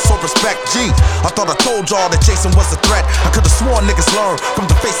material, so respect G. I thought I told y'all that Jason was a threat. I could've sworn niggas learn from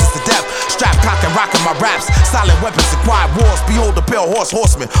the faces to death. Strap cock and rockin' my raps, silent weapons and quiet wars. Behold the pale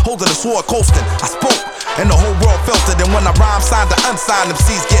horseman, holding a sword coasting. I spoke, and the whole world felt it. And when I rhyme, signed the unsigned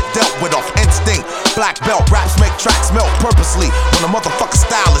MCs get dealt with off instinct. Black belt, raps make tracks melt purposely. When a motherfucker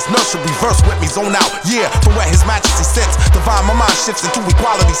style is nursery, reverse with me, zone out. Yeah, from where his majesty sits, divine, my mind shifts into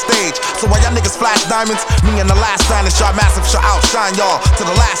equality stage. So while y'all niggas flash diamonds, me and the last dinosaur massive shall outshine y'all to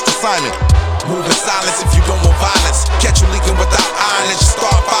the last assignment. Move in silence if you don't want violence. Catch you leaking without iron and just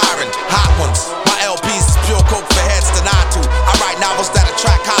start firing. Hot ones, my LPs is pure coke for heads to nod to. I write novels that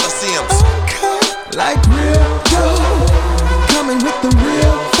attract coliseums. Like real dough, coming with the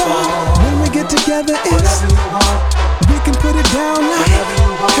real fun. When we get together, it's we can put it down like.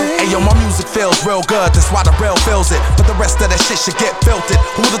 Hey yo, my music feels real good, that's why the rail feels it. But the rest of that shit should get filtered.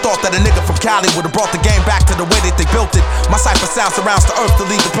 Who would've thought that a nigga from Cali would've brought the game back to the way that they built it? My cipher sound surrounds the earth to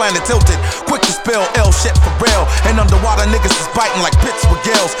leave the planet tilted. Quick to spill ill shit for real. And underwater niggas is biting like pits with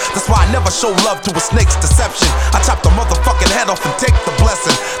gills. That's why I never show love to a snake's deception. I chop the motherfucking head off and take the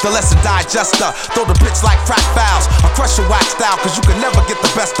blessing. The lesson digester, throw the bitch like crack fouls. I crush your wax style, cause you can never get the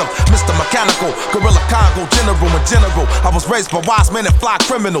best of Mr. Mechanical, Gorilla Congo, General and General. I was raised by wise men and fly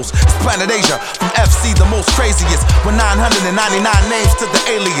criminals. It's Planet Asia, from FC the most craziest, with 999 names to the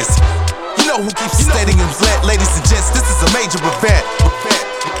alias. You know who keeps the stadiums lit, ladies and gents, this is a major event.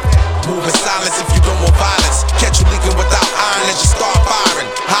 Move in silence if you don't want violence. Catch you leaking without iron and just start firing.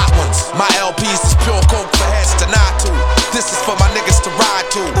 Hot ones, my LPs is pure coke for heads to nod to. This This is for my niggas to ride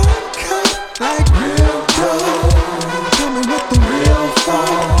to. Like real dough, coming with the real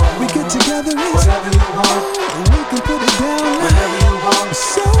fun. We get together, it's whatever you want, and we can put it down like whenever you want.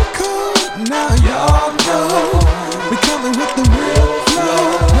 So cold, now y'all know. We coming with the real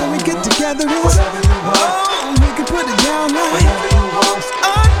flow. When we get together, it's whatever you want, we can put it down like whenever you want.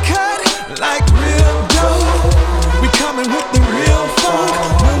 Uncut, like real dough. We coming with the real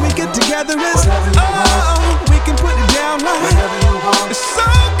funk. When we get together, it's we can put it down like whenever you want. It's so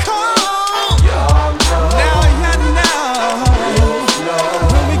cold.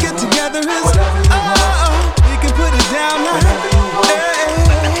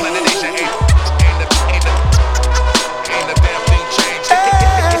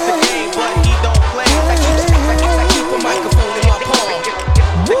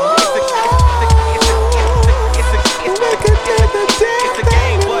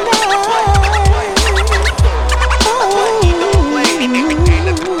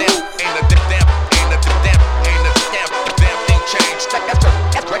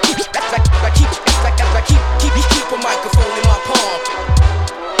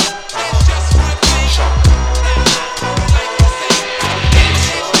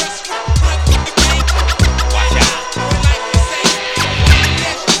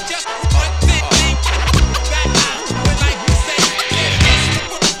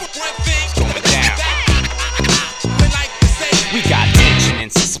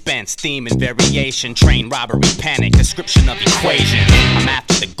 Theme and variation, train robbery, panic, description of equation. I'm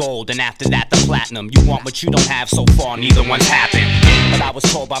after the gold and after that the platinum. You want what you don't have, so far neither one's happened. But I was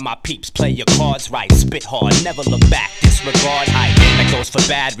told by my peeps, play your cards right, spit hard, never look back, disregard hype. That goes for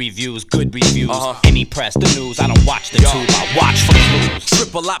bad reviews, good reviews. Any press, the news, I don't watch the tube, I watch for clues.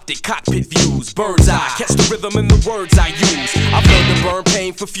 Triple optic cockpit views, bird's eye, catch the rhythm in the words I use. I've learned to burn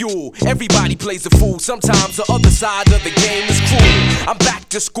pain for fuel. Everybody plays a fool, sometimes the other side of the game is cruel. I'm back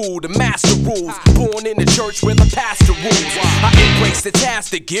to school to master rules, born in the church where the pastor rules. I embrace the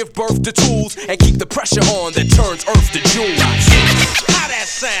task to give birth to tools and keep the pressure on that turns earth to jewels. How that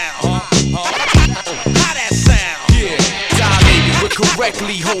sound? How that sound? Yeah, dilated with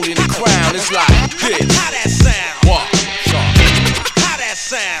correctly holding the crown. It's like this. How that sound? What? How that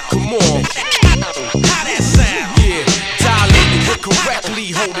sound? Come on. How that sound? Yeah, dilated with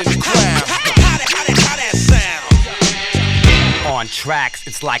correctly holding the crown. How that sound? On tracks,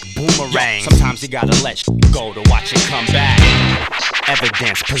 it's like boomerang. Sometimes you gotta let go to watch it come back.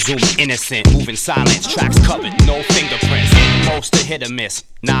 Evidence, presumed innocent, moving silence, tracks covered, no fingerprints. Most a hit or miss,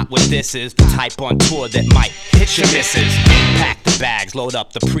 not what this is. The type on tour that might hit your misses. Pack the bags, load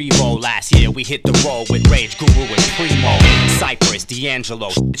up the Prevo. Last year we hit the road with Rage, Guru and Primo. Cypress,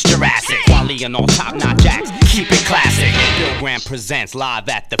 D'Angelo, it's Jurassic. Wally and all top-notch acts, keep it classic. Bill Graham presents live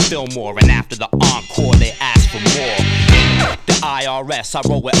at the Fillmore, and after the encore they ask for more. The IRS, I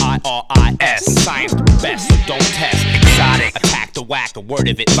roll with IRIS. Science the best, so don't test. Exotic, attack the whack, a word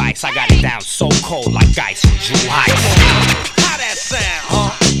of advice. I got it down so cold like ice from Drew Heights. How that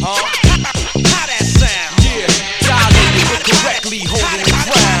sound? How that sound? Yeah, dilated with correctly holding the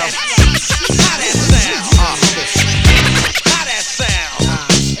crown. How that sound? How that sound?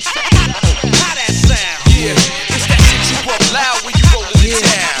 How that sound? Yeah, it's that shit you up loud when you roll in the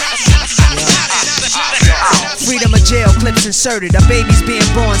town. Freedom of jail, clips inserted. A baby's being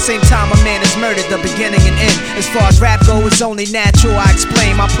born, same time a man is murdered. The beginning and end. As far as rap go, it's only natural. I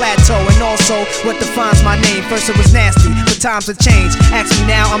explain my plateau and also what defines my name. First it was nasty, but times have changed. Ask me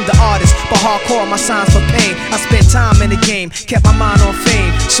now, I'm the artist, but hardcore my signs for pain. I spent time in the game, kept my mind on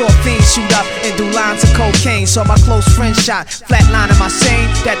fame. Saw fiends shoot up and do lines of cocaine. Saw my close friend shot, flatlining my sane.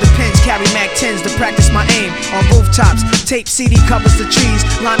 That depends, carry Mac 10s to practice my aim. On rooftops, tape CD covers the trees.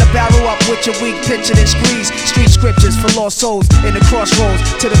 Line a barrel up with your weak picture then squeeze. Street scriptures for lost souls in the crossroads.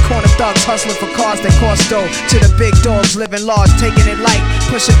 To the corner thugs hustling for cars that cost dough. To the big dogs living large, taking it light.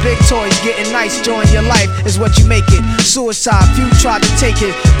 Pushing big toys, getting nice, join your life is what you make it. Suicide, few tried to take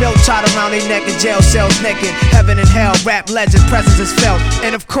it. Belt tied around their neck and jail cells naked. Heaven and hell, rap legend, presence is felt.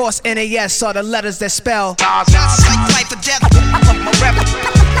 And of course, NAS are the letters that spell. Not like life or death. My rap,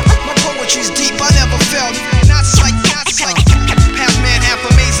 my poetry's deep, I never felt. Not like half man, half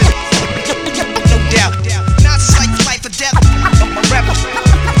amazing. No doubt. Not like life or death. My rap,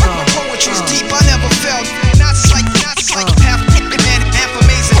 my poetry's deep, I never felt. Not like half man, half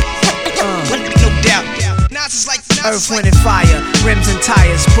amazing. No doubt. Not like Earth, wind, and fire, rims and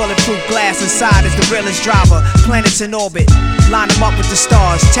tires, bulletproof glass inside is the realest driver. Planets in orbit, line them up with the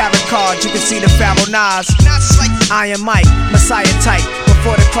stars. Tarot cards, you can see the Pharaoh Nas. Iron Mike, Messiah type.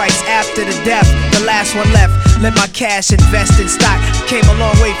 Before the Christ, after the death, the last one left. Let my cash invest in stock. Came a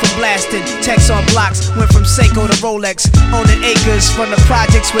long way from blasting. Text on blocks. Went from Seiko to Rolex. Owning acres from the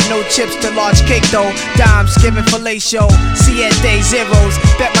projects with no chips to large cake though. Dimes giving fellatio. Siete zeros.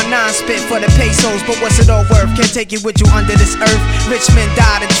 Bet my nine spit for the pesos. But what's it all worth? Can't take it with you under this earth. Rich men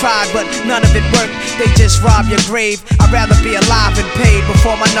died and tried, but none of it worked. They just rob your grave. I'd rather be alive and paid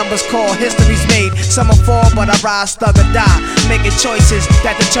before my numbers call. History's made. Some will fall, but I rise, thug or die. Making choices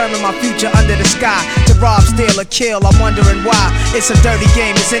that determine my future under the sky. To rob, steal, or kill, I'm wondering why. It's a dirty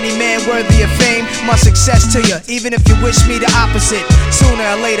game. Is any man worthy of fame? My success to you, even if you wish me the opposite. Sooner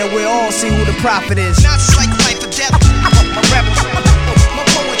or later, we'll all see who the prophet is. Not just like life or death. My rebels. My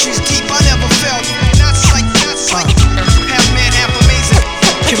poetry's deep, I never felt. Not just like half man, half amazing.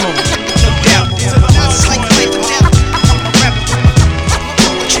 Come on, no doubt. Not just like life or death. My rebels. My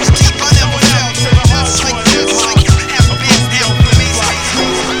poetry's deep, I never felt. Not just like half man, half amazing.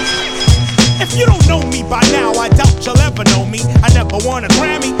 If you don't know me by now, I doubt you'll ever know me. I never won a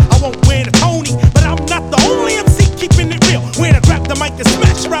Grammy, I won't win a Tony, but I'm not the only MC keeping it real. When I grab the mic and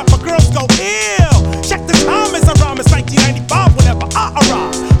smash rap, my girls go ill. Check the time as I rhyme, it's 1995 whenever I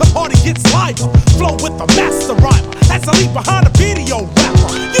arrive. The party gets liver, flow with the master rhymer. As I leave behind a video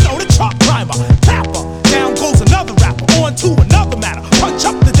rapper, you know the chart climber, tapper. Down goes another rapper, on to another matter. Punch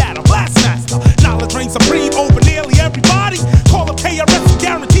up the data, blast master. Knowledge reigns supreme over nearly everybody. Call up KRS and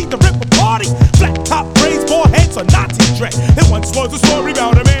guaranteed to rip a party. Flat top braids, bald heads, or Nazi dread. It once was a story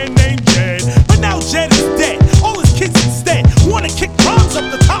about a man named Jed, but now Jed is dead. All his kids instead wanna kick drums up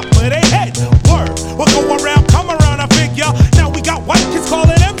the top of their head. Word, we'll go around, come around, I figure. Now we got white kids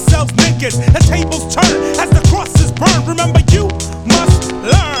calling themselves niggas. The tables turn as the crosses burn. Remember, you must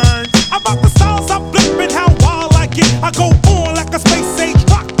learn about the styles I'm flipping, how wild I get. I go on like a space age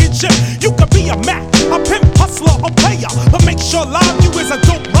rocket ship. You could be a Mac, a pimp, hustler, or player, but make sure live you is a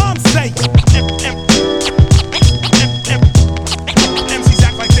dope rhyme sayer. MCs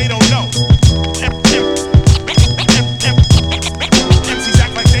act like they don't know. MCs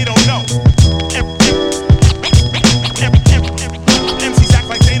act like they don't know. MCs act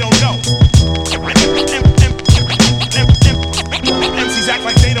like they don't know. MCs act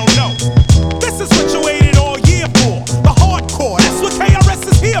like they don't know. This is what you waited all year for. The hardcore, that's what KRS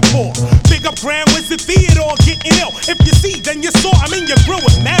is here for. Big up Grand Wizard Theodore getting ill. If you see, then you saw. I'm in your grill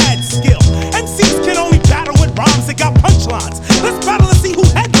with mad skill. MCs can only battle with rhymes that got punchlines. Let's battle and see who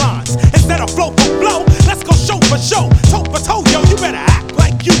headlines. Instead of flow for flow, let's go show for show. Toe for toe, yo, you better act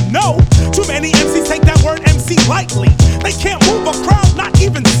like you know. Too many MCs take that word MC lightly. They can't move a crowd, not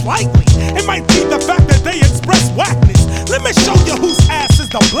even slightly. It might be the fact that they express whackness. Let me show you whose ass is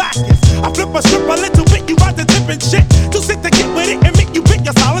the blackest. I flip a strip a little bit, you ride the tip and shit. Too sick to get with it and make you pick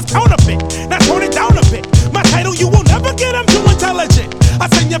your style is counterfeit. Now tone it down a bit. My title, you will never get, I'm too intelligent. I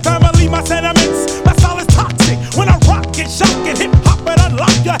send your family my sentiments. My style is toxic. When I rock it, shock it, hip hop it,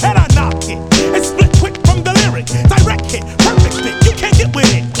 unlock your head, I knock it. It's split quick from the lyric. Direct hit, perfect fit, you can't get with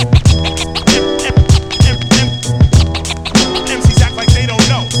it. MCs act like they don't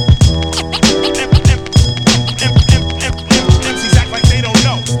know. MCs act like they don't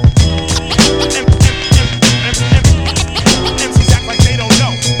know. MCs act like they don't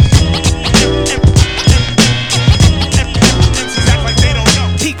know. MCs act like they don't know.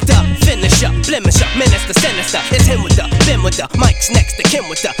 Peaked up, finish up, blemish up, menace the sinister. It's him with the, Ben with the, Mike's next to Kim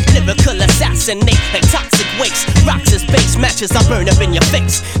with the lyrical assassinate like toxic waste. Rocks as bass matches, I burn up in your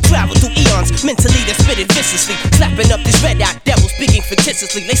face. Travel through eons, mentally they spit it viciously. Slapping up these red-eyed devils, speaking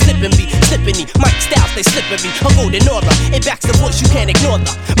fictitiously. They slipping me, Mike styles, they slippery. A golden aura, it backs the voice, you can't ignore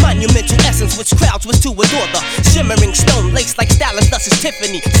the monumental essence which crowds was to adore the shimmering stone lace like stylist, thus is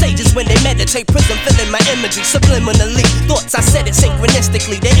Tiffany. Sages when they meditate, prism filling my imagery subliminally. Thoughts I said it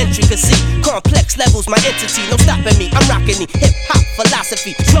synchronistically, the intricacy. Complex levels, my entity, no stopping me. I'm rocking the hip-hop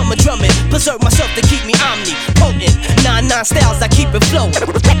philosophy. Drumming, preserve myself to keep me omnipotent. 9 styles, I keep it flowing.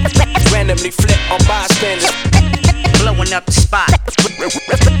 Randomly flip on bystanders, blowing up the spot.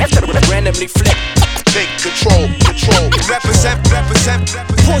 Randomly flip. Take control. Represent.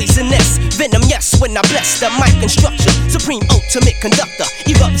 Poisonous, venom, yes, when I bless the mic and structure. Supreme ultimate conductor,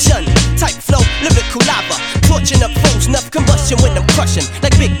 eruption, type flow, lyrical lava. Torching up foes, enough combustion when I'm crushing.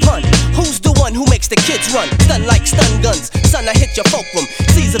 Like Big Pun, who's the one who makes the kids run? Stun like stun guns, son, I hit your fulcrum.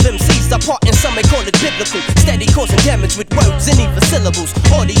 Seas of MCs apart and some may call it biblical. Steady causing damage with words and even syllables.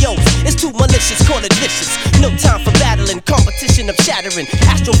 Audios, it's too malicious, call it vicious. No time for battling, competition of shattering.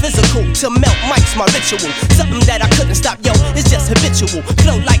 Astrophysical, to melt mics, my ritual. Something that I couldn't stop, yo, it's just habitual.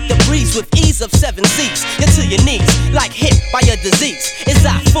 Flow like the breeze with ease of 7 C's. You're to your knees, like hit by a disease. It's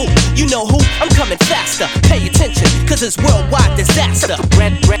I fool, you know who? I'm coming faster. Pay attention, cause it's worldwide disaster.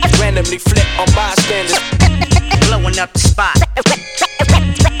 Randomly flip on bystanders, up the spot.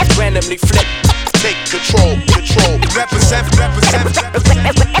 Randomly flip. Take control. Represent.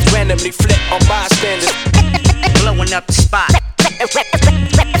 Randomly flip on bystanders. Blowing up the spot.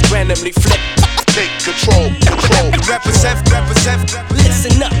 Randomly flip. Take control. Represent.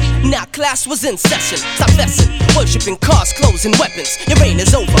 Listen up, now class was in session. Stop fessing, worshipping cars, clothes, and weapons. Your reign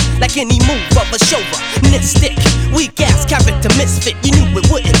is over, like any move of a chauvinistic, weak ass character misfit. You knew it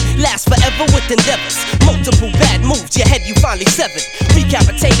wouldn't last forever with endeavors. Multiple bad moves, your head you finally severed.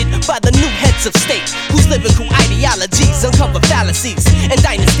 Recapitated by the new heads of state, whose lyrical ideologies uncover fallacies and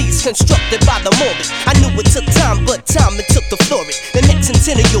dynasties constructed by the morbid. I knew it took time, but time it took to flourish. The next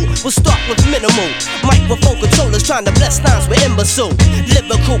centennial will start with minimal microphone controllers trying to bless lines with imbecile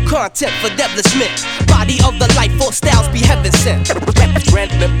lyrical content for devilishment. Body of the life force styles be heaven sent.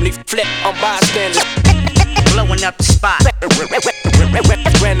 Randomly flip on bystanders. Blowing up the spot.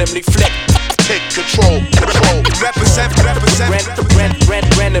 Randomly flip. Take control. Represent.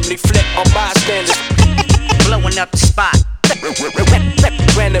 Randomly flip on bystanders. Blowing up the spot.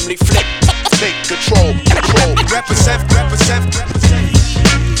 Randomly flip. Take control. Represent.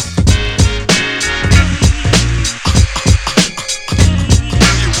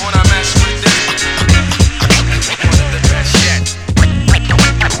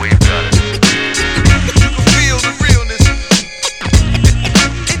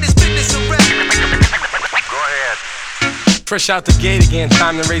 Fresh out the gate again,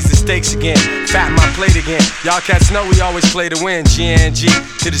 time to raise the stakes again. Fatten my plate again. Y'all cats know we always play to win. G&G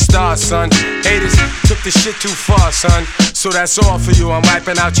to the stars, son. Haters took the shit too far, son. So that's all for you. I'm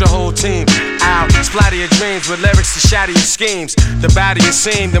wiping out your whole team. Ow, splatter your dreams with lyrics to shatter your schemes. The badder you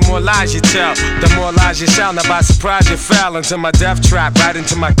seem, the more lies you tell. The more lies you shall. Now by surprise you fell into my death trap, right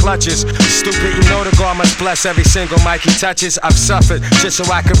into my clutches. Stupid, you know the God must bless every single mic he touches. I've suffered just so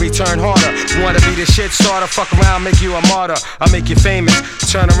I could return harder. Wanna be the shit starter, fuck around, make you a martyr. I'll make you famous,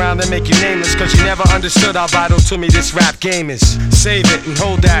 turn around and make you nameless. Cause you never understood how vital to me this rap game is. Save it and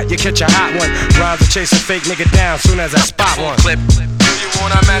hold that, you catch a hot one. Rhymes to chase a fake nigga down soon as I spot one. Clip. Do you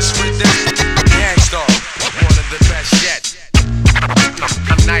wanna mess with this? Gangstar, one of the best yet.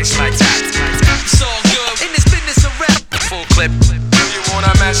 I'm nice like that. It's all good in this business of rap. Full clip. Do you wanna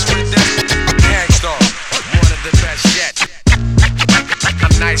mess with this? Gangstar, one of the best yet.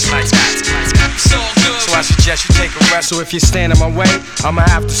 I'm nice like that. It's all good. So I suggest you take a rest. So if you stand in my way, I'ma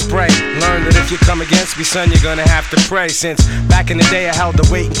have to spray. Learn that if you come against me, son, you're gonna have to pray. Since back in the day I held the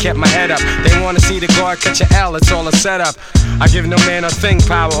weight and kept my head up. They wanna see the guard catch an L, it's all a setup. I give no man a thing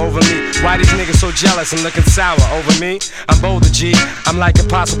power over me. Why these niggas so jealous and looking sour over me? I'm bolder, G. I'm like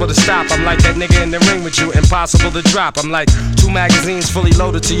impossible to stop. I'm like that nigga in the ring with you, impossible to drop. I'm like 2 magazines fully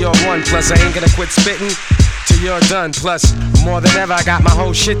loaded to your 1. Plus I ain't gonna quit spitting till you're done. Plus, more than ever, I got my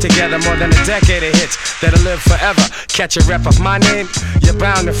whole shit together. More than a decade of hits that'll live forever. Catch a rep of my name, you're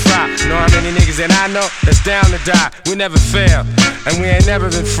bound to fry. Know how many niggas that I know that's down to die. We never fail, and we ain't never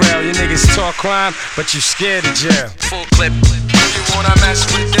been frail. You niggas talk crime, but you scared of jail. Full clip. Do you wanna mess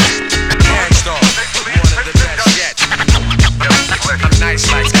with this? Gangstar, one of the best yet. I'm nice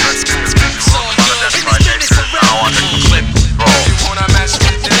like that. It's all good in this business of rap. Full clip. Do you wanna mess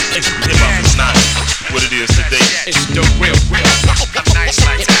with this? Hip-hop is not what it is today. It's the real. I'm nice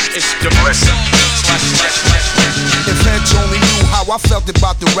like that. It's the If heads only knew how I felt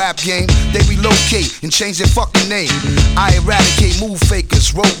about the rap game, they relocate and change their fucking name. I eradicate move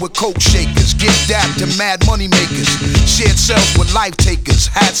fakers, roll with coke shakers, get dapped to mad money makers, shared cells with life takers,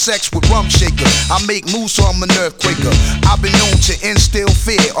 had sex with rum shaker. I make moves so I'm an earthquaker. I've been known to instill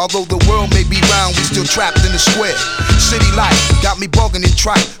fear. Although the world may be round, we still trapped in the square. City life got me bugging and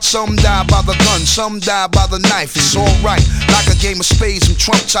trite. Some die by the gun, some die by the knife. It's alright, like a game of spades, I'm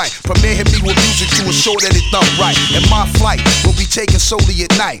Trump tight. Premier hit me with music to ensure that it thump right. And my flight will be taken solely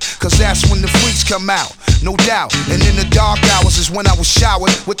at night, cause that's when the freaks come out, no doubt. And in the dark hours is when I was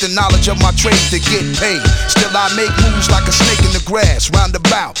showered with the knowledge of my trade to get paid. Still I make moves like a snake in the grass,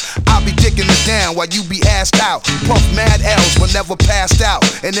 roundabout. I'll be dicking it down while you be assed out. Puff mad L's but never passed out.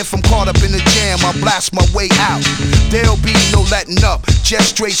 And if I'm caught up in the jam, I'll blast my way out. There'll be no letting up,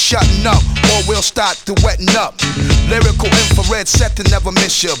 just straight shutting up, or we'll start to wetting up. Lyrical infrared set to never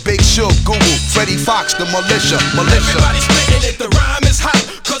miss ya. Big Shug&Freddi Foxx, the militia. Everybody spitting it, the rhyme is hot,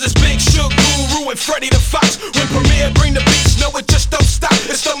 cause it's Big Shug, and Freddy the Fox. When Premier bring the beats, no it just don't stop.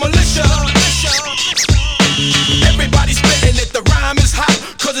 It's the militia. Everybody spitting it, the rhyme is hot,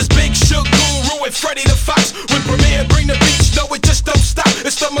 cause it's Big Shug, and Freddy the Fox. When Premier bring the beats, no it just don't stop.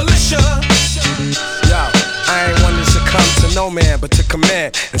 It's the militia. Yo, I ain't one to succumb to no man, but to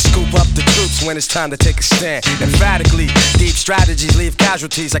command and scoop up the troops that's when it's time to take a stand. Emphatically, deep strategies leave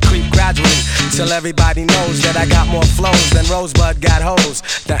casualties. I creep gradually till everybody knows that I got more flows than Rosebud got hoes.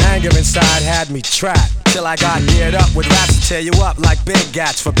 The anger inside had me trapped till I got geared up with raps to tear you up like big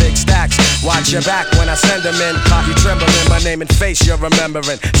gats for big stacks. Watch your back when I send them in. Caught you trembling, my name and face you're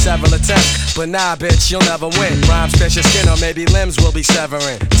remembering. Several attempts, but nah, bitch, you'll never win. Rhymes pierce your skin or maybe limbs will be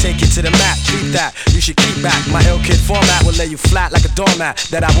severing. Take you to the map, keep that, you should keep back. My ill kid format will lay you flat like a doormat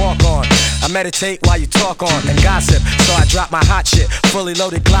that I walk on. I meditate while you talk on and gossip, so I drop my hot shit, fully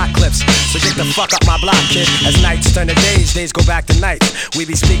loaded Glock clips. So get the fuck up my block, kid. As nights turn to days, days go back to nights. We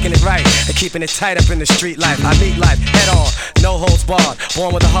be speaking it right and keeping it tight up in the street life. I meet life head on, no holds barred.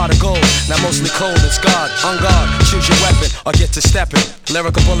 Born with a heart of gold, now mostly cold and scarred. On guard, choose your weapon or get to stepping.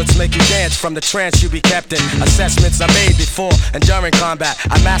 Lyrical bullets make you dance from the trance you be kept in. Assessments I made before and during combat.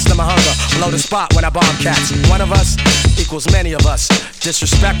 I master my hunger, blow the spot when I bomb cats. One of us equals many of us.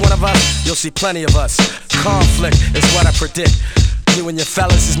 Disrespect one of us, you'll see plenty of us. Conflict is what I predict. You and your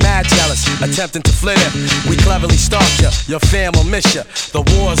fellas is mad jealous, attempting to flit it. We cleverly stalk ya, your fam will miss ya. The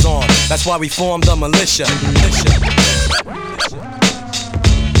war's on, that's why we formed the militia.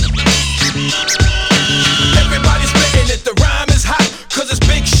 Everybody's spitting it, the rhyme is hot, cause it's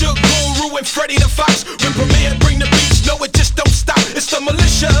Big Shug, Guru and Freddy the Fox. When Premier bring the beats, no it just don't stop, it's the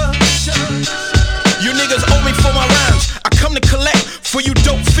militia. You niggas owe me for my rhymes, I come to collect. For you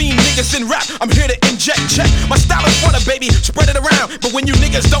dope fiend niggas in rap, I'm here to inject, check. My style is water, baby, spread it around. But when you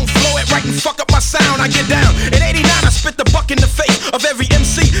niggas don't flow it right and fuck up my sound, I get down. In 89, I spit the buck in the face of every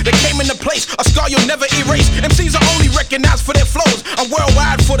MC that came into place. A scar you'll never erase. MCs are only recognized for their flows. I'm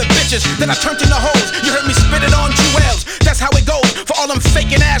worldwide for the bitches, then I turned into hoes. You heard me spit it on jewels, that's how it goes. For all them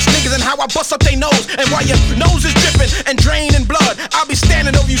faking ass niggas and how I bust up they nose. And while your nose is dripping and draining blood, I'll be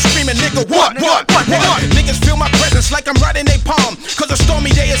standing over you screaming, nigga, what? Niggas feel my presence like I'm right in they palm. Cause a stormy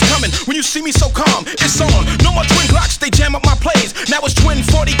day is coming when you see me so calm. It's on. No more twin Glocks, they jam up my plays. Now it's twin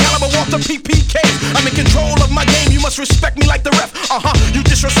 40 caliber Walter PPKs. I'm in control of my game, you must respect me like the ref. You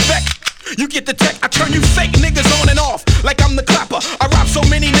disrespect. You get the tech, I turn you fake niggas on and off like I'm the clapper. I rob so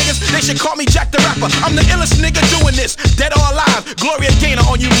many niggas, they should call me Jack the Rapper. I'm the illest nigga doing this, dead or alive. Gloria Gaynor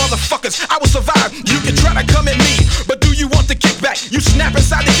on you motherfuckers, I will survive. You can try to come at me, but do you want the kickback? You snap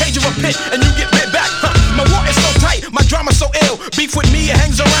inside the cage of a pit and you get bit back. My war is so tight, my drama so ill. Beef with me, it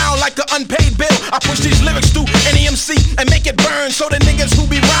hangs around like an unpaid bill. I push these lyrics through any MC and make it burn, so the niggas who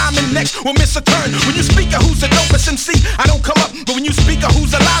be rhyming next will miss a turn. When you speak of who's the dopest MC, I don't come up. But when you speak of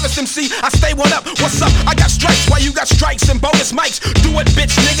who's the livest MC, I stay one up. What's up? I got strikes while you got strikes and bonus mics. Do what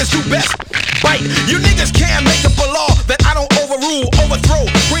bitch niggas do best. Bite. You niggas can't make up a law that I don't overrule, overthrow.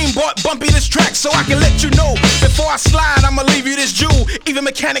 Green bought Bumpy this track so I can let you know. Before I slide, I'ma leave you this jewel. Even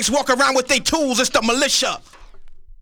mechanics walk around with their tools. It's the militia.